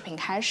从奢侈品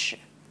开始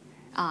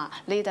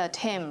lead a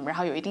team， 然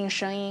后有一定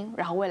声音，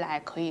然后未来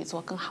可以做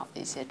更好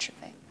的一些职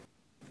位。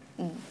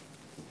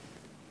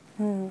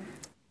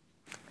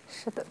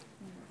是的，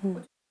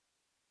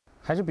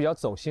还是比较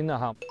走心的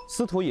哈。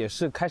司徒也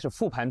是开始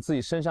复盘自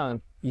己身上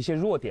一些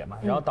弱点嘛，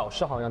然后导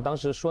师好像当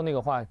时说那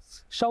个话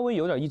稍微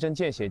有点一针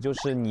见血，就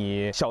是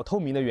你小透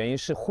明的原因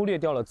是忽略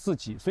掉了自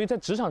己，所以在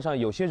职场上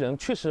有些人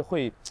确实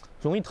会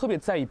容易特别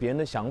在意别人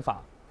的想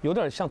法，有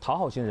点像讨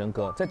好型人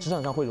格，在职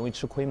场上会容易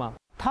吃亏吗？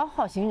讨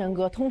好型人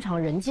格通常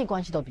人际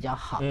关系都比较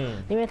好，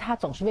因为他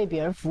总是为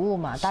别人服务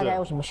嘛，大家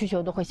有什么需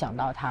求都会想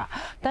到他。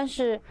但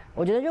是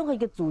我觉得任何一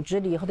个组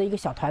织里或者一个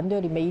小团队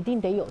里面一定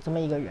得有这么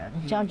一个人，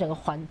这样整个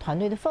团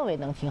队的氛围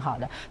能挺好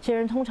的。这些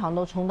人通常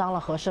都充当了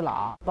和事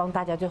佬，帮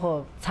大家最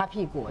后擦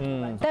屁股。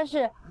但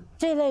是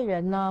这类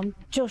人呢，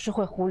就是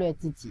会忽略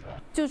自己，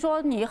就是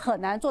说你很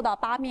难做到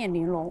八面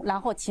玲珑，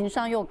然后情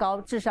商又高，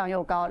智商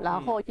又高，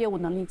然后业务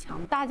能力强，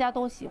大家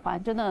都喜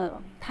欢，真的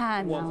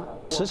太难了。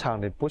职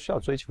场你不需要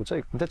追求这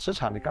个，你在职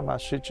场你干嘛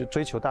去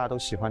追求大家都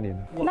喜欢你呢？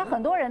那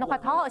很多人的话，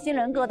讨好型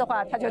人格的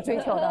话，他就追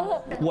求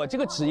的。我这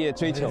个职业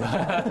追求，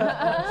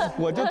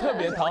我就特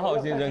别讨好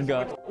型人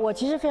格。我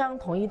其实非常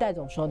同意戴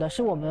总说的，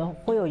是我们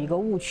会有一个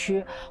误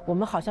区，我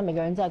们好像每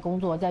个人在工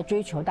作在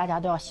追求，大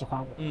家都要喜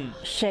欢我。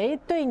谁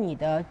对你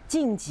的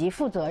晋级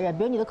负责任，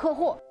比如你的客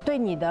户对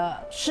你的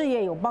事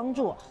业有帮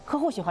助，客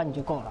户喜欢你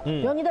就够了。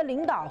比如你的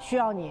领导需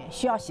要你，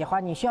需要喜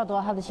欢你，需要得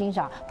到他的欣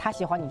赏，他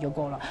喜欢你就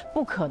够了，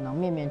不可能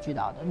面面俱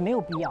到的，没有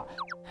必要。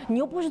你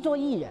又不是做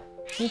艺人，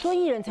你做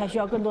艺人才需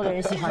要更多的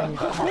人喜欢你，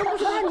你又不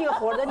是干这个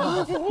活的，你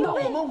那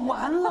我们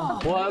完了。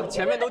我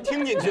前面都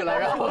听进去了，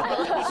然后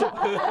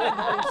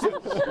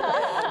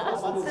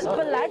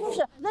本来就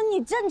是，那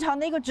你正常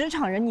的一个职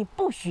场人，你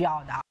不需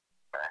要的。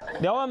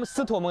聊完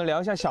司徒，我们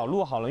聊一下小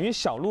鹿好了，因为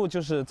小鹿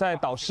就是在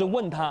导师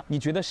问他你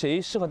觉得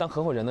谁适合当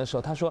合伙人的时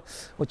候，他说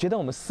我觉得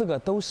我们4个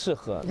都适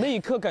合。那一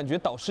刻感觉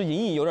导师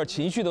隐隐有点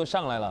情绪都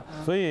上来了，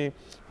所以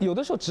有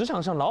的时候职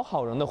场上老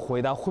好人的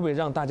回答会不会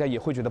让大家也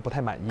会觉得不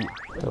太满意？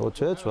对，我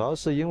觉得主要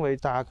是因为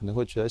大家可能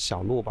会觉得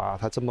小鹿吧，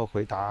他这么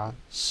回答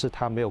是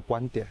他没有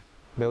观点，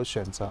没有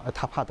选择，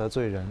他怕得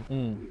罪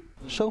人。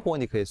生活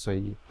你可以随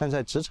意，但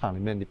在职场里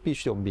面你必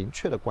须有明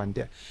确的观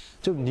点。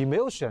就你没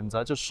有选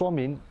择，就说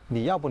明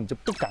你要不你就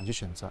不敢去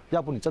选择，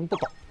要不你真不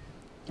懂。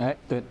哎，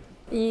对。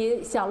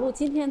以小鹿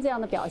今天这样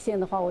的表现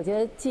的话，我觉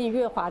得进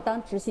月华当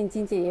执行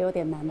经理也有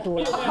点难度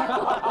了。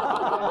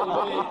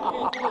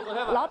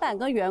老板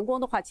跟员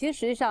工的话，其实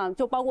实际上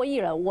就包括艺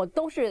人，我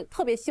都是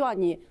特别希望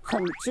你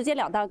很直截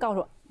了当告诉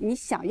我你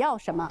想要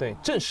什么。对，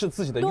正视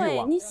自己的欲望。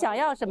对，你想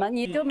要什么，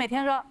你就每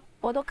天说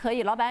我都可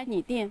以，老板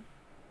你定。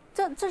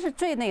这是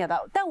最那个的，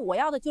但我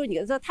要的就是你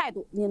的这个态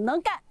度，你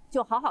能干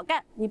就好好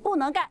干，你不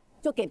能干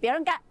就给别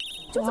人干，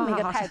就这么一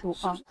个态度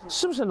啊。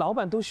是不是老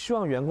板都希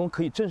望员工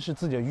可以正视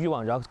自己的欲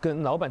望，然后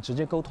跟老板直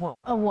接沟通？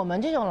我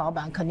们这种老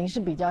板肯定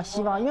是比较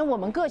希望，因为我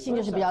们个性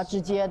就是比较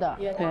直接的。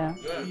对。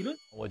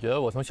我觉得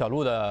我从小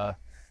鹿的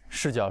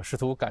视角试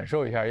图感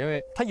受一下，因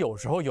为他有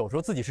时候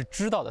自己是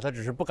知道的，他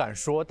只是不敢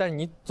说，但是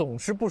你总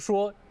是不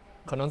说。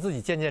可能自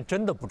己渐渐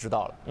真的不知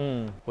道了。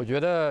我觉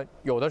得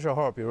有的时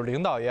候，比如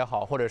领导也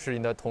好，或者是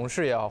你的同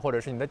事也好，或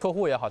者是你的客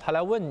户也好，他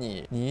来问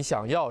你你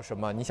想要什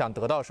么，你想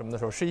得到什么的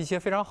时候，是一些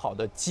非常好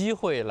的机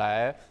会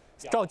来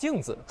照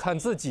镜子，看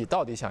自己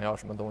到底想要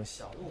什么东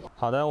西。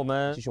好的，我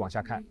们继续往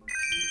下看。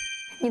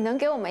你能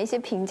给我们一些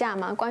评价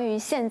吗？关于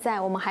现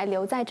在我们还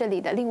留在这里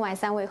的另外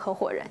3位合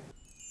伙人，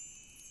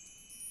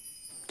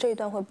这一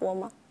段会播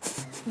吗？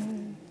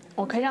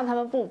我可以让他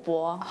们不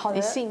播，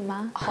你信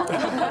吗？好的。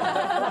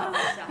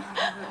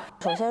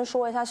首先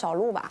说一下小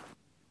鹿吧，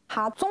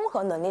他综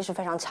合能力是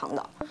非常强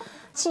的，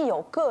既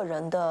有个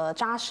人的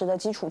扎实的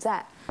基础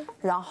在，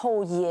然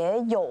后也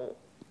有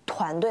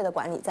团队的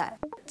管理在。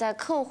在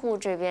客户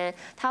这边，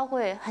他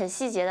会很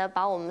细节的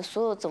把我们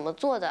所有怎么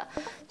做的，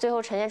最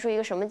后呈现出一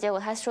个什么结果，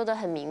他说得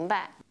很明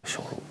白。小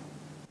鹿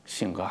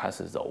性格还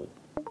是柔，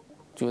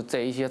就在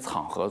一些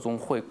场合中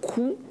会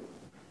哭，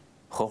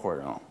合伙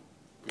人、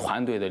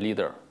团队的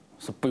leader。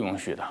是不允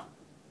许的。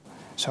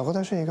小哥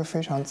他是一个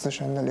非常资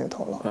深的猎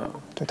头了，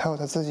对他有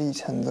他自己以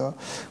前的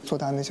做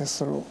大那些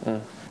思路，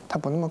他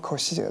不那么抠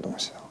细节的东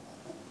西，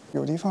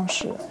有的放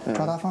矢，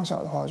抓大放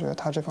小的话，我觉得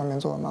他这方面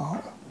做得蛮好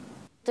的。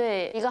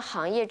对一个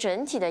行业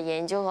整体的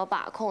研究和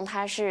把控，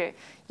他是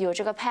有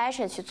这个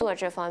passion 去做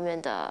这方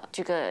面的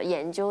这个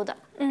研究的。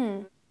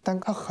但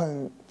他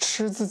很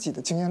吃自己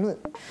的经验论，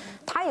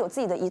他有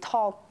自己的一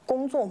套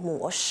工作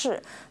模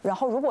式，然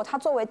后如果他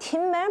作为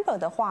team member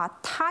的话，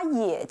他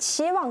也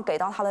期望给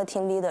到他的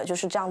team leader 就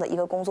是这样的一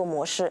个工作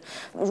模式。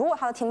如果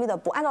他的 team leader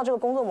不按照这个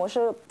工作模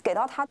式给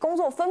到他工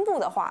作分布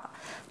的话，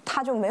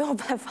他就没有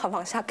办法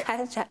往下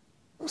开展。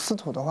司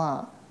徒的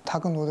话，他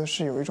更多的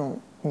是有一种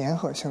粘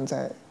合性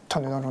在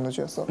团队当中的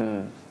角色。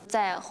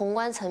在宏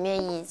观层面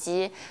以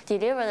及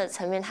deliver 的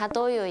层面，他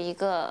都有一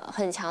个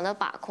很强的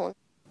把控。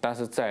但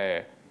是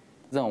在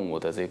任务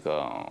的这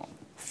个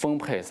分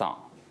配上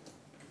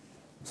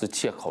是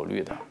切考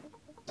虑的。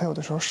他有的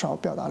时候少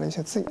表达了一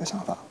些自己的想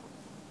法。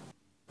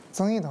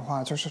曾毅的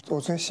话，就是我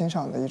最欣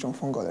赏的一种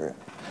风格的人，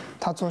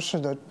他做事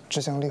的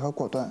执行力和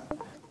果断。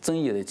曾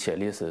毅的潜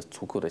力是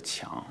足够的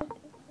强，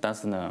但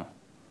是呢，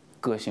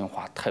个性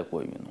化太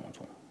过于浓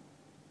重，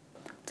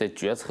在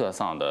决策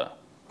上的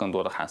更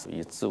多的还是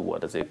以自我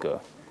的这个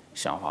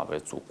想法为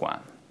主观。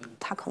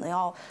他可能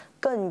要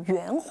更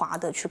圆滑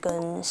的去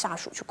跟下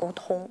属去沟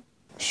通，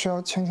需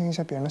要倾听一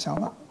些别人的想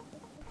法。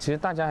其实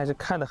大家还是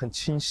看得很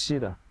清晰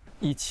的，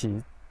一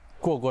起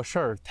过事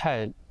儿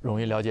太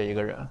容易了解一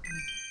个人。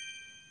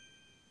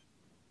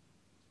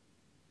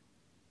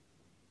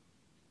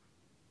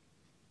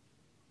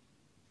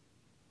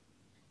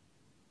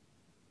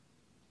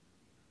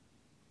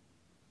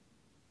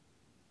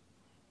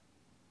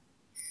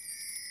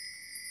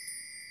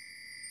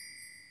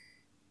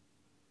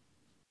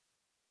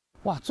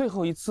哇，最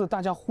后一次大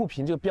家互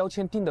评这个标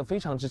签定得非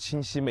常之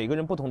清晰，每个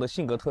人不同的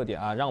性格特点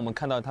啊，让我们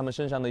看到他们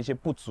身上的一些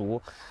不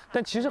足。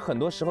但其实很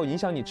多时候影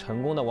响你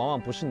成功的，往往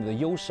不是你的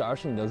优势，而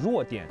是你的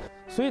弱点。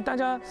所以大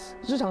家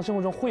日常生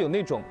活中会有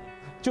那种，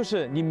就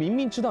是你明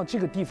明知道这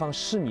个地方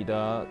是你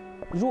的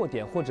弱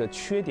点或者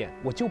缺点，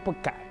我就不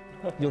改。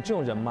有这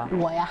种人吗？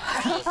我呀，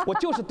我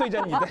就是对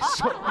着你在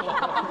说。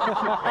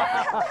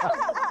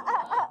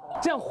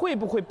这样会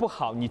不会不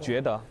好？你觉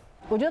得？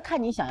我觉得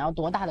看你想要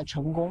多大的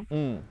成功。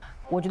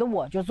我觉得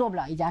我就做不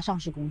了一家上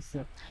市公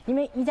司，因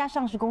为一家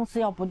上市公司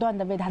要不断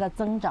的为它的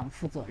增长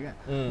负责任。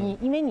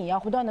因为你要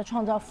不断的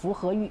创造符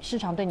合市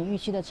场对你预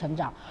期的成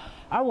长，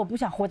而我不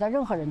想活在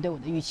任何人对我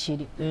的预期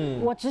里。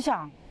我只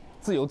想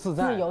自由自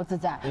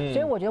在。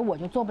所以我觉得我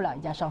就做不了一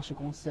家上市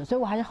公司，所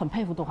以我还是很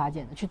佩服杜华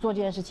姐的，去做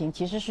这件事情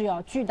其实是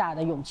要巨大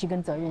的勇气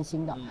跟责任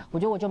心的。我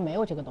觉得我就没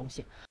有这个东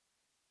西。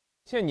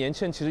现在年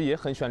轻人其实也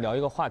很喜欢聊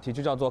一个话题，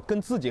就叫做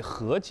跟自己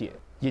和解，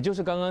也就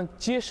是刚刚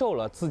接受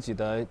了自己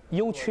的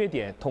优缺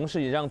点，同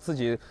时也让自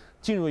己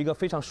进入一个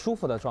非常舒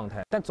服的状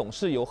态。但总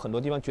是有很多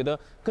地方觉得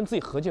跟自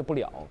己和解不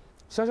了。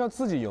潇潇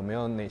自己有没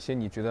有哪些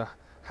你觉得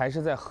还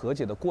是在和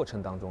解的过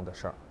程当中的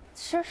事儿？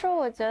其实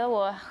我觉得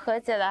我和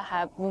解的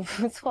还不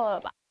错了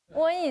吧。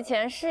我以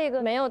前是一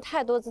个没有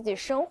太多自己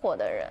生活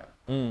的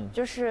人，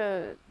就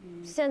是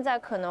现在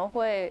可能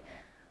会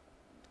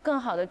更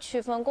好的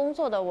区分工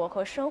作的我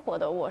和生活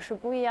的我是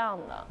不一样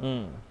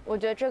的。我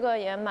觉得这个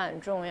也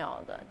蛮重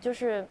要的，就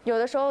是有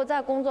的时候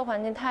在工作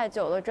环境太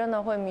久了，真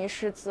的会迷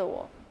失自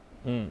我。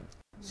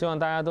希望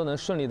大家都能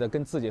顺利的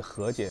跟自己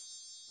和解。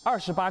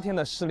28天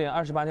的试炼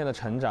，28天的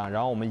成长，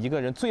然后我们一个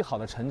人最好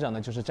的成长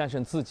呢，就是战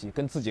胜自己，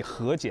跟自己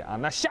和解啊。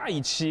那下一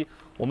期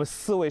我们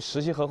4位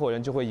实习合伙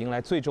人就会迎来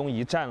最终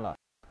一战了，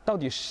到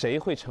底谁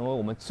会成为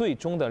我们最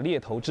终的猎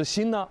头之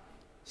星呢？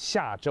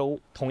下周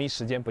同一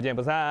时间不见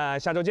不散，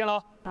下周见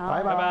喽，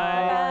拜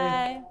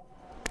拜。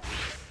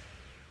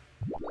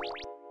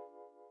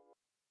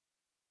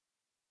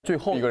最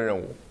后一个任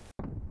务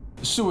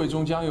，4位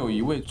中将有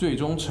1位最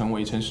终成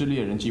为城市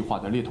猎人计划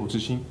的猎头之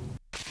星。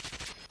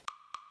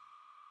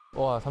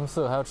哇，他们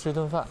4个还要吃一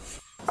顿饭。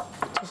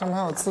这上面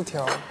还有字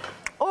条。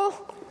我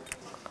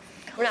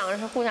们2个人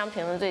是互相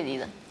评论最低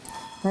的。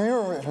因为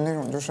肉肉也是那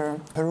种，就是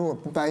他如果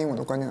不答应我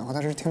的观点的话，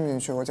他是听不进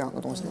去我讲的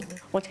东西的。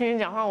我听你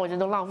讲话，我觉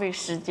得浪费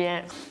时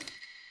间。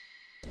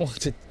哇，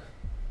这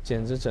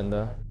简直整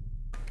的。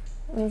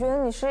你觉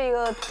得你是一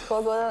个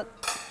合格的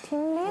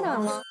team leader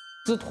吗？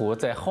司徒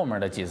在后面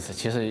的几次，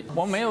其实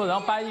我没有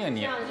人答应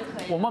你，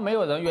我们没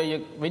有人愿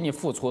意为你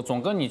付出，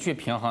总跟你去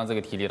平衡这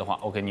个体力的话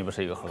 ，OK， 你不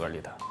是一个合格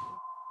leader。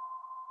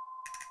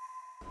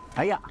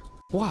哎呀，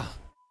哇！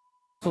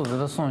数值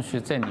的顺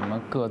序在你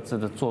们各自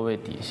的座位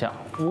底下。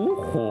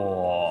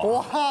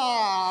火！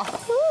哇！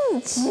自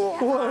己！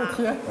我的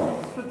天，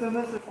这真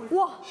的是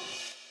哇！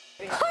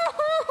这就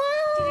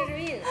是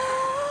命，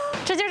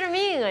这就是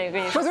命啊！我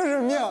跟你说，这就是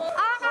命啊！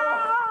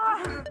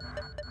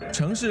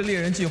城市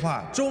猎人计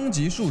划终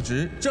极数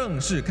值正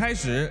式开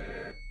始。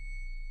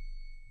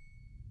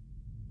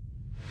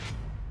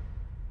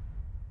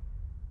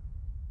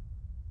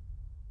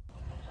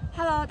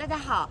Hello， 大家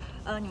好，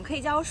你们可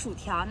以叫我薯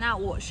条。那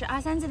我是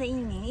23届的一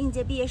名应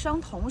届毕业生，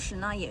同时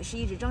呢，也是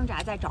一直挣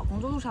扎在找工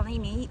作路上的一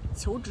名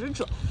求职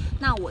者。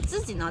那我自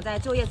己呢，在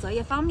就业择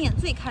业方面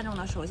最看重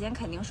的，首先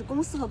肯定是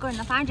公司和个人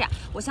的发展。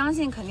我相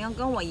信肯定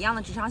跟我一样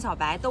的职场小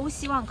白都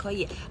希望可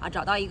以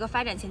找到一个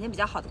发展前景比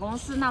较好的公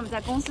司。那么在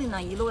公司里呢，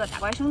一路的打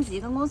怪升级，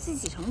跟公司一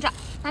起成长。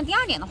那第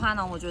2点的话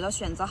呢，我觉得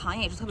选择行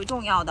业也是特别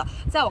重要的。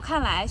在我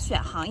看来，选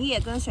行业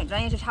跟选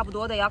专业是差不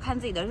多的，要看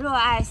自己的热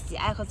爱、喜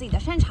爱和自己的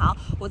擅长。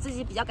我自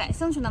己比较感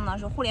兴趣的呢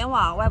是互联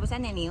网、Web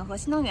 3.0和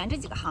新能源这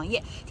几个行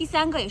业。第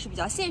3个也是比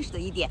较现实的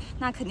一点，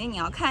那肯定你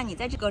要看你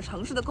在这个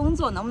城市的工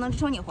作能不能支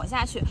撑你活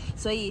下去。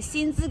所以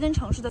薪资跟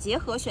城市的结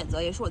合选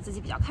择也是我自己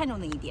比较看重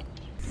的一点。